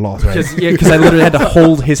because he got lost, right? Because I literally had to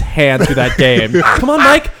hold his hand through that game. Come on,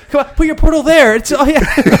 Mike. Come on, put your portal there.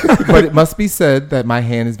 But it must be said that my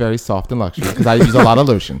hand is very soft and luxurious because I use a lot of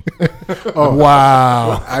lotion. Oh,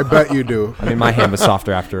 wow. I bet you do. I mean, my hand was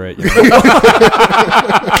softer after it.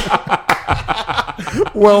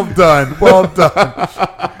 Well done. Ralph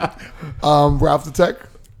the Tech?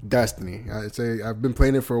 Destiny. I'd say I've been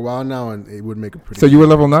playing it for a while now, and it would make a pretty. So you were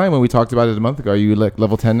level 9 when we talked about it a month ago. Are you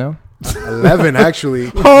level 10 now? 11,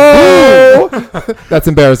 actually. Oh, that's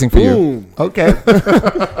embarrassing for you. Boom. Okay.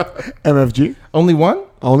 MFG? Only one?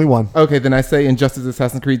 Only one. Okay, then I say Injustice,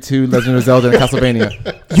 Assassin's Creed 2, Legend of Zelda, and Castlevania.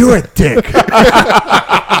 You're a dick.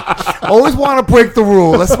 Always want to break the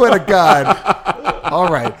rule. I swear to God. All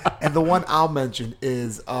right. And the one I'll mention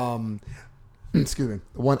is, excuse me.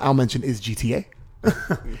 The one I'll mention is GTA.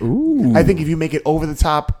 Ooh. I think if you make it over the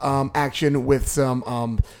top action with some,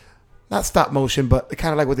 not stop motion, but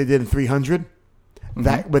kind of like what they did in 300,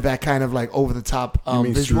 with that kind of over the top you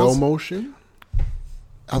mean visuals. Slow motion?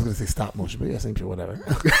 I was going to say stop motion, but yeah, same shit, whatever.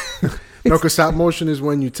 No, because stop motion is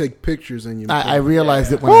when you take pictures and you. I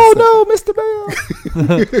realized it when. Oh no, Mr. Bell!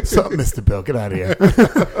 Something, Mr. Bill, get out of here.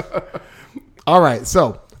 All right,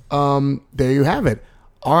 so there you have it.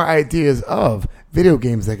 Our ideas of video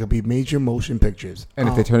games that could be major motion pictures. And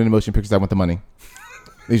if they turn into motion pictures, I want the money.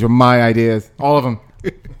 These were my ideas, all of them.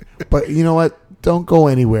 But you know what? Don't go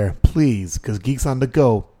anywhere, please, because Geeks on the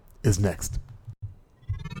Go is next.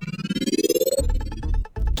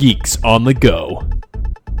 Geeks on the Go.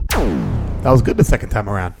 That was good the second time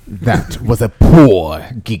around. That was a poor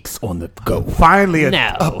Geeks on the Go. Finally, a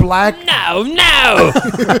black No.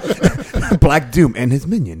 Black Doom and his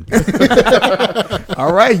minion.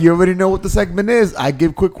 All right, you already know what the segment is. I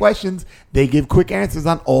give quick questions. They give quick answers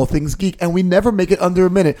on all things geek, and we never make it under a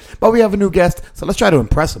minute. But we have a new guest, so let's try to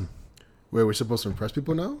impress him. Wait, we're supposed to impress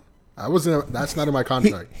people now? That's not in my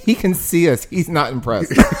contract. He can see us. He's not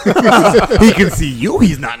impressed. He can see you.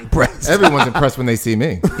 He's not impressed. Everyone's impressed when they see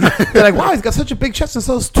me. They're like, wow, he's got such a big chest and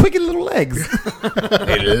those twiggy little legs.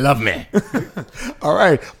 They love me. All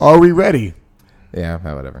right, are we ready? Yeah,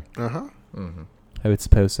 whatever. Uh-huh. Mm-hmm. I would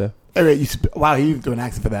suppose so. All right, wow, he even threw an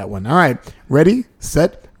accent for that one. All right, ready,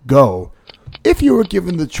 set, go. If you were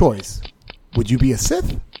given the choice, would you be a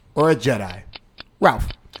Sith or a Jedi? Ralph.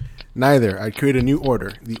 Neither. I'd create a new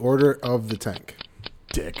order. The Order of the Tank.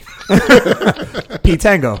 Dick. P.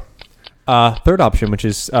 Tango. Third option, which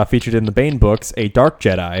is featured in the Bane books, a Dark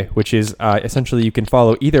Jedi, which is essentially you can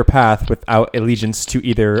follow either path without allegiance to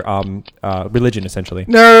either religion, essentially.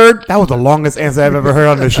 Nerd. That was the longest answer I've ever heard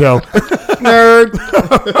on the show. Nerd.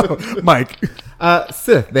 Mike.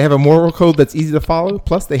 Sith. They have a moral code that's easy to follow,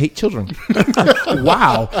 plus they hate children.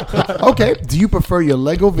 Wow. Okay. Do you prefer your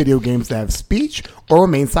Lego video games to have speech or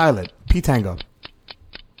remain silent? P. Tango.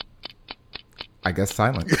 I guess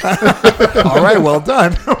silent. All right. Well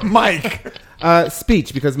done. Mike.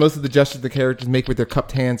 Speech, because most of the gestures the characters make with their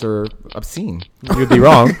cupped hands are obscene. You'd be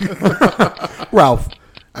wrong. Ralph.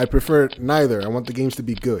 I prefer neither. I want the games to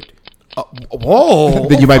be good. Whoa.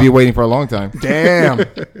 Then you might be waiting for a long time. Damn.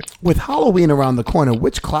 With Halloween around the corner,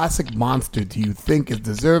 which classic monster do you think is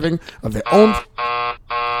deserving of their own...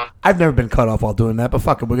 I've never been cut off while doing that, but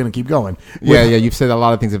fuck it, we're going to keep going. Yeah, you've said a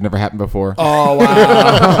lot of things that have never happened before. Oh,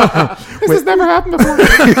 wow. This has never happened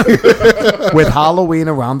before. With Halloween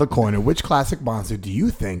around the corner, which classic monster do you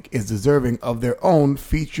think is deserving of their own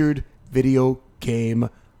featured video game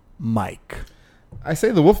Mike? I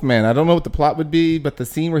say the Wolfman. I don't know what the plot would be, but the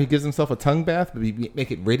scene where he gives himself a tongue bath would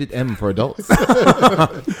make it rated M for adults.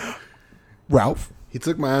 Ralph? He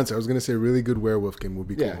took my answer. I was going to say a really good werewolf game would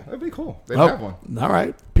be cool. Yeah, that'd be cool. They'd have one. All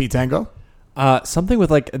right. P. Tango? Something with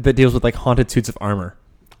that deals with haunted suits of armor.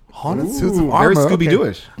 Haunted suits of armor. Very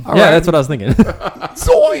Scooby-Doo-ish. All Yeah, right. that's what I was thinking.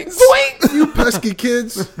 Zoinks! Zoinks! You pesky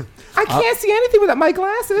kids. I can't see anything without my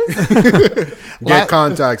glasses. Get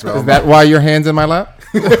contacts, man. Is that why your hand's in my lap?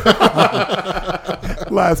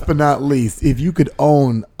 Last but not least, if you could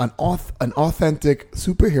own an authentic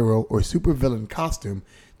superhero or supervillain costume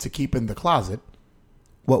to keep in the closet,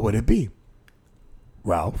 what would it be?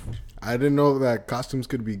 Ralph? I didn't know that costumes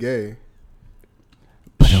could be gay.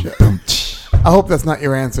 I hope that's not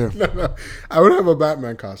your answer. No. I would have a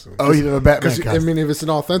Batman costume. Oh, you have a Batman 'Cause, costume. I mean, if it's an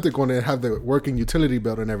authentic one, it'd have the working utility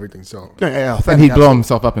belt and everything. So Yeah, And he'd blow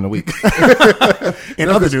himself up in a week. In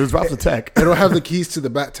other news, Ralph's a tech. it'll have the keys to the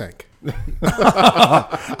Bat Tank.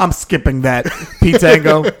 I'm skipping that. P.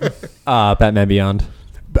 Tango. Batman Beyond.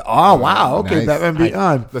 Oh, wow. Okay, Nice. Batman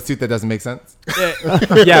Beyond. The suit that doesn't make sense.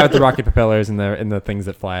 Yeah, with the rocket propellers and the things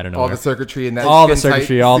that fly. I don't know. All the circuitry and that. all the skin tight-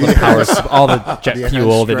 circuitry, all the powers, all the jet The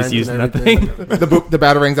fuel that strength is used in and that thing. everything. The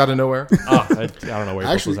batarangs out of nowhere. Oh, I don't know where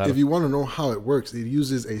Actually, Brussels if you want to know how it works, it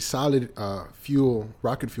uses a solid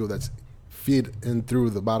rocket fuel that's feed in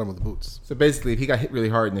through the bottom of the boots. So basically, if he got hit really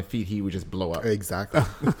hard in the feet, he would just blow up. Exactly.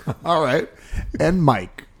 All right. And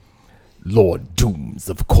Mike. Lord Dooms,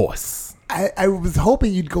 of course. I was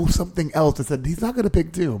hoping you'd go something else and said he's not going to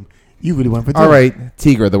pick Doom. You really went for Doom. All right,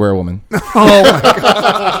 Tigra, the werewoman. Oh my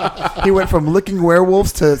god. He went from licking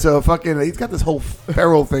werewolves to fucking. He's got this whole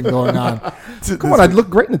feral thing going on. Come on, I'd look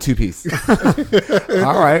great in a two-piece.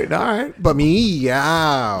 All right. But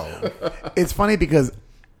Meow. it's funny because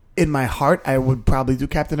in my heart I would probably do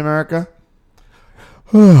Captain America,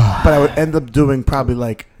 but I would end up doing probably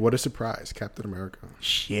like What a surprise, Captain America.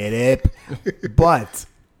 shit it. But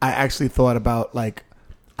I actually thought about like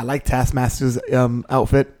I like Taskmaster's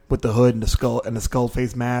outfit with the hood and the skull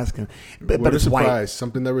face mask, but What a it's surprise. white.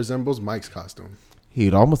 Something that resembles Mike's costume.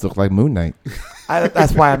 He'd almost look like Moon Knight.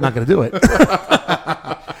 That's why I'm not going to do it.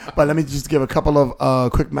 But let me just give a couple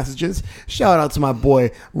of quick messages. Shout out to my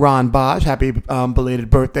boy Ron Bosch. Happy belated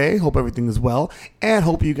birthday. Hope everything is well. And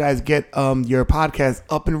hope you guys get your podcast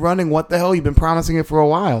up and running. What the hell? You've been promising it for a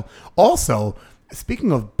while. Also,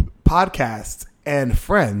 speaking of podcasts and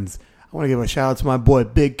friends, I want to give a shout out to my boy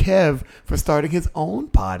Big Kev for starting his own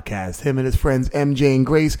podcast. Him and his friends MJ and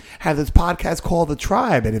Grace have this podcast called The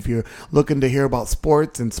Tribe. And if you're looking to hear about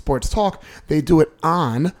sports and sports talk, they do it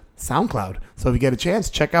on SoundCloud. So if you get a chance,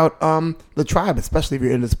 check out The Tribe, especially if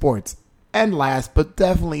you're into sports. And last but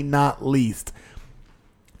definitely not least,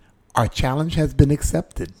 our challenge has been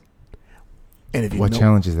accepted. And if you What know,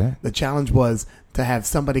 challenge is that? the challenge was to have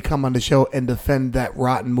somebody come on the show and defend that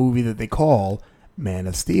rotten movie that they call Man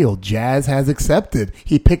of Steel. Jazz has accepted.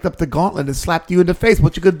 He picked up the gauntlet and slapped you in the face.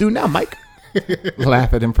 What you gonna do now, Mike?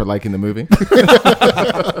 Laugh at him for liking the movie.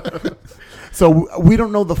 So we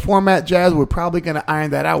don't know the format, Jazz. We're probably gonna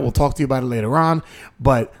iron that out. We'll talk to you about it later on.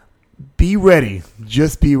 But be ready.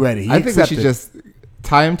 Just be ready. I think we should just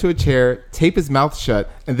tie him to a chair, tape his mouth shut,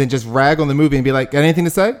 and then just rag on the movie and be like, got anything to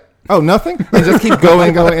say? Oh, nothing? And just keep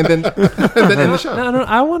going, and then end the show. No,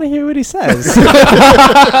 I want to hear what he says.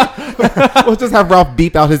 We'll just have Ralph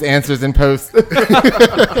beep out his answers in post.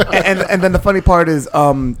 and then the funny part is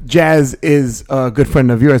Jazz is a good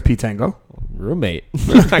friend of yours, P. Tango. Roommate,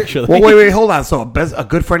 actually. Well, wait, hold on. So a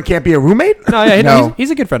good friend can't be a roommate? No, yeah, No.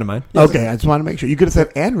 He's a good friend of mine. Okay, I just want to make sure. You could have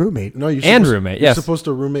said and roommate. No, you're And supposed- roommate, You're yes. supposed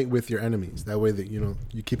to roommate with your enemies. That way that you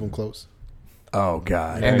keep them close. Oh,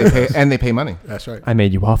 God. and they pay money. That's right. I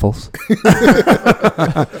made you waffles. You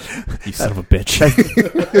son of a bitch.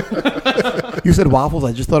 You said waffles.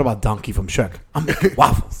 I just thought about Donkey from Shrek. I'm making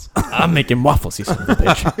waffles. I'm making waffles, you son of a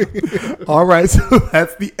bitch. All right, so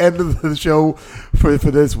that's the end of the show for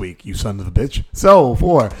this week, you son of a bitch. So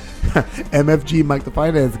for MFG, Mike the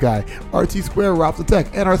Finance Guy, RT Square, Ralph the Tech,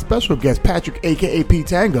 and our special guest, Patrick, a.k.a. P.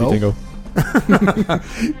 Tango.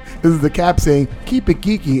 This is the Cap saying, keep it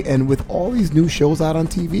geeky, and with all these new shows out on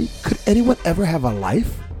TV, could anyone ever have a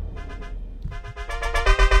life?